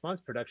forward 6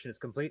 months, production is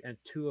complete, and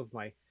two of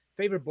my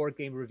favorite board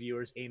game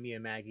reviewers, Amy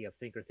and Maggie of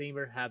Thinker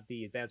Themer, have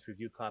the advanced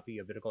review copy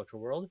of Viticulture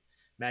World.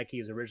 Maggie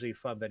is originally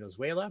from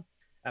Venezuela.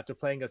 After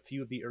playing a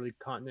few of the early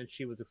continents,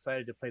 she was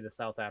excited to play the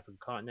South African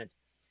continent.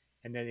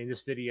 And then in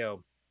this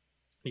video,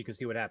 you can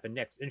see what happened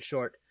next. In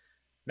short,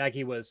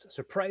 Maggie was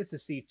surprised to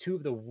see two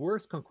of the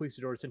worst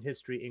conquistadors in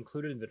history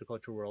included in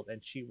Viticulture World,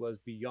 and she was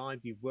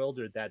beyond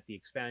bewildered that the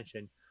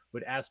expansion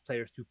would ask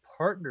players to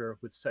partner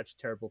with such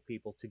terrible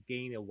people to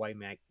gain a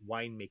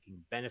winemaking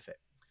benefit.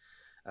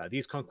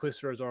 These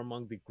conquistadors are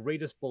among the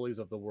greatest bullies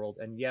of the world,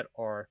 and yet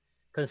are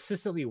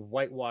consistently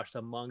whitewashed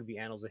among the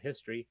annals of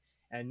history.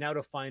 And now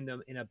to find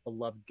them in a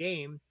beloved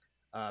game,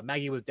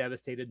 Maggie was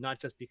devastated, not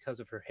just because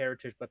of her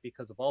heritage, but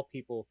because of all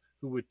people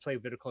who would play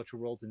Viticulture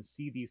World and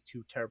see these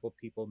two terrible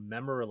people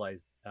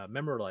memorialized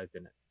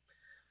in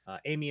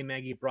it. Amy and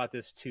Maggie brought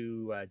this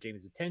to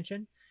Jamey's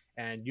attention,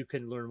 and you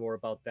can learn more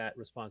about that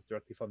response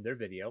directly from their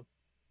video.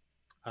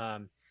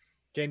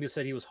 Jamey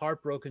said he was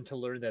heartbroken to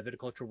learn that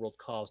Viticulture World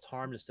caused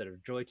harm instead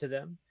of joy to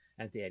them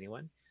and to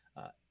anyone.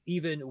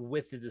 Even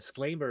with the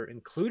disclaimer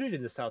included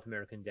in the South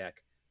American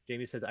deck,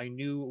 Jamey says, I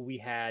knew we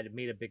had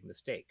made a big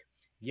mistake.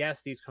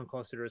 Yes, these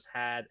conquistadors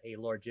had a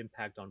large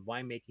impact on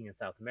winemaking in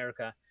South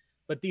America,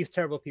 but these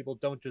terrible people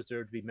don't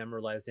deserve to be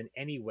memorialized in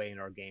any way in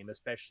our game,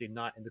 especially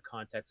not in the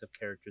context of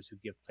characters who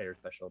give players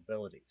special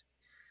abilities.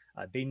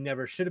 They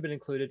never should have been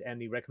included,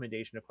 and the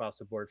recommendation across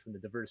the board from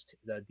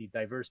the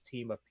diverse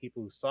team of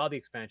people who saw the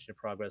expansion in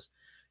progress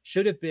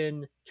should have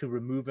been to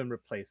remove and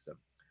replace them.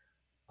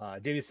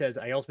 Jamey says,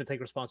 I ultimately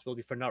take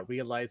responsibility for not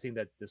realizing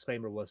that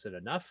disclaimer wasn't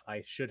enough.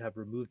 I should have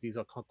removed these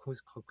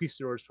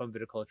conquistadors from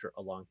viticulture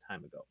a long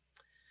time ago.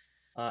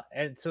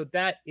 And so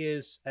that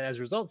is, as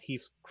a result,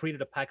 he's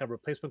created a pack of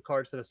replacement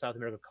cards for the South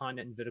America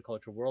continent and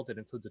Viticulture World. It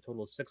includes a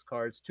total of 6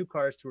 cards, 2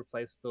 cards to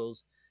replace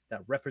those that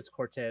reference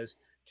Cortez,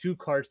 2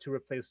 cards to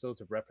replace those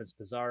that reference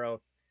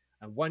Pizarro,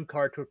 and 1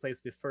 card to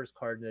replace the first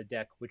card in the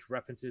deck, which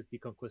references the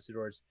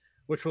Conquistadors,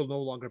 which will no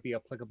longer be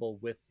applicable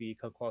with the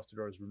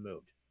Conquistadors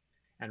removed,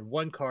 and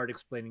 1 card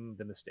explaining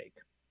the mistake.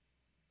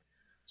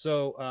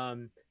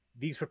 So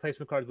these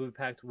replacement cards will be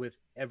packed with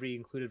every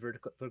included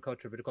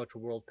Viticulture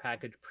World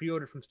package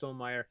pre-ordered from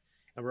Stonemaier,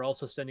 and we're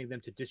also sending them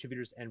to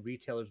distributors and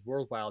retailers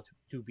worldwide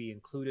to be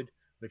included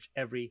with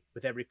every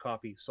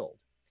copy sold.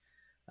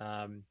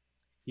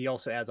 He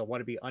also adds, I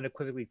want to be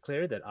unequivocally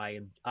clear that I,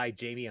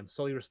 Jamey, am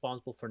solely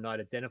responsible for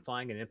not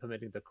identifying and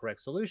implementing the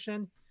correct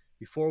solution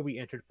before we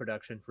entered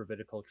production for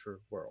Viticulture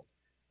World.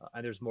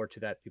 And there's more to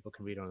that people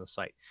can read on the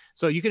site.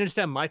 So you can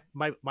understand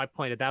my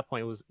point at that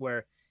point was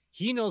where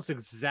he knows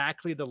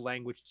exactly the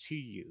language to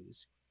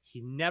use.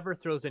 He never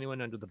throws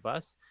anyone under the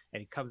bus,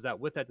 and he comes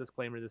out with that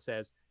disclaimer that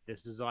says,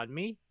 this is on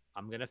me,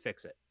 I'm going to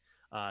fix it.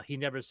 He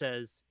never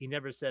says,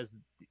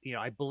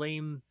 I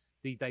blame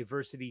the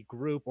diversity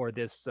group or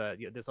this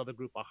other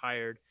group I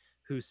hired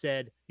who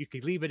said you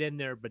could leave it in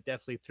there, but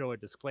definitely throw a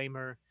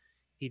disclaimer.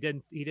 He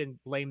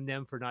didn't blame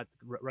them for not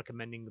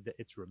recommending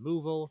its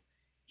removal.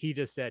 He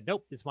just said,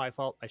 nope, it's my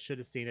fault. I should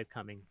have seen it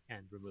coming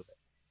and remove it.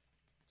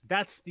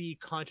 That's the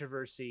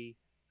controversy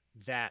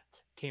that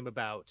came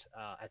about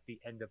at the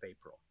end of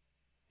April.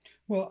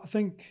 Well, I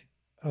think,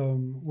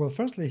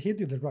 firstly, he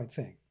did the right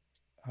thing.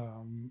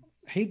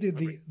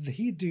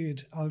 He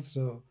did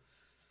also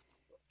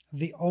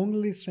the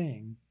only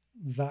thing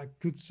that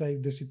could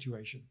save the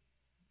situation.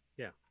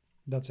 Yeah.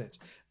 That's it.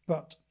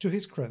 But to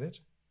his credit,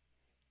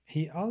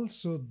 he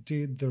also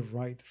did the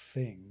right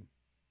thing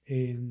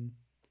in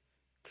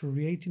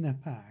creating a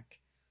pack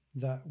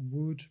that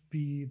would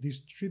be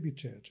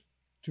distributed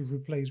to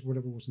replace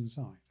whatever was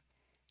inside.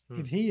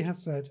 If he had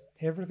said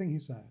everything he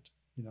said,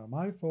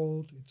 my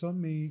fault, it's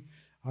on me,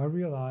 I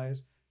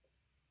realize,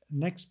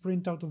 next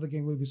printout of the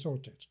game will be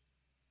sorted,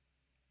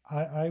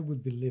 I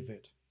would be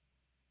livid,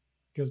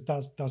 because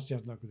that's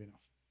just not good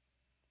enough.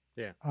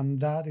 Yeah. And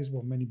that is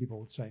what many people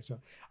would say. So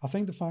I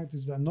think the fact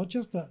is that not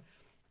just that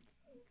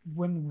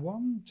when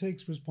one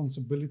takes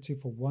responsibility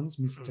for one's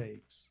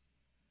mistakes,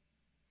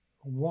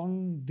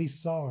 one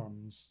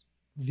disarms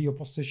the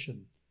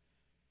opposition,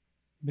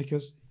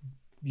 because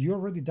you're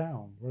already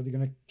down. What are they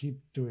going to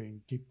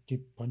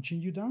keep punching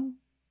you down?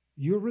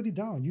 You're already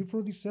down. You've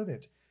already said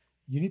it.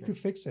 You need to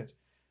fix it.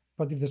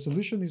 But if the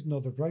solution is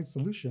not the right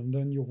solution,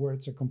 then your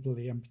words are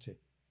completely empty.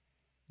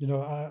 You know,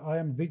 I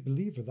am a big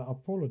believer that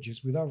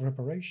apologies without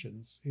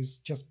reparations is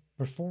just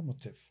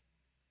performative.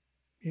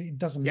 It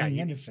doesn't mean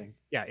anything.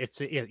 Yeah,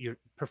 your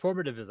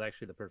performative is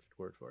actually the perfect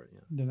word for it.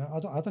 Yeah. You know,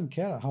 I don't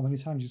care how many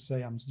times you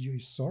say you're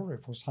sorry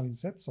for having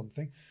said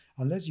something,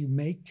 unless you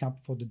make up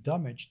for the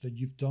damage that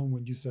you've done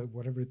when you said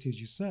whatever it is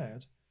you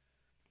said.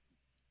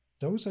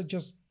 Those are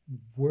just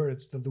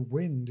words that the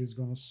wind is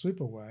going to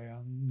sweep away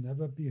and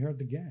never be heard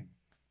again.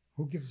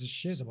 Who gives a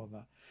shit about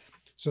that?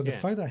 So the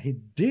fact that he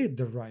did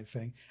the right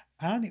thing,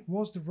 and it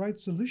was the right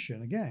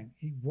solution, again,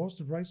 it was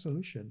the right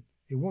solution.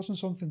 It wasn't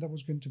something that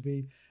was going to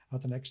be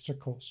at an extra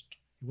cost.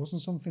 It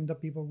wasn't something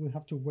that people would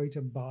have to wait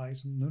and buy.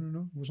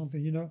 No. It was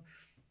something, you know,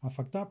 I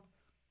fucked up.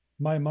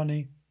 My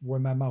money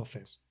where my mouth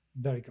is.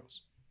 There it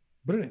goes.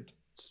 Brilliant.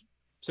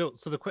 So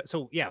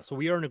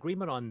we are in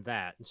agreement on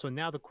that. So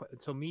now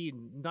me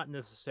not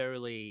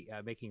necessarily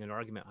making an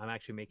argument. I'm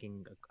actually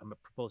I'm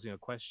proposing a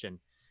question.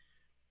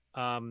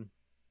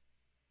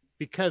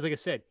 Because like I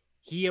said,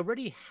 he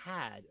already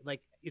had,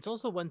 like, it's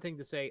also one thing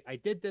to say I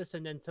did this,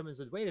 and then someone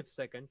says, wait a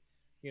second,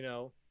 you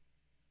know,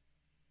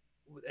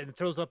 and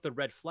throws up the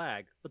red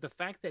flag. But the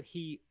fact that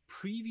he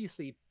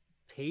previously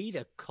paid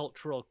a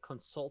cultural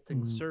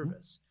consulting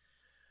service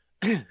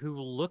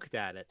who looked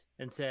at it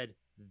and said,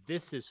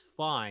 this is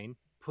fine,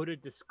 put a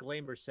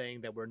disclaimer saying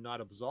that we're not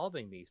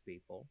absolving these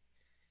people.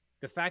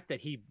 The fact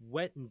that he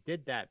went and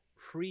did that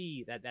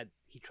that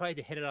he tried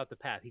to hit it out the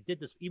path. He did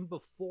this even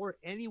before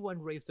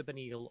anyone raised up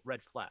any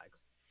red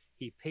flags.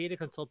 He paid a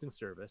consulting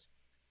service.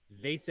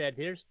 They said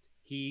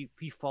he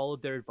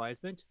followed their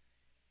advisement.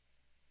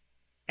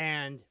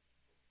 And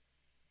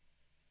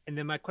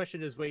then my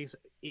question is,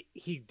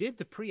 he did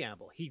the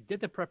preamble. He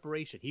did the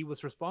preparation. He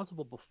was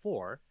responsible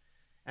before.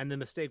 And the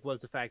mistake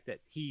was the fact that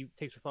he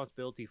takes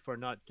responsibility for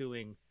not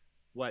doing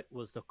what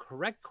was the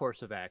correct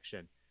course of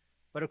action.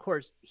 But of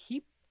course,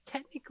 he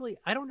technically,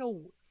 I don't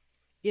know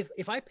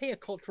if I pay a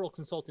cultural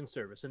consulting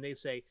service and they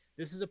say,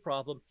 this is a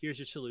problem, here's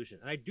your solution.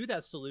 And I do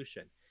that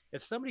solution.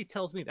 If somebody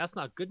tells me that's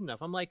not good enough,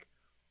 I'm like,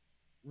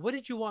 what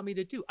did you want me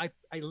to do? I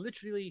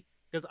literally,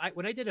 because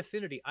when I did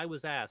Affinity, I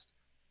was asked,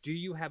 do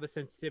you have a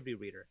sensitivity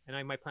reader?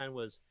 And my plan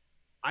was,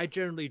 I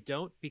generally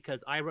don't,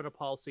 because I run a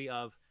policy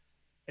of,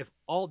 if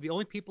the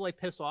only people I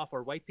piss off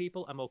are white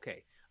people, I'm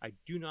okay. I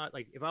do not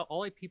like if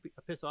all I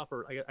piss off,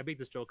 or I make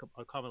this joke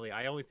commonly.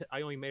 I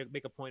only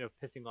make a point of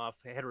pissing off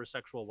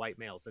heterosexual white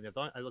males, and if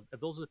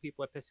those are the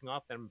people I'm pissing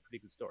off, then I'm a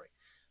pretty good story.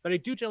 But I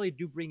generally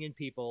bring in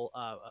people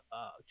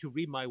to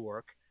read my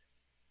work.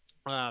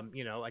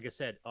 You know, like I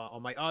said,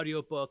 on my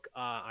audiobook,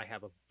 I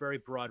have a very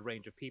broad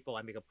range of people.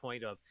 I make a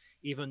point of,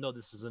 even though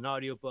this is an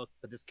audiobook,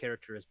 but this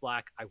character is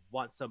black, I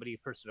want a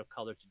person of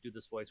color to do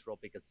this voice role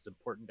because it's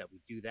important that we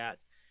do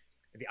that.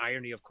 And the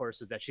irony, of course,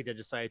 is that she then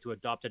decided to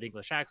adopt an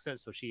English accent,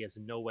 so she has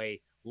no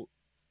way, you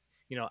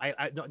know,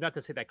 I not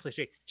to say that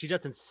cliche, she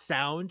doesn't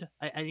sound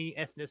any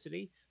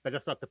ethnicity, but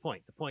that's not the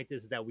point. The point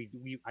is that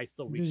I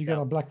still reach. You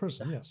got a black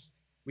person, yes.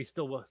 We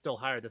still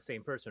hire the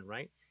same person,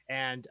 right?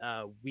 And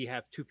we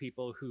have two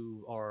people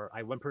who are,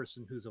 one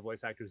person who's a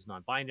voice actor who's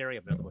non-binary, I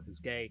have another one who's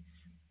gay.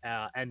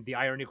 And the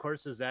irony, of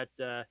course, is that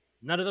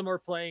none of them are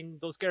playing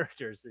those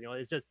characters. You know,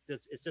 it's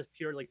just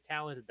purely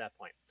talent at that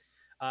point.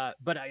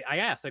 But I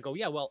asked, I go,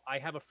 yeah, well, I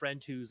have a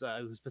friend who's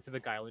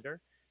Pacific Islander,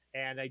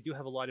 and I do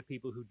have a lot of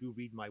people who do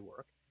read my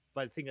work.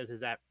 But the thing is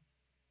that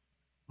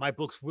my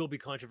books will be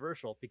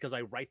controversial because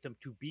I write them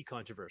to be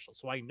controversial.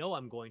 So I know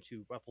I'm going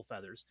to ruffle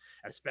feathers,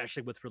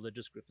 especially with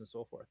religious groups and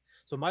so forth.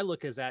 So my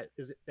look is that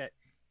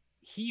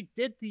he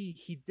did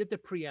the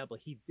preamble,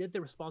 he did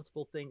the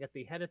responsible thing at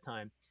the head of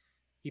time.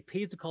 He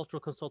pays the cultural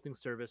consulting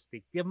service.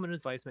 They give him an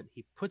advisement.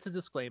 He puts a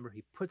disclaimer.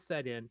 He puts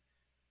that in.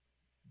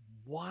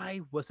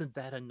 Why wasn't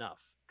that enough?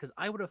 Because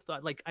I would have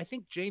thought, like, I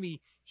think Jamey,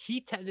 he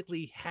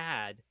technically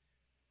had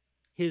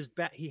his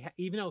back.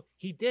 Even though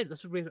he did, this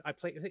is why I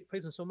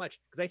praise him so much,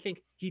 because I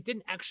think he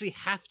didn't actually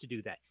have to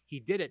do that. He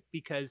did it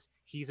because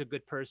he's a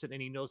good person and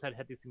he knows how to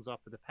head these things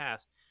off for the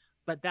past.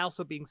 But that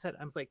also being said,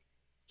 I was like,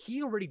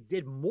 he already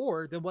did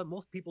more than what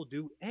most people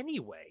do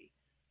anyway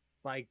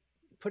by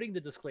putting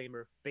the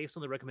disclaimer based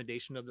on the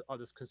recommendation of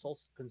this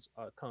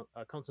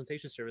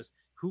consultation service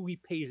who he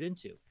pays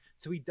into.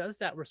 So he does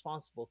that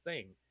responsible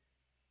thing.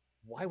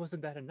 Why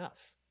wasn't that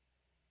enough?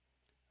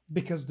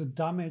 Because the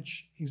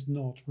damage is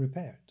not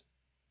repaired.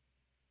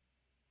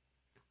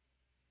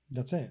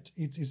 That's it.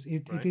 It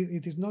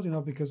is not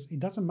enough, because it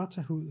doesn't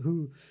matter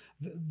who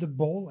the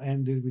ball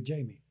ended with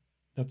Jamey.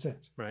 That's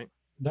it. Right.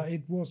 That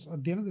it was,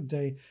 at the end of the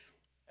day,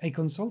 a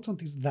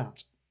consultant is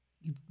that.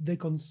 They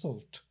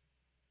consult.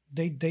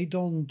 They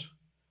don't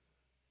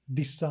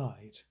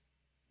decide.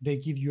 They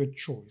give you a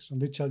choice and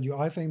they tell you,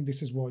 I think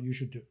this is what you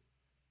should do.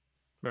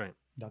 Right.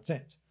 That's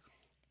it.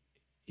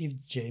 If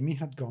Jamey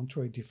had gone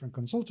to a different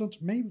consultant,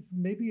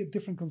 maybe a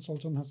different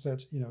consultant has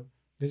said, you know,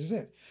 this is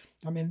it.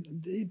 I mean,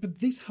 but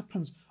this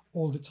happens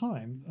all the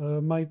time.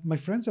 My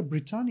friends at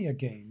Britannia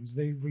Games,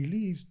 they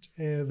released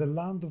The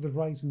Land of the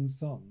Rising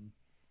Sun.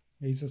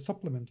 It's a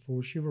supplement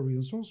for chivalry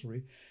and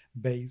sorcery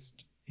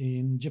based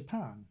in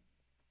Japan.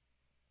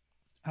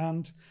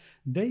 And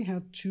they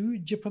had two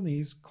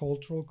Japanese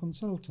cultural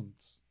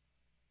consultants,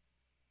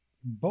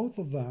 both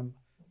of them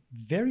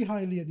very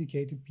highly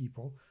educated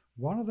people.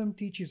 One of them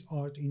teaches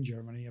art in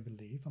Germany, I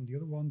believe, and the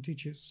other one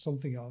teaches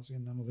something else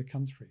in another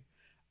country.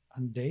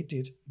 And they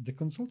did the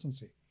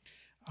consultancy.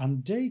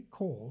 And they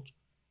called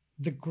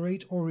the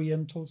Great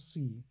Oriental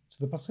Sea to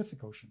the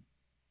Pacific Ocean,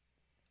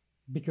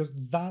 because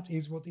that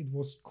is what it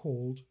was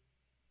called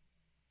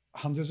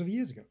hundreds of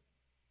years ago.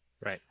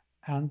 Right.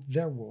 And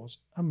there was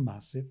a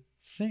massive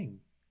thing.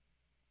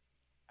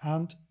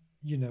 And,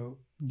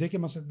 they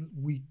came and said,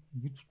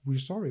 we're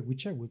sorry, we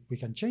checked, we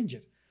can change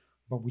it.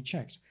 But we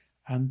checked.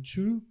 And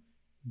two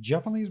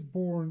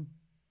Japanese-born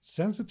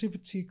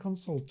sensitivity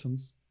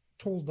consultants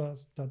told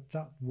us that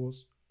that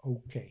was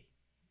okay.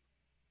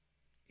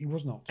 It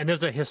was not. And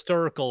there's a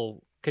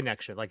historical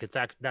connection, like it's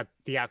that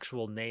the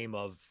actual name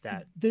of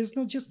that. There's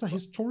not just a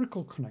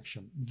historical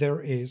connection.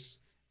 There is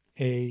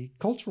a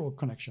cultural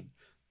connection.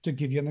 To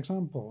give you an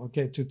example,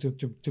 okay,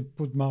 to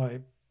put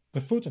my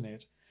foot in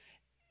it.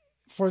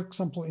 For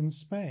example, in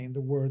Spain,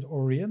 the word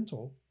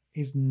Oriental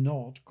is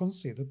not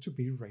considered to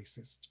be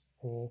racist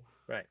or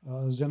Right.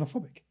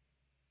 Xenophobic.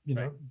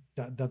 Right.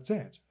 That's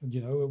it.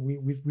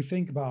 We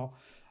think about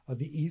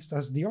the East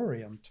as the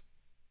Orient,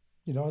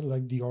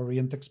 like the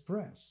Orient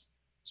Express.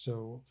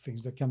 So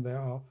things that come there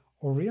are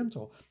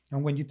Oriental.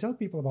 And when you tell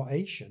people about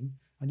Asian,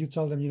 and you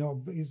tell them,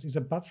 it's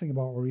a bad thing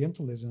about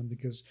Orientalism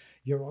because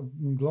you're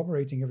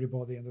agglomerating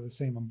everybody under the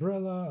same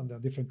umbrella and there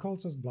are different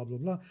cultures, blah, blah,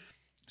 blah.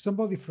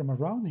 Somebody from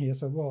around here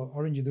said, well,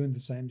 aren't you doing the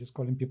same, just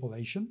calling people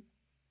Asian?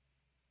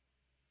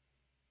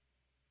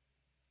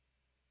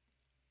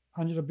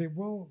 And you're a bit,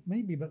 well,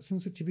 maybe, but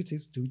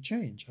sensitivities do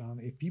change.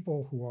 And if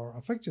people who are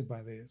affected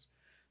by this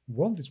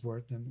want this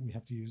word, then we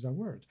have to use that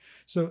word.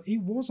 So it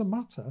was a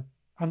matter.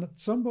 And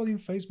somebody in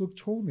Facebook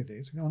told me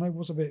this, and I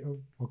was a bit,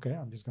 okay,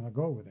 I'm just going to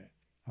go with it.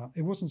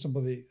 It wasn't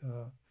somebody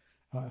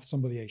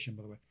Asian,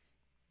 by the way.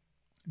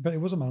 But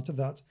it was a matter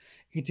that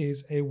it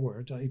is a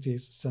word that it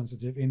is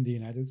sensitive in the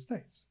United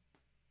States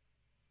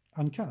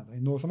and Canada,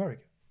 in North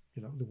America.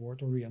 The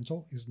word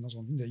Oriental is not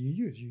something that you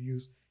use. You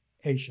use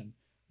Asian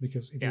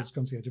because it is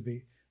considered to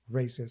be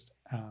racist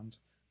and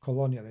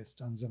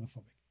colonialist and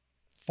xenophobic.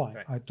 Fine.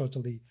 Right. I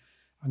totally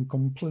and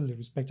completely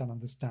respect and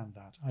understand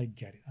that. I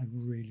get it. I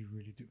really,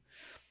 really do.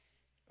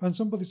 And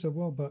somebody said,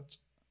 well, but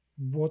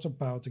what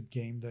about a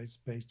game that is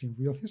based in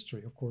real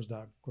history? Of course,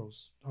 that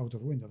goes out of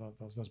the window.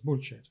 That's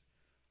bullshit.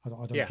 I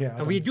don't care.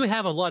 And we do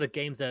have a lot of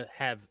games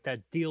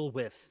that deal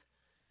with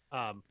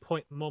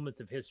moments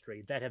of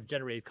history that have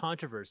generated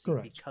controversy.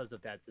 Correct. Because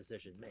of that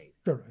decision made.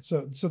 Correct.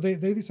 So they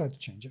decided to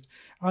change it.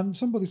 And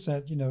somebody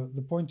said,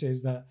 the point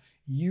is that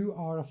you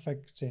are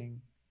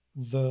affecting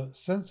the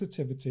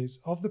sensitivities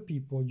of the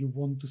people you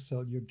want to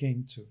sell your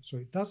game to. So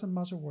it doesn't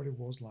matter what it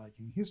was like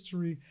in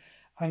history,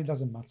 and it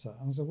doesn't matter.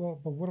 And I said, well,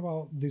 but what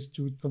about these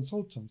two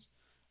consultants?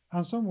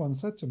 And someone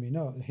said to me,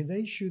 no,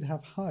 they should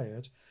have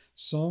hired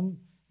some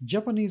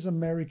Japanese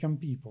American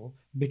people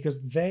because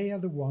they are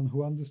the one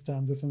who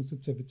understand the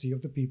sensitivity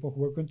of the people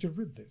who are going to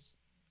read this.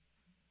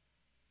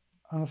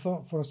 And I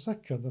thought for a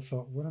second,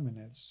 wait a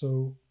minute.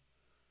 So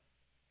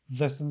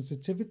the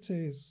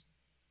sensitivities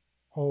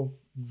of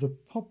the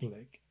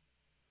public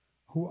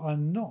who are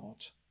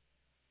not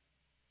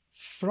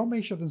from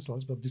Asia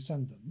themselves, but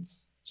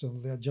descendants, so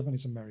they are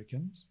Japanese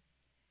Americans,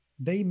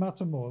 they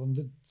matter more than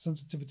the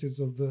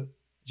sensitivities of the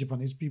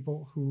Japanese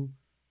people who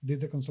did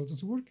the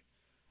consultancy work?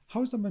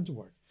 How is that meant to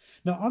work?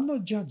 Now, I'm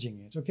not judging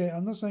it, okay?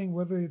 I'm not saying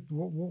whether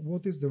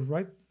what is the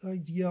right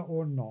idea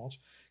or not,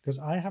 because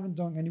I haven't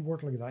done any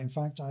work like that. In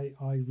fact,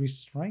 I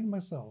restrain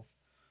myself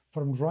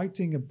from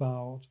writing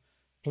about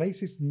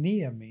places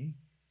near me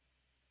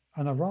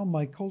and around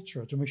my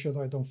culture to make sure that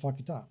I don't fuck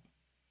it up.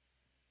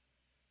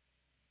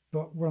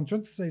 But what I'm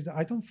trying to say is that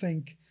I don't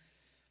think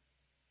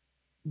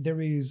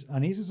there is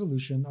an easy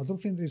solution. I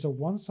don't think there is a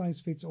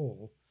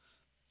one-size-fits-all.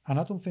 And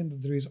I don't think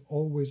that there is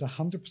always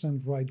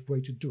 100% right way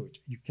to do it.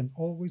 You can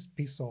always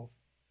piss off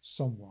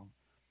someone.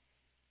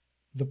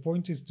 The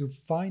point is to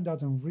find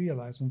out and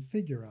realize and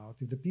figure out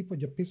if the people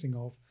you're pissing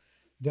off,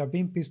 they are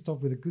being pissed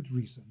off with a good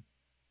reason,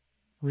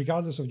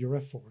 regardless of your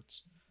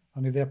efforts.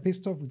 And if they're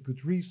pissed off with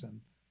good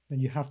reason, then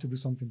you have to do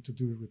something to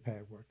do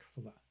repair work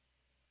for that.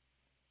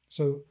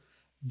 So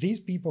these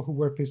people who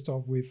were pissed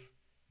off with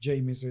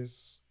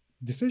Jamey's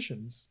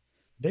decisions,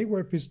 they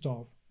were pissed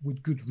off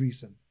with good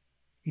reason.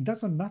 It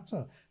doesn't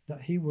matter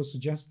that he was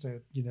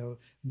suggested,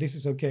 this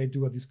is okay,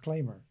 do a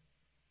disclaimer.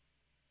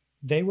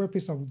 They were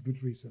pissed off with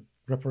good reason.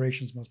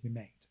 Reparations must be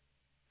made.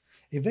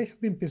 If they had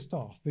been pissed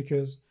off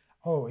because,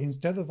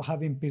 instead of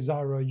having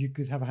Pizarro, you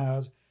could have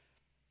had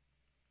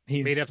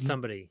made up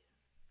somebody.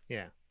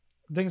 Yeah.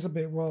 Then it's a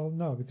bit, well,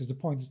 no, because the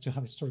point is to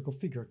have a historical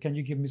figure. Can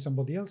you give me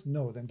somebody else?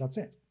 No, then that's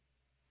it.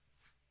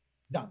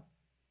 Done.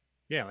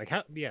 Yeah,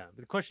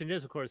 the question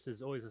is, of course,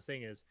 is always the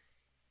thing is,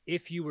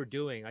 if you were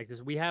doing like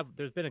this,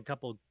 there's been a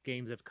couple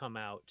games that have come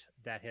out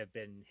that have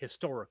been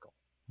historical,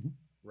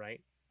 right?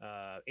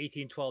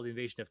 1812, the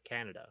invasion of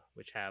Canada,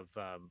 which have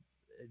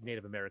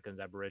Native Americans,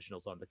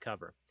 Aboriginals on the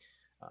cover.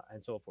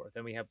 And so forth.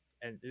 And we have,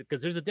 and because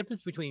there's a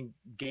difference between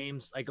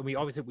games, like we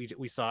obviously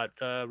we saw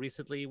it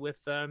recently with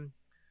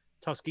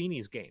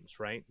Toscini's games,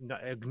 right?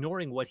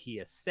 Ignoring what he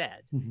has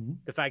said,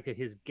 the fact that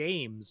his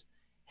games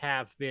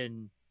have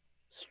been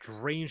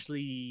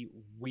strangely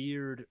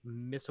weird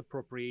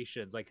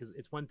misappropriations. Like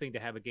it's one thing to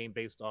have a game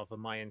based off a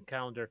Mayan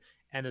calendar,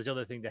 and there's the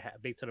other thing to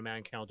have based on a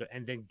Mayan calendar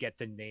and then get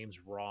the names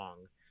wrong,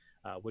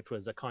 which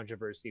was a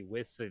controversy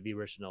with the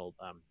original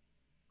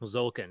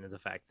Zolkin, is the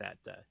fact that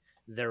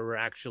there were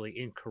actually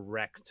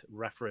incorrect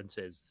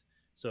references.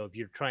 So if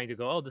you're trying to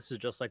go, oh, this is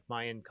just like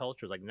Mayan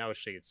culture, like no,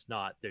 actually it's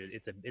not.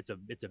 It's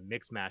a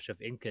mixed mash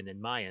of Incan and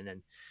Mayan,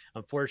 and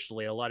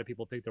unfortunately, a lot of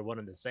people think they're one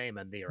and the same,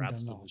 and they are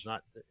absolutely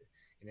not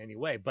in any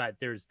way. But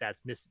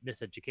that's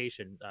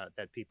miseducation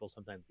that people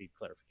sometimes need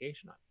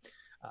clarification on.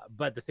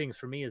 But the things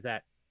for me is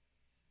that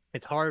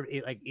it's hard.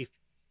 Like if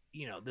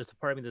there's a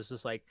part of me that's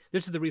just like,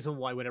 this is the reason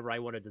why whenever I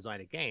want to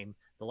design a game,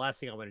 the last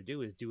thing I want to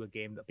do is do a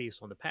game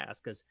based on the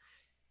past, because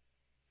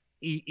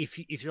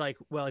if you're like,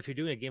 well, if you're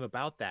doing a game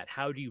about that,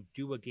 how do you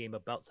do a game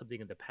about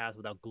something in the past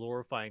without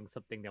glorifying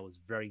something that was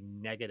very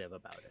negative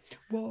about it?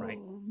 Well, right?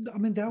 I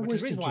mean, there Which is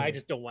was the reason why I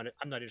just don't want it.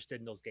 I'm not interested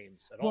in those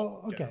games at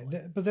all. Well, okay,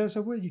 but there's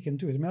a way you can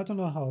do it. I mean, I don't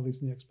know how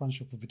this new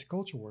expansion for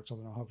viticulture works. I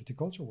don't know how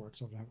viticulture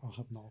works. I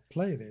have not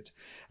played it.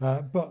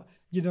 But,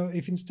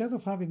 if instead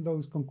of having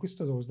those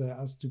conquistadors there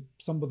as to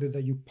somebody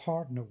that you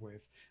partner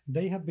with,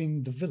 they have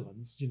been the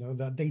villains,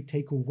 that they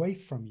take away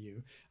from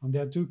you. And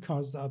there are two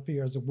cards that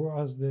appear as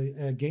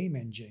the game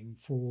engine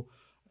for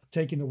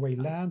taking away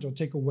land or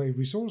take away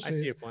resources. I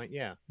see your point,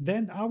 yeah.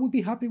 Then I would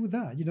be happy with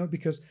that,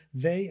 because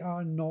they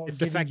are not. It's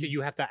the fact that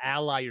you have to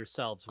ally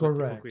yourselves with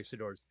the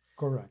conquistadors.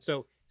 Correct.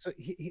 So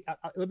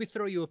let me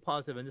throw you a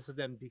positive, and this is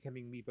them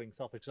becoming me being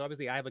selfish. So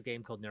obviously, I have a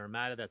game called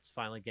Naramata that's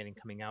finally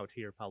coming out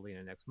here probably in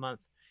the next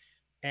month,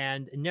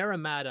 and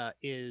Naramata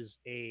is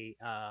a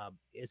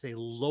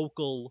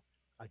local.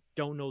 I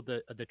don't know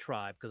the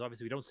tribe, because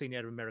obviously we don't say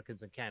Native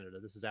Americans in Canada.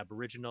 This is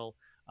Aboriginal.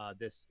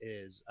 This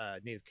is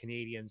Native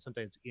Canadian.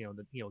 Sometimes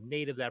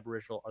Native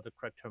Aboriginal are the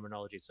correct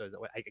terminology. So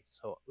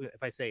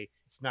if I say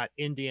it's not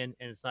Indian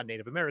and it's not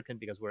Native American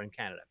because we're in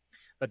Canada,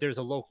 but there's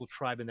a local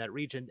tribe in that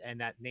region,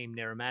 and that name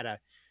Naramata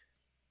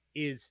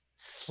is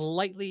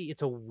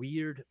it's a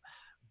weird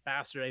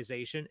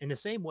bastardization in the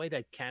same way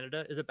that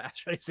Canada is a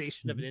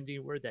bastardization of an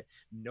Indian word that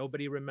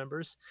nobody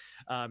remembers.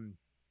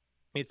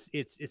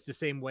 It's the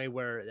same way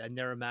where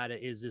Naramata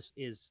is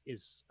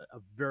a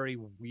very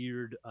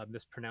weird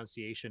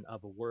mispronunciation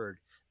of a word,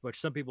 which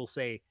some people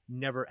say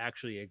never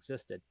actually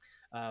existed.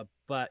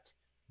 But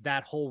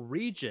that whole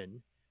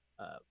region,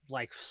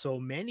 like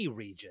so many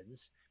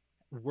regions,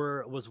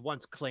 was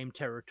once claimed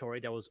territory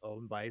that was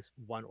owned by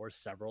one or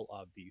several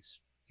of these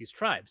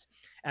tribes,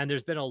 and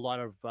there's been a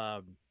lot of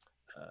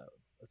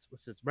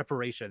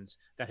reparations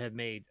that have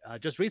made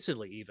just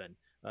recently, even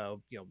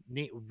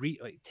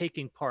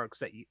taking parks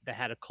that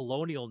had a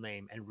colonial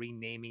name and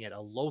renaming it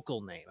a local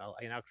name,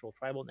 an actual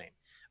tribal name.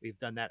 We've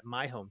done that in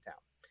my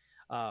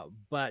hometown.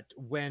 But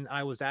when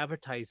I was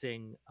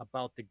advertising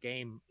about the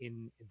game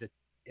in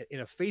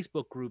a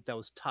Facebook group that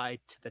was tied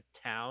to the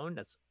town,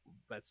 that's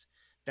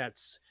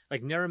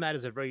like Naramata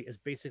is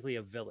basically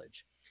a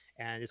village,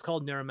 and it's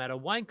called Naramata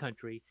Wine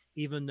Country,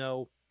 even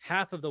though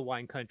half of the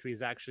wine country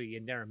is actually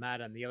in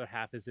Naramata and the other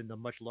half is in the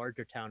much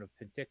larger town of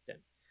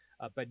Penticton.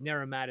 But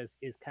Naramata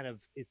is kind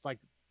of, it's like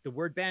the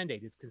word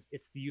Band-Aid.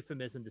 It's the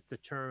euphemism. It's the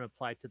term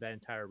applied to that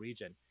entire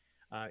region.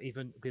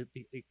 Even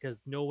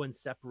because no one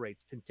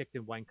separates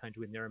Penticton wine country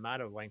with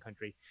Naramata wine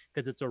country,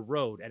 because it's a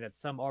road, and at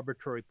some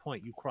arbitrary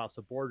point you cross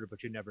a border,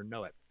 but you never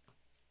know it.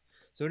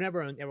 So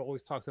everyone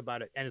always talks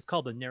about it, and it's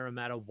called the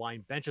Naramata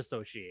Wine Bench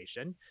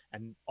Association,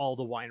 and all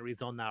the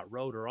wineries on that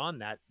road are on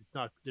that.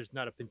 There's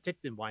not a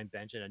Penticton wine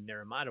bench and a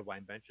Naramata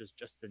wine bench. It's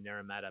just the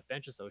Naramata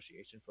Bench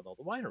Association for all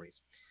the wineries.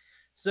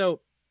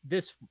 So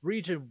this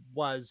region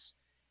was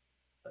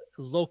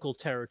local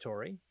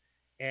territory,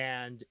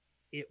 and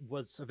it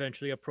was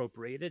eventually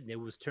appropriated, and it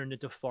was turned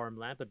into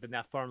farmland. But then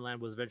that farmland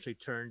was eventually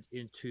turned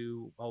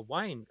into a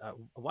wine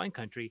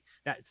country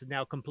that's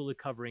now completely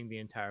covering the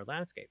entire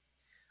landscape.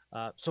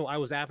 So I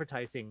was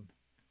advertising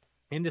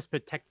in this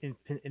Penticton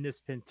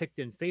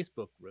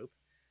Facebook group,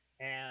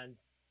 and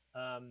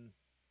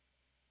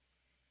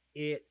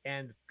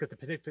because the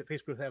Penticton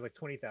Facebook group had like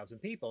 20,000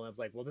 people, and I was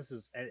like, well, this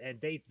is, and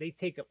they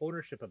take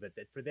ownership of it.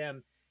 That for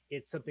them,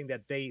 it's something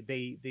that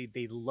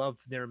they love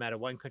Naramata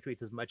wine country.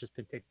 It's as much as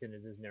Penticton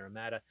as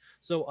Naramata.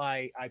 So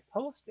I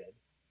posted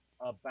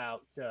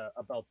about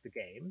the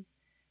game,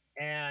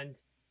 and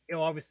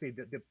obviously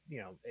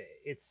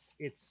it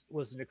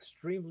was an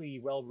extremely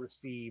well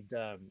received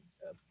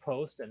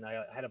post, and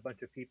I had a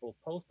bunch of people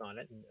post on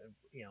it,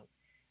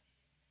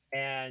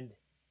 and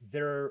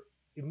there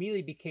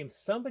immediately became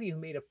somebody who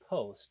made a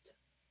post.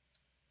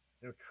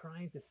 They're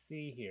trying to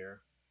see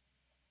here.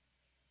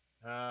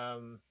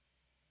 I'm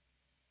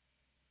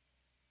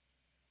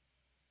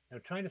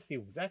trying to see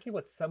exactly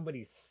what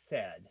somebody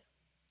said,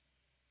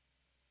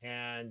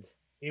 and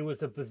it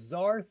was a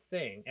bizarre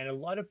thing, and a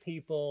lot of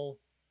people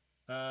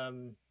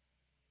Um,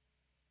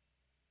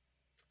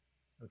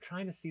 I'm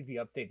trying to see the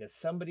update that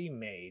somebody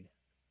made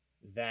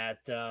that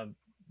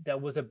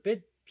that was a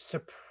bit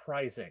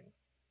surprising,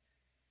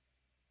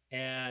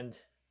 and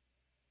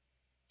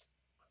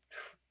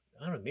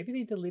I don't know. Maybe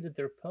they deleted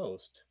their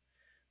post,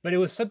 but it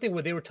was something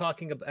where they were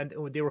talking about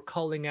and they were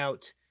calling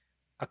out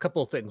a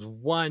couple of things.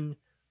 One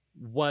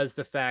was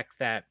the fact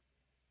that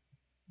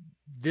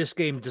this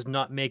game does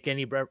not make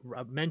any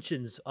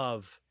mentions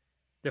of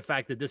the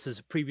fact that this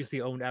is previously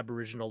owned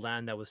Aboriginal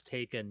land that was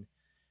taken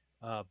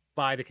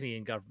by the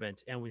Canadian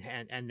government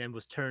and then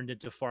was turned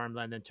into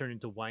farmland, then turned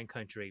into wine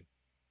country,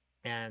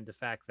 and the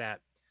fact that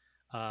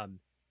um,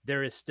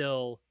 there is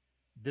still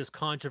this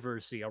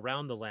controversy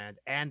around the land,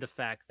 and the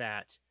fact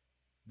that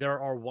there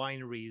are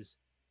wineries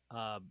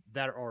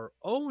that are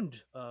owned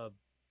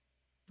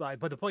by.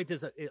 But the point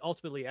is that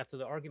ultimately, after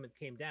the argument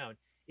came down,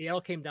 it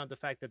all came down to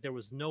the fact that there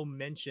was no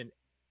mention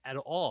at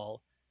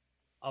all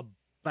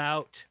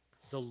about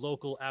the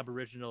local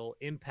Aboriginal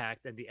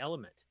impact and the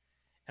element.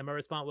 And my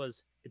response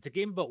was, it's a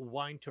game about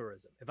wine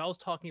tourism. If I was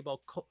talking about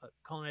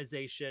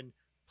colonization,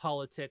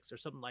 politics, or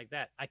something like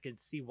that, I can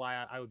see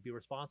why I would be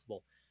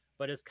responsible.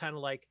 But it's kind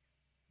of like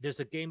there's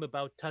a game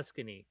about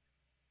Tuscany.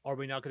 Are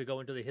we not going to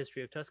go into the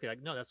history of Tuscany?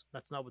 Like, no,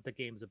 that's not what the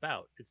game's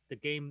about. It's the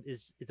game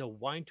is a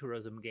wine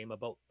tourism game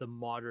about the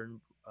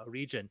modern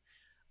region.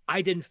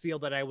 I didn't feel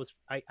that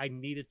I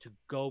needed to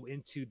go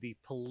into the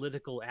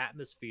political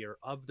atmosphere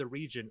of the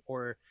region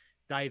or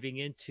diving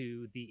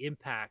into the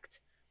impact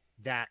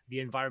that the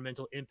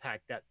environmental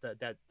impact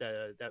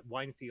that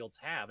wine fields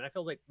have. And I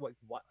felt like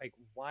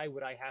why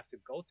would I have to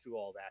go through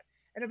all that?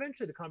 And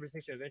eventually the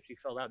conversation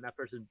fell out and that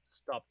person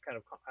stopped kind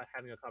of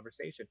having a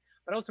conversation.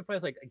 But I was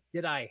surprised, like,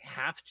 did I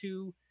have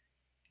to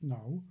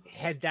No.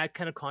 had that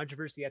kind of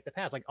controversy at the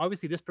past? Like,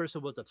 obviously this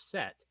person was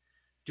upset.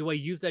 Do I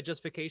use that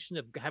justification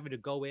of having to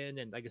go in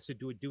and I guess to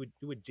do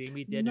what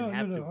Jamey did No, and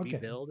have no, to no. Okay,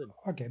 rebuild? And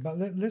okay, but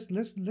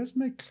let's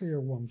make clear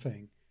one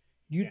thing.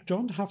 You yeah,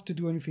 don't have to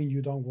do anything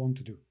you don't want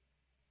to do.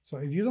 So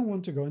if you don't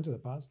want to go into the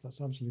past,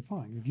 that's absolutely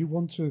fine. If you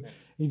want to,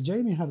 if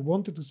Jamey had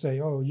wanted to say,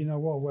 "Oh, you know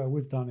what? Well,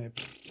 we've done it.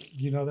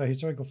 You know the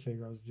historical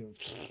figures.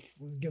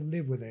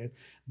 Live with it.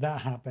 That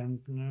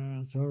happened.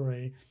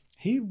 Sorry."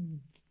 He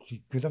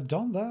could have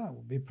done that.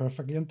 Would be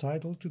perfectly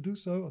entitled to do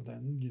so. And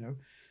then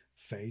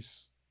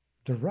face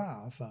the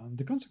wrath and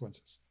the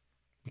consequences,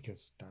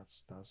 because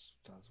that's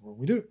what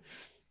we do.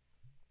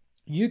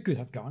 You could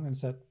have gone and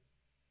said,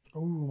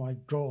 "Oh my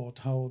God,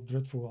 how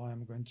dreadful I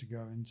am going to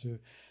go into,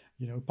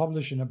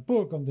 publishing a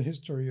book on the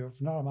history of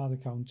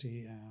Naramata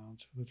County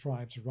and the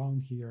tribes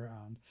around here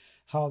and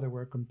how they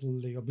were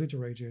completely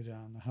obliterated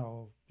and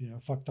how,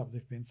 fucked up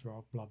they've been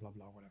throughout, blah, blah,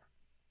 blah, whatever."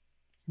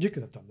 You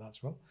could have done that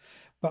as well.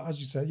 But as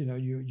you said,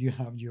 you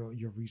have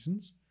your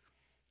reasons.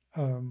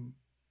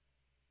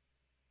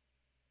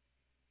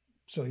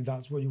 So if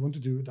that's what you want to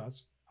do,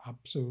 that's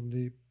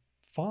absolutely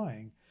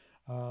fine.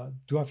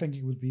 Do I think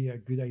it would be a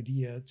good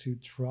idea to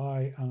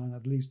try and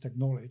at least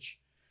acknowledge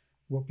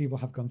what people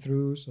have gone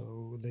through,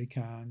 so you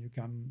can,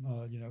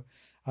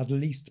 at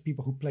least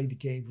people who play the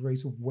game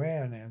raise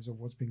awareness of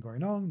what's been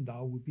going on?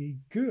 That would be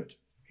good.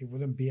 It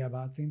wouldn't be a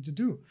bad thing to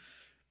do.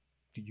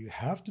 Do you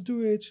have to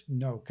do it?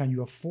 No. Can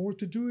you afford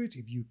to do it?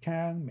 If you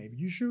can, maybe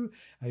you should.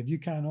 And if you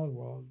cannot,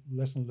 well,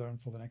 lesson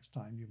learned for the next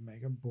time you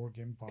make a board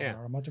game about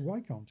Aromatic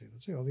White County.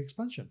 That's it, all the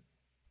expansion.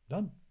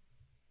 Done.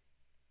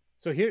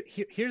 so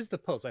here's the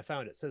post. I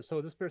found it.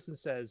 So this person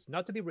says,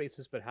 not to be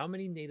racist, but how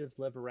many natives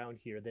live around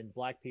here than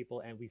black people,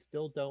 and we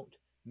still don't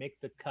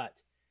make the cut?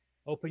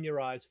 Open your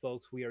eyes,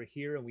 folks. We are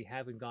here and we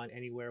haven't gone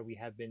anywhere. We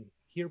have been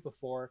here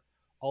before.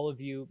 All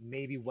of you,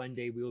 maybe one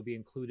day we will be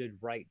included,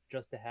 right?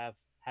 Just to have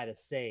had a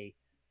say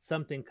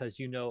something, because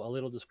a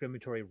little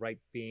discriminatory, right,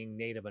 being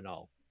native and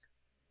all.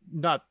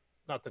 Not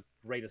the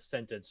greatest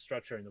sentence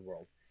structure in the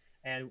world.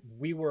 And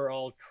we were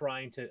all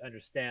trying to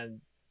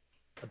understand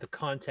the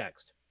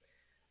context.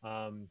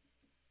 One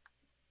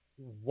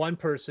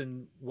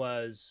person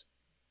was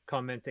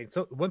commenting.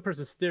 So one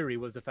person's theory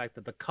was the fact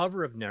that the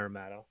cover of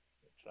Naramata,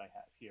 which I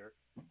have here,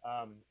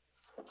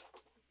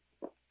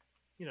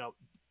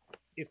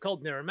 it's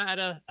called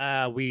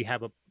Naramata. We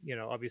have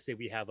obviously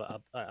we have a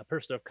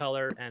person of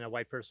color and a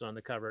white person on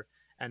the cover,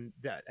 and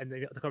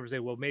the cover say,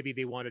 well, maybe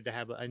they wanted to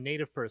have a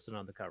native person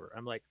on the cover.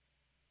 I'm like,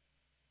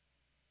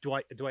 do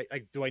I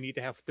need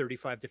to have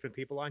 35 different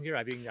people on here?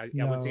 I mean,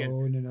 once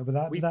again, no.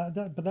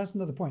 But that's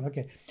not the point.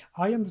 Okay,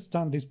 I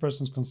understand this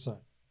person's concern.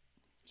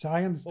 So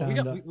I understand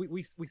that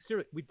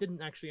we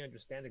didn't actually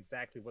understand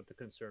exactly what the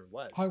concern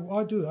was.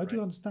 I do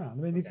understand. I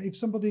mean, if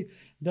somebody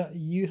that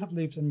you have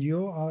lived and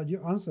your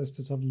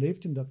ancestors have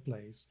lived in that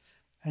place,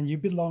 and you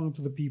belong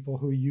to the people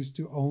who used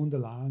to own the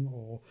land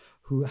or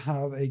who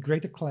have a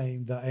greater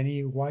claim than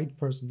any white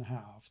person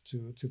have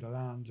to the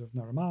land of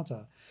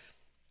Naramata,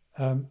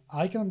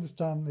 I can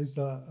understand is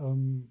that,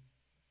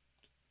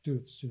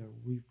 dudes,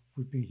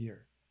 we've been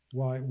here.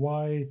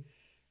 Why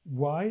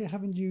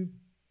haven't you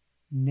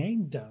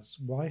named us?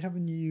 Why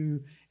haven't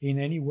you in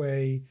any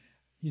way,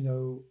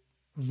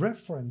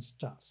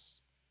 referenced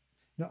us?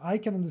 Now, I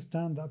can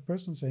understand that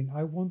person saying,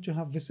 I want to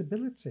have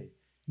visibility.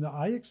 Now,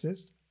 I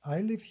exist,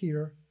 I live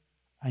here,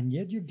 and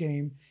yet your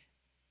game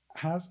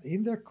has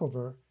in their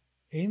cover,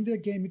 in their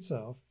game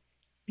itself,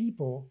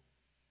 people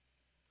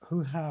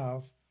who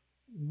have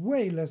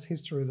way less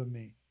history than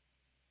me.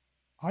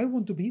 I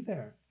want to be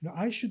there. No,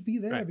 I should be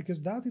there Right.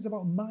 because that is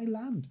about my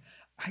land.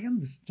 I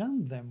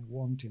understand them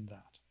wanting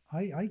that.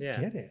 I Yeah.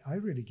 get it. I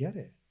really get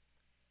it.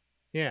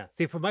 Yeah.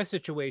 See, for my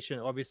situation,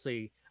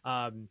 obviously,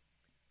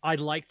 I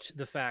liked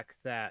the fact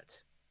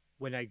that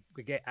when I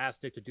get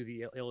asked Nick to do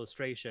the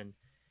illustration,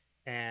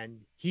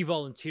 and he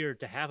volunteered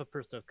to have a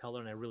person of color,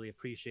 and I really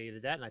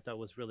appreciated that, and I thought it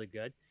was really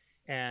good.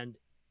 And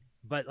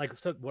but like,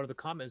 so one of the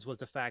comments was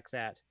the fact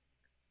that,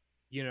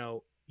 you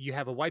know, you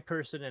have a white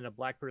person and a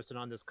black person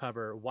on this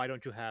cover. Why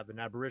don't you have an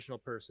Aboriginal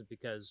person?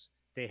 Because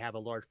they have a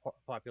large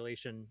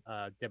population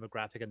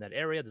demographic in that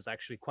area. There's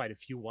actually quite a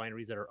few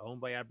wineries that are owned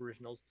by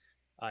Aboriginals,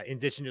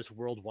 Indigenous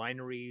World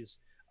Wineries,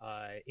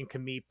 in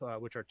Kamip,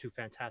 which are two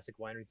fantastic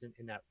wineries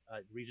in that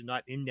region,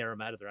 not in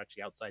Naramata. They're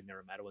actually outside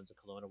Naramata. One's in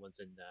Kelowna, one's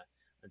in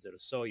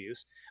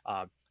Osoyoos.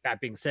 That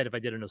being said, if I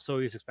did an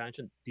Osoyoos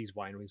expansion, these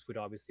wineries would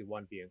obviously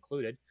want to be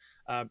included.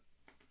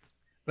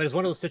 But it's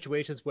one of those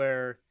situations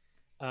where,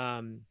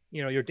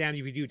 you know, you're damned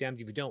if you do, damned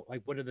if you don't.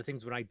 Like one of the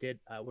things when I did,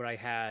 where I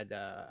had,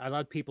 I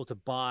allowed people to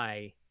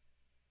buy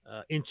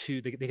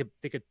into,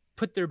 they could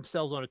put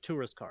themselves on a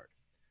tourist card,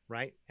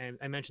 right? And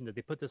I mentioned that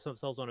they put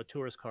themselves on a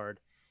tourist card,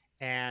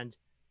 and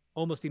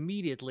almost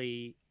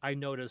immediately I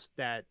noticed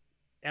that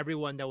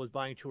everyone that was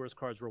buying tourist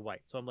cards were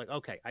white. So I'm like,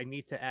 okay, I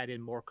need to add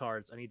in more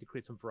cards. I need to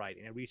create some variety.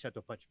 And I reached out to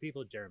a bunch of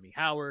people, Jeremy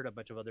Howard, a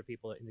bunch of other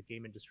people in the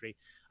game industry.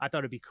 I thought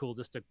it'd be cool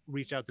just to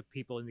reach out to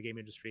people in the game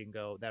industry and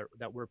go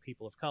that we're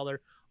people of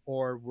color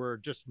or we're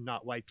just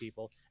not white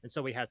people. And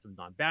so we had some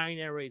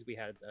non-binaries, we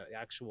had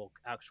actual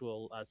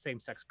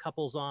same-sex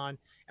couples on,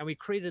 and we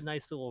created a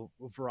nice little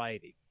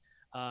variety.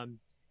 And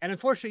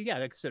unfortunately, yeah,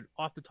 like I said,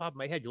 off the top of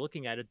my head, you're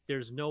looking at it,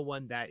 there's no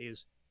one that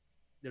is.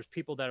 There's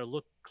people that are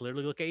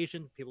clearly look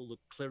Asian. People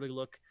clearly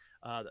look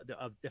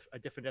of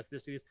different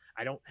ethnicities.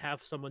 I don't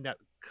have someone that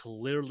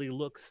clearly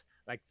looks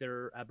like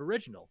they're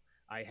Aboriginal.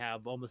 I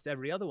have almost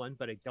every other one,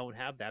 but I don't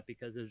have that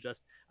because it's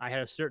just I had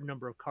a certain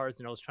number of cards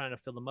and I was trying to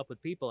fill them up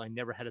with people. I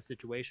never had a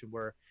situation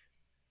where.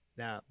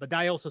 But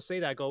I also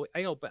say that I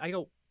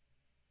go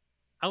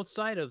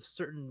outside of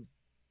certain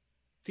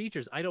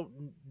features. I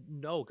don't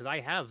know because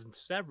I have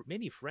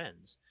many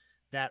friends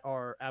that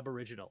are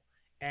Aboriginal,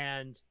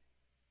 and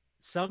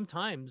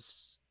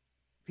sometimes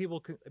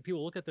people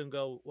look at them and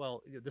go,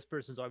 well, this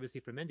person's obviously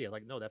from India.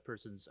 Like, no, that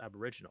person's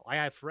Aboriginal. I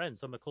have friends,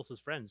 some of my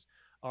closest friends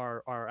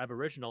are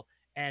Aboriginal,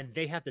 and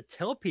they have to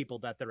tell people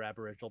that they're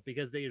Aboriginal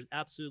because there's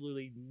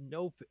absolutely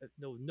no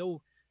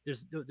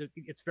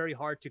it's very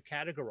hard to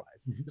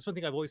categorize. Mhm. That's one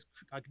thing I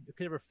could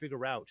never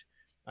figure out.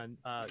 And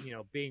you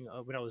know, being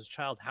when I was a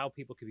child, how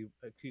people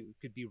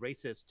could be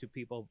racist to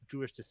people of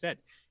Jewish descent,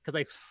 because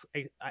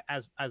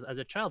as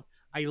a child,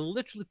 I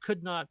literally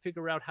could not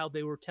figure out how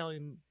they were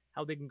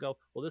how they can go,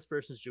 well, this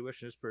person's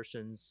Jewish and this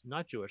person's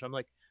not Jewish. I'm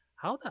like,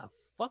 how the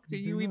fuck do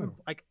you even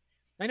like?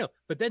 I know,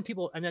 but then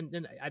people, and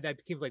then that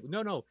became like,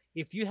 no.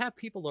 If you have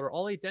people that are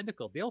all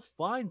identical, they'll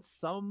find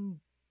some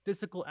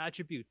physical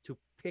attribute to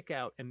pick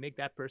out and make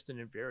that person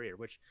inferior,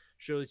 which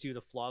shows you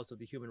the flaws of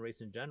the human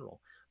race in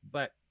general.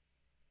 But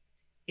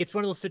it's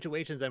one of those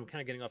situations. I'm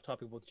kind of getting off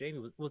topic with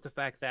Jamey was the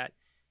fact that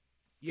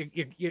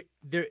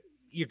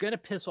you're going to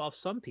piss off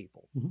some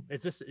people. Mm-hmm.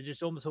 It's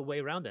just almost a way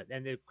around it.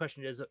 And the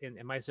question is,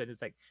 in my side,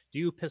 it's like, do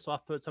you piss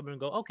off someone and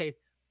go, okay,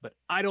 but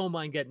I don't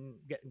mind getting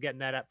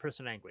that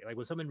person angry. Like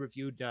when someone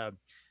reviewed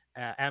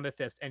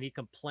Amethyst and he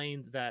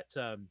complained that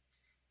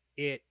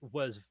it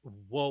was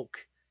woke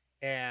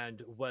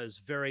and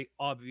was very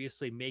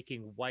obviously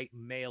making white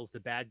males the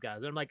bad guys.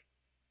 And I'm like,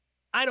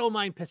 I don't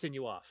mind pissing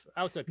you off.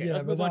 That's okay.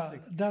 Yeah, but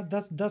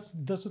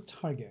that's a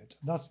target.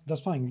 That's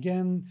fine.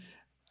 Again,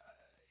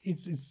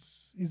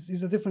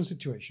 it's a different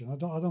situation. I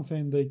don't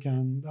think they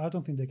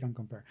can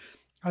compare.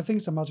 I think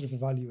it's a matter of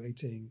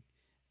evaluating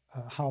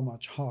how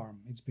much harm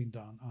it's been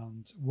done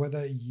and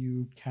whether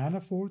you can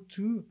afford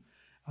to,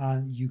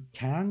 and you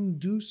can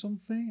do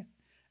something,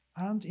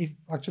 and if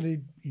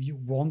you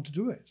want to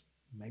do it.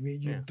 Maybe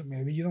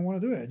you don't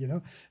want to do it. You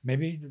know,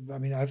 maybe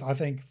I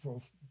think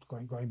for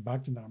going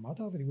back to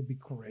Naramata, I think it would be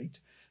great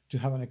to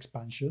have an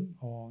expansion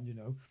on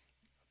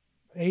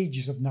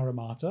ages of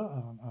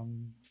Naramata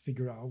and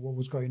figure out what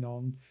was going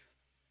on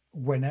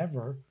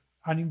whenever,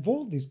 and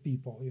involve these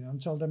people.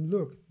 And tell them,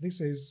 look, this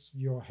is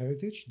your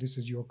heritage, this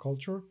is your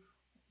culture.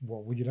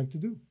 What would you like to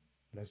do?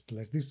 Let's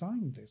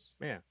design this.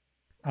 Yeah.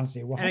 And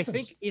see what happens. And I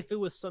think if it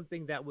was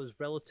something that was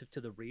relative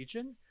to the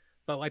region.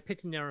 But I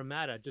picked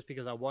Naramata just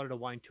because I wanted a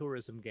wine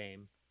tourism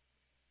game.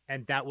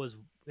 And that was,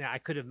 I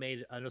could have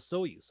made an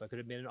Osoyoos. I could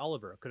have made an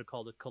Oliver. I could have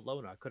called it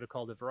Kelowna. I could have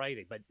called it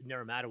Variety. But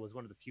Naramata was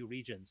one of the few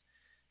regions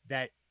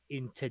that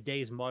in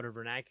today's modern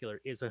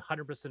vernacular is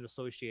 100%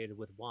 associated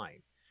with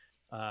wine.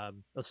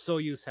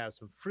 Osoyoos has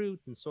some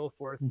fruit and so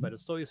forth, Mhm. but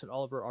Osoyoos and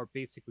Oliver are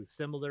basically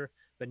similar.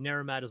 But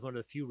Naramata is one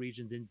of the few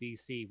regions in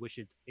BC which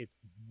it's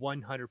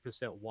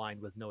 100% wine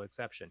with no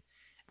exception,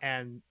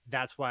 and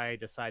that's why I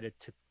decided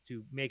to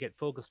make it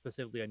focus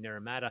specifically on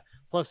Naramata.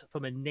 Plus,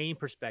 from a name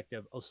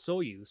perspective,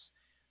 Osoyoos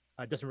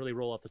doesn't really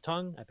roll off the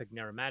tongue. I picked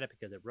Naramata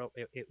because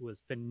it was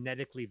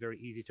phonetically very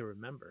easy to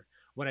remember.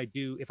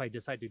 If I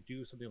decide to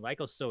do something like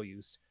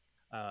Osoyoos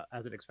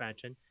as an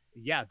expansion,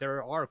 yeah,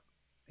 there are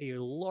a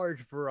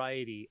large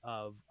variety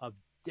of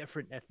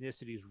different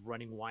ethnicities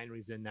running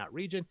wineries in that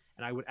region,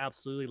 and I would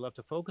absolutely love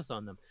to focus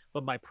on them.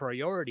 But my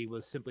priority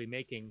was simply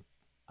making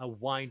a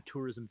wine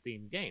tourism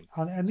themed game.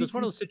 And So it it's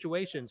one of those is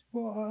situations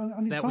well,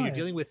 and it's that when you're fine.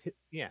 dealing with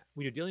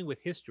when you're dealing with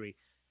history,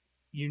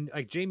 you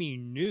like Jamey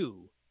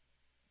knew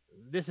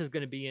this is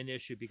going to be an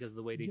issue because of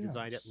the way they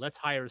designed it. Yes. Let's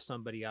hire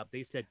somebody up.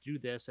 They said do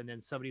this, and then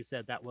somebody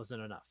said that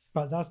wasn't enough.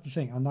 But that's the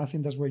thing, and I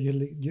think that's where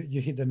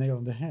you hit the nail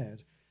on the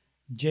head.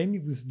 Jamie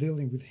was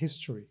dealing with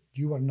history.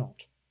 You are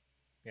not.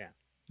 Yeah.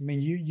 I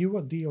mean, you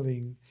are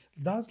dealing.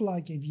 That's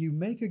like if you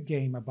make a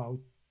game about,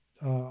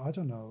 I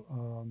don't know,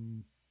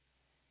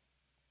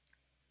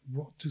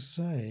 what to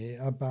say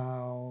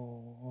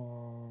about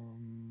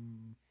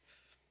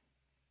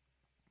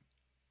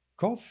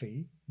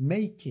coffee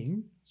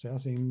making, so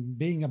as in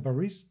being a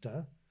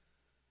barista.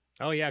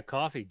 Oh yeah,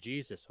 coffee.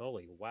 Jesus,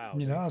 holy wow.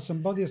 You know,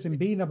 somebody as in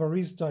being a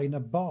barista in a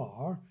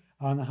bar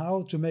and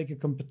how to make a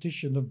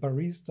competition of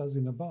baristas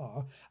in a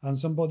bar, and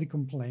somebody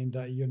complained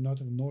that you're not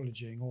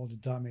acknowledging all the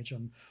damage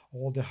and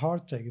all the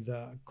heartache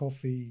that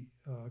coffee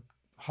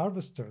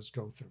harvesters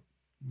go through.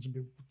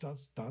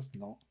 That's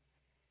not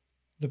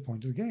the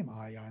point of the game.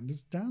 I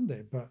understand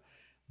it, but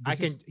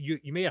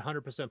you made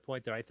 100%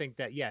 point there. I think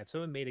that if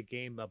someone made a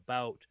game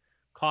about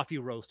coffee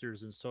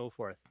roasters and so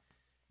forth,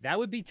 that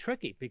would be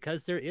tricky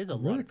because there is a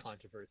lot of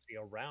controversy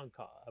around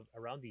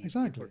the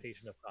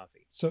importation of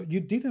coffee. So you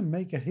didn't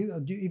make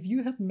if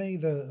you had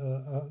made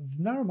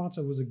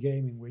Naramata was a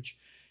game in which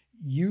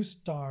you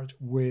start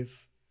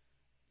with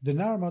the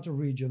Naramata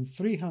region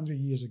 300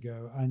 years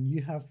ago, and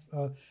you have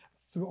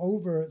through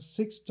over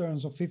 6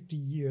 turns of 50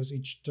 years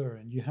each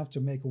turn, you have to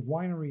make a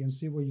winery and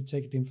see where you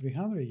take it in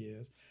 300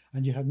 years,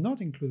 and you have not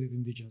included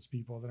indigenous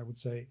people, then I would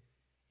say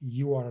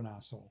you are an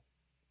asshole.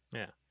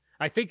 Yeah.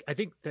 I think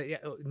that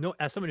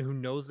as someone who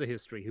knows the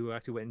history, who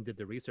actually went and did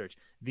the research,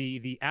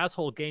 the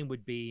asshole game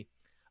would be,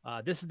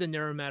 this is the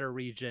Naramata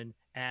region,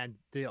 and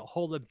the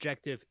whole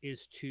objective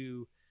is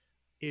to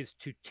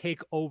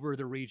take over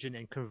the region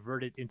and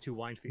convert it into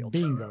wine fields.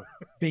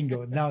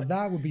 Bingo. Now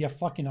that would be a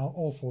fucking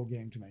awful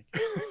game to make.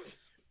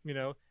 You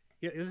know,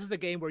 this is the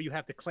game where you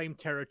have to claim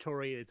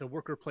territory. It's a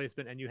worker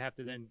placement, and you have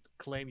to then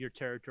claim your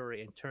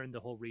territory and turn the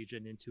whole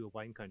region into a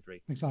wine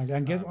country. Exactly,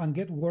 and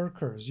get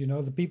workers. You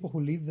know, the people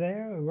who live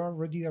there, who are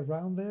already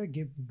around there,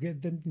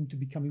 get them into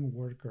becoming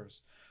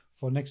workers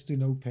for next to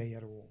no pay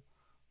at all.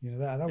 You know,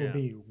 that would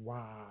be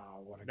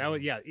wow. What a that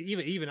would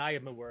even I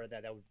am aware of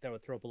that. That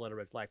would throw up a lot of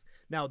red flags.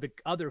 Now the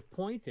other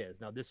point is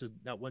this is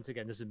once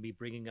again this is me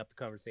bringing up the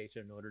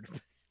conversation in order to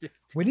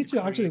we need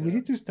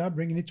to start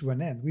bringing it to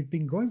an end. We've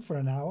been going for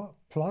an hour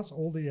plus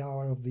all the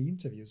hour of the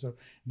interview, so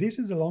this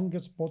is the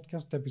longest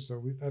podcast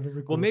episode we've ever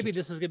recorded. Well, maybe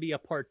this is going to be a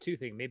part 2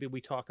 thing. Maybe we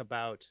talk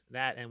about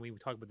that and we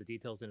talk about the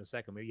details in a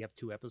second. Maybe you have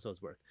 2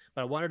 episodes worth.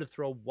 But I wanted to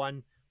throw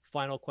one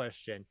final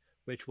question,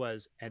 which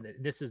was, and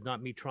this is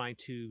not me trying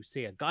to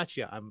say a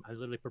gotcha. I'm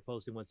literally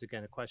proposing once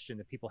again a question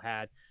that people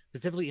had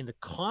specifically in the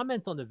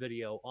comments on the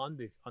video on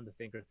the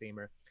Thinker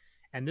Themer,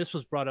 and this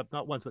was brought up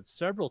not once but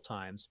several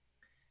times.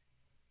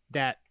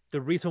 That the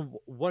reason,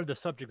 one of the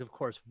subject, of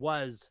course,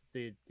 was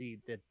the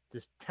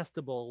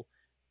testable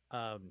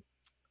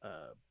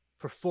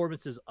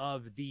performances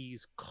of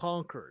these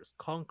conquerors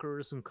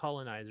and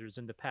colonizers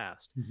in the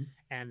past,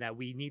 and that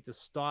we need to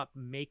stop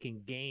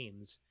making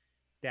games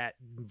that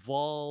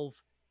involve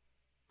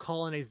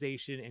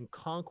colonization and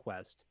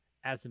conquest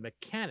as a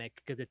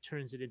mechanic because it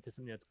turns it into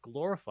something that's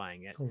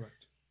glorifying it.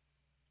 Correct.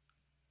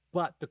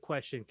 But the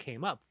question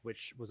came up,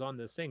 which was on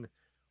this thing: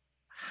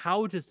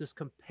 how does this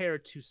compare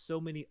to so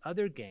many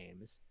other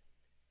games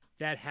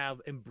that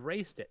have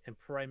embraced it? And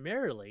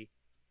primarily,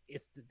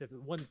 it's the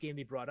one game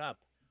they brought up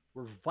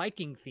were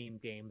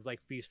Viking-themed games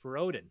like Feast for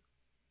Odin.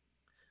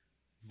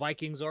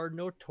 Vikings are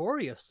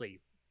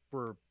notoriously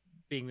for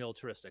being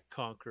militaristic,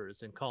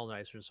 conquerors and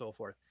colonizers and so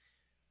forth.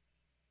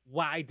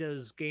 Why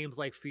does games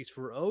like Feast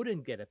for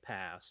Odin get a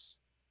pass?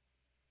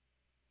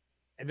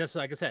 And that's,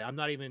 like I said, I'm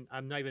not even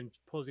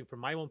posing from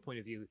my own point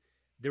of view.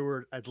 There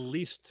were at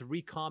least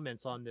 3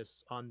 comments on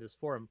this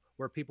forum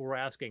where people were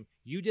asking,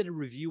 "You did a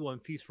review on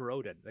Feast for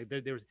Odin.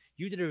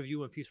 You did a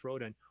review on Feast for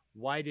Odin.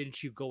 Why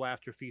didn't you go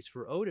after Feast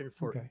for Odin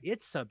for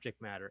its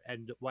subject matter?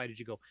 And why did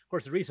you go?" Of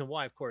course, the reason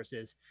why, of course,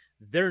 is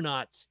they're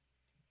not,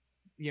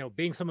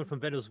 being someone from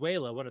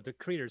Venezuela, one of the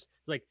creators,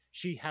 like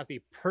she has a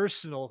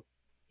personal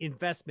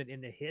investment in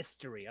the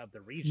history of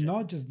the region.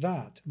 Not just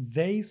that,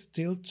 they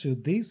still to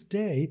this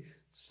day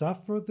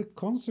suffer the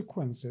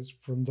consequences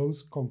from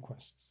those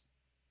conquests.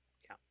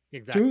 Yeah.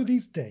 Exactly. To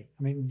this day.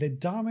 I mean, the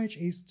damage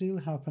is still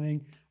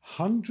happening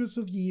hundreds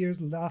of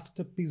years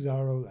after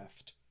Pizarro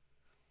left.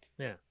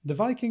 Yeah. The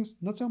Vikings,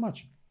 not so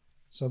much.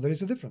 So there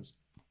is a difference.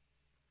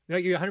 No,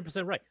 you're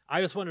 100% right.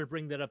 I just wanted to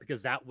bring that up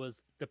because that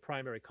was the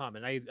primary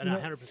comment. I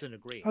 100%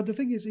 agree. The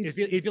thing is,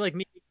 it'd be like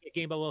me making a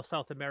game about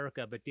South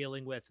America, but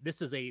dealing with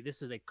this is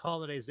a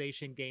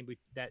colonization game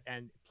that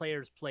and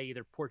players play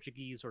either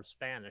Portuguese or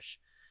Spanish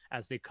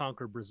as they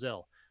conquer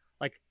Brazil.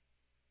 Like,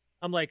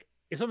 I'm like,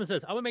 if someone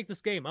says, "I want to make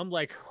this game," I'm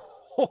like,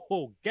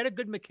 "Oh, get a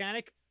good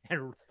mechanic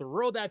and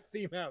throw that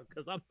theme out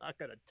because I'm not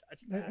gonna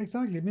touch that."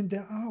 Exactly. I mean,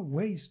 there are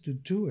ways to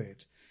do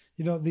it.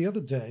 The other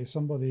day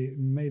somebody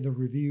made a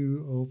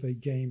review of a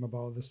game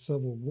about the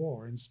Civil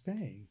War in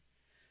Spain.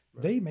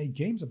 Right. They make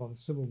games about the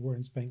Civil War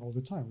in Spain all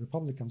the time.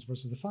 Republicans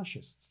versus the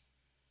fascists.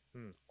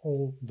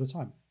 All the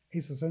time.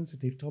 It's a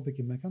sensitive topic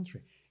in my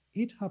country.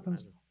 It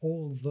happens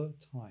all the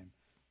time.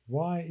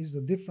 Why is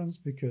the difference?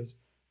 Because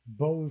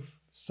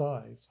both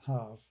sides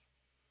have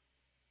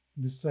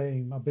the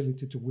same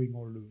ability to win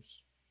or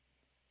lose.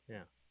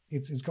 Yeah.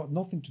 It's got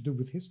nothing to do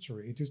with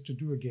history. It is to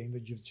do a game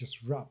that you've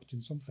just wrapped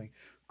in something.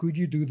 Could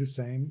you do the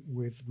same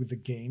with the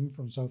game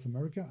from South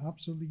America?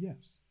 Absolutely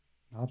yes.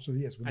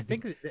 Absolutely yes. I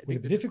think the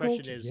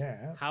difficult? Question is,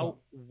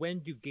 when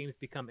do games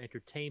become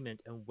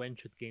entertainment and when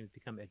should games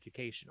become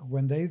educational?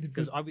 When they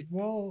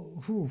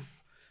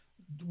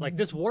like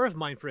this War of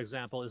Mine, for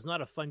example, is not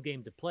a fun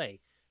game to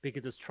play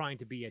because it's trying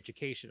to be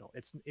educational.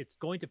 It's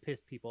going to piss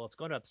people. It's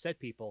going to upset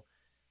people.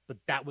 But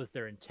that was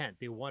their intent.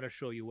 They want to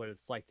show you what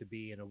it's like to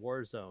be in a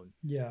war zone.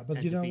 Yeah, but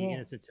and to be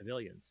innocent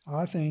civilians.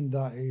 I think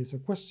that is a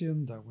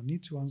question that we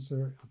need to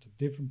answer at a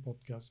different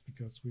podcast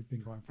because we've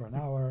been going for an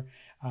hour.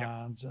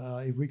 And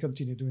if we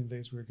continue doing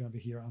this, we're going to be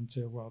here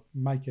until, well,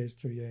 in my case,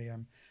 3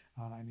 a.m.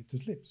 and I need to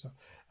sleep. So,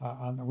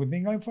 and we've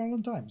been going for a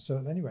long time.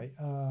 So anyway,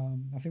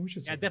 I think we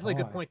should say definitely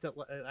a good point that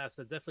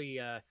definitely,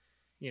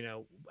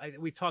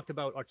 we've talked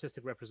about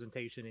artistic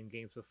representation in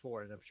games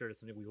before, and I'm sure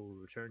it's something we will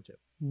return to.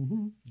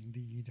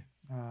 Indeed.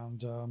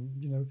 And,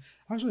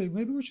 actually,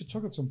 maybe we should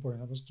talk at some point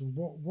as to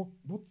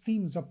what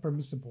themes are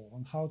permissible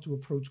and how to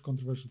approach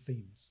controversial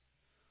themes.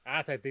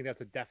 I think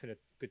that's a definite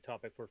good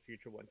topic for a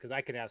future one, because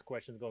I can ask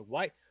questions going,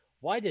 why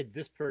did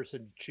this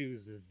person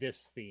choose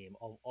this theme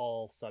of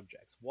all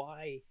subjects?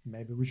 Why?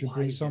 Maybe we should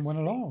bring someone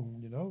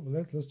along,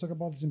 let's talk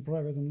about this in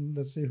private and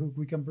let's see who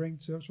we can bring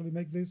to actually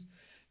make this.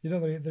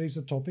 There is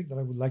a topic that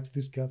I would like to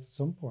discuss at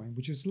some point,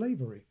 which is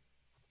slavery.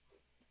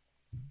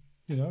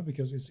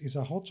 Because it's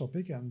a hot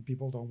topic and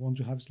people don't want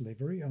to have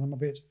slavery. And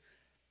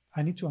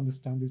I need to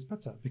understand this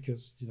better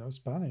because,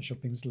 Spanish have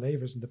been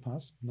slavers in the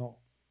past, not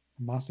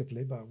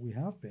massively, but we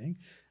have been.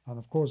 And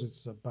of course,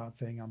 it's a bad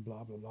thing and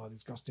blah, blah, blah,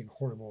 disgusting,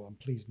 horrible, and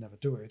please never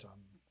do it. And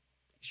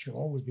it should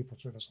always be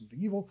portrayed as something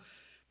evil.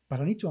 But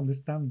I need to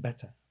understand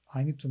better.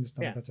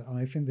 Better. And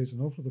I think there's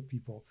an awful lot of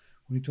people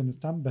who need to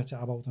understand better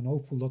about an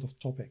awful lot of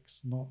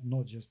topics, not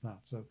just that.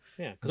 So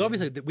because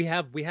obviously we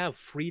have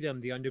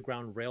Freedom, the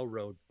Underground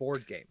Railroad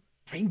board game.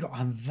 Bingo,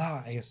 and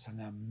that is an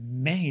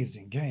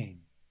amazing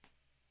game.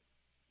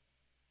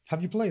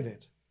 Have you played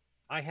it?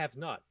 I have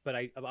not, but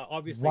I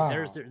obviously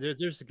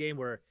there's a game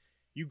where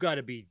you got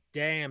to be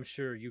damn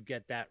sure you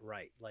get that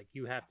right. Like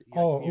you have to.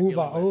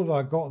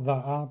 Uva got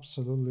that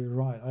absolutely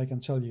right. I can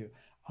tell you,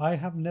 I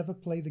have never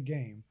played a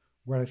game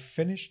where I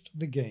finished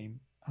the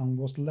game and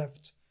was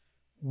left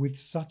with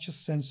such a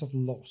sense of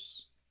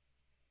loss.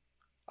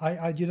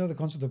 Do you know the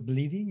concept of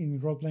bleeding in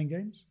role-playing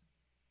games?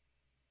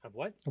 Of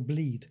what? A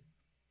bleed.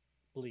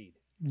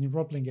 In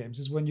role-playing games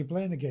is when you're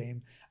playing a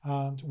game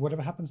and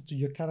whatever happens to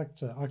your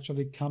character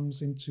actually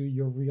comes into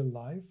your real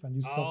life and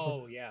you suffer.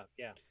 Oh, yeah.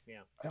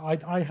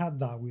 I had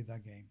that with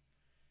that game.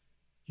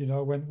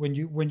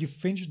 When you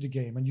finish the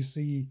game and you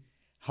see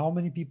how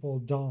many people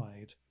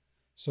died,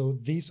 so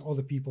these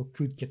other people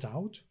could get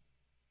out.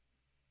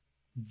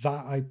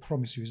 That, I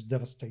promise you, is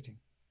devastating.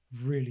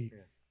 Really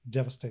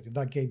devastating.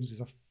 That game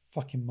is a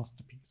fucking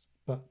masterpiece.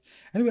 But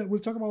anyway, we'll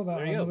talk about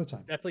that another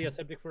time. Definitely a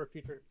subject for a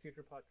future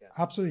podcast.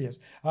 Absolutely, yes.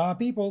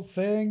 People,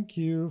 thank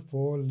you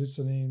for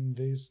listening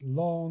this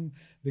long,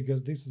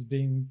 because this has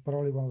been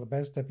probably one of the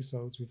best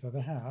episodes we've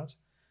ever had.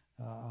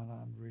 And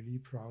I'm really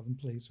proud and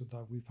pleased with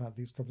that we've had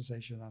this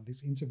conversation and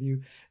this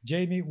interview.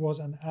 Jamey was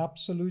an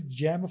absolute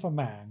gem of a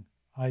man.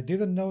 I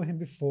didn't know him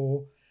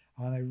before,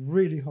 and I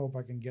really hope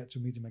I can get to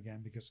meet him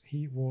again because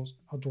he was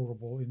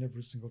adorable in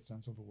every single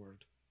sense of the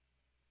word.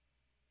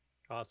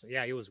 Awesome.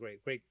 Yeah, he was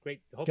great.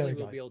 Hopefully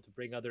we'll be able to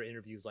bring other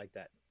interviews like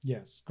that.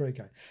 Yes, great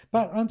guy.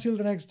 But until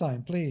the next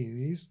time,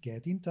 please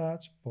get in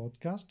touch,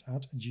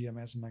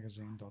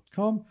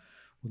 podcast@gmsmagazine.com.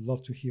 We'd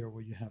love to hear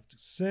what you have to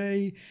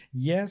say.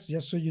 Yes,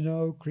 just so you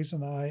know, Chris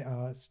and I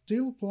are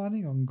still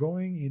planning on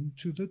going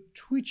into the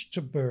Twitch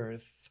to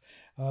birth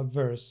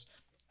verse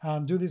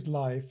and do this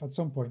live at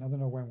some point. I don't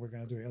know when we're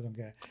going to do it. I don't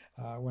care.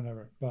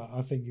 Whenever. But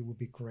I think it would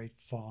be great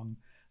fun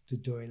to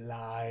do it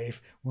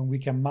live when we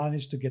can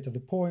manage to get to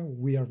the point where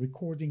we are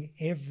recording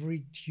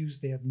every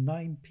Tuesday at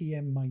 9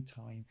 p.m. my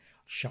time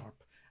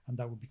sharp. And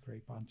that would be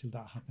great. But until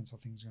that happens, I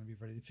think it's going to be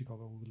very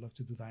difficult. But we would love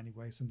to do that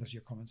anyway. Send us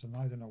your comments. And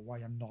I don't know why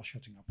I'm not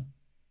shutting up.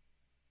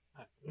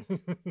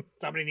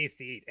 Somebody needs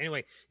to eat.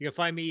 Anyway, you can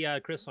find me,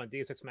 Chris, on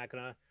Deus Ex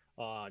Machina,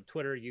 on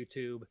Twitter,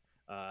 YouTube,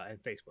 and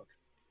Facebook.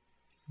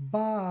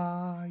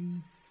 Bye.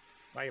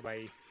 Bye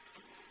bye.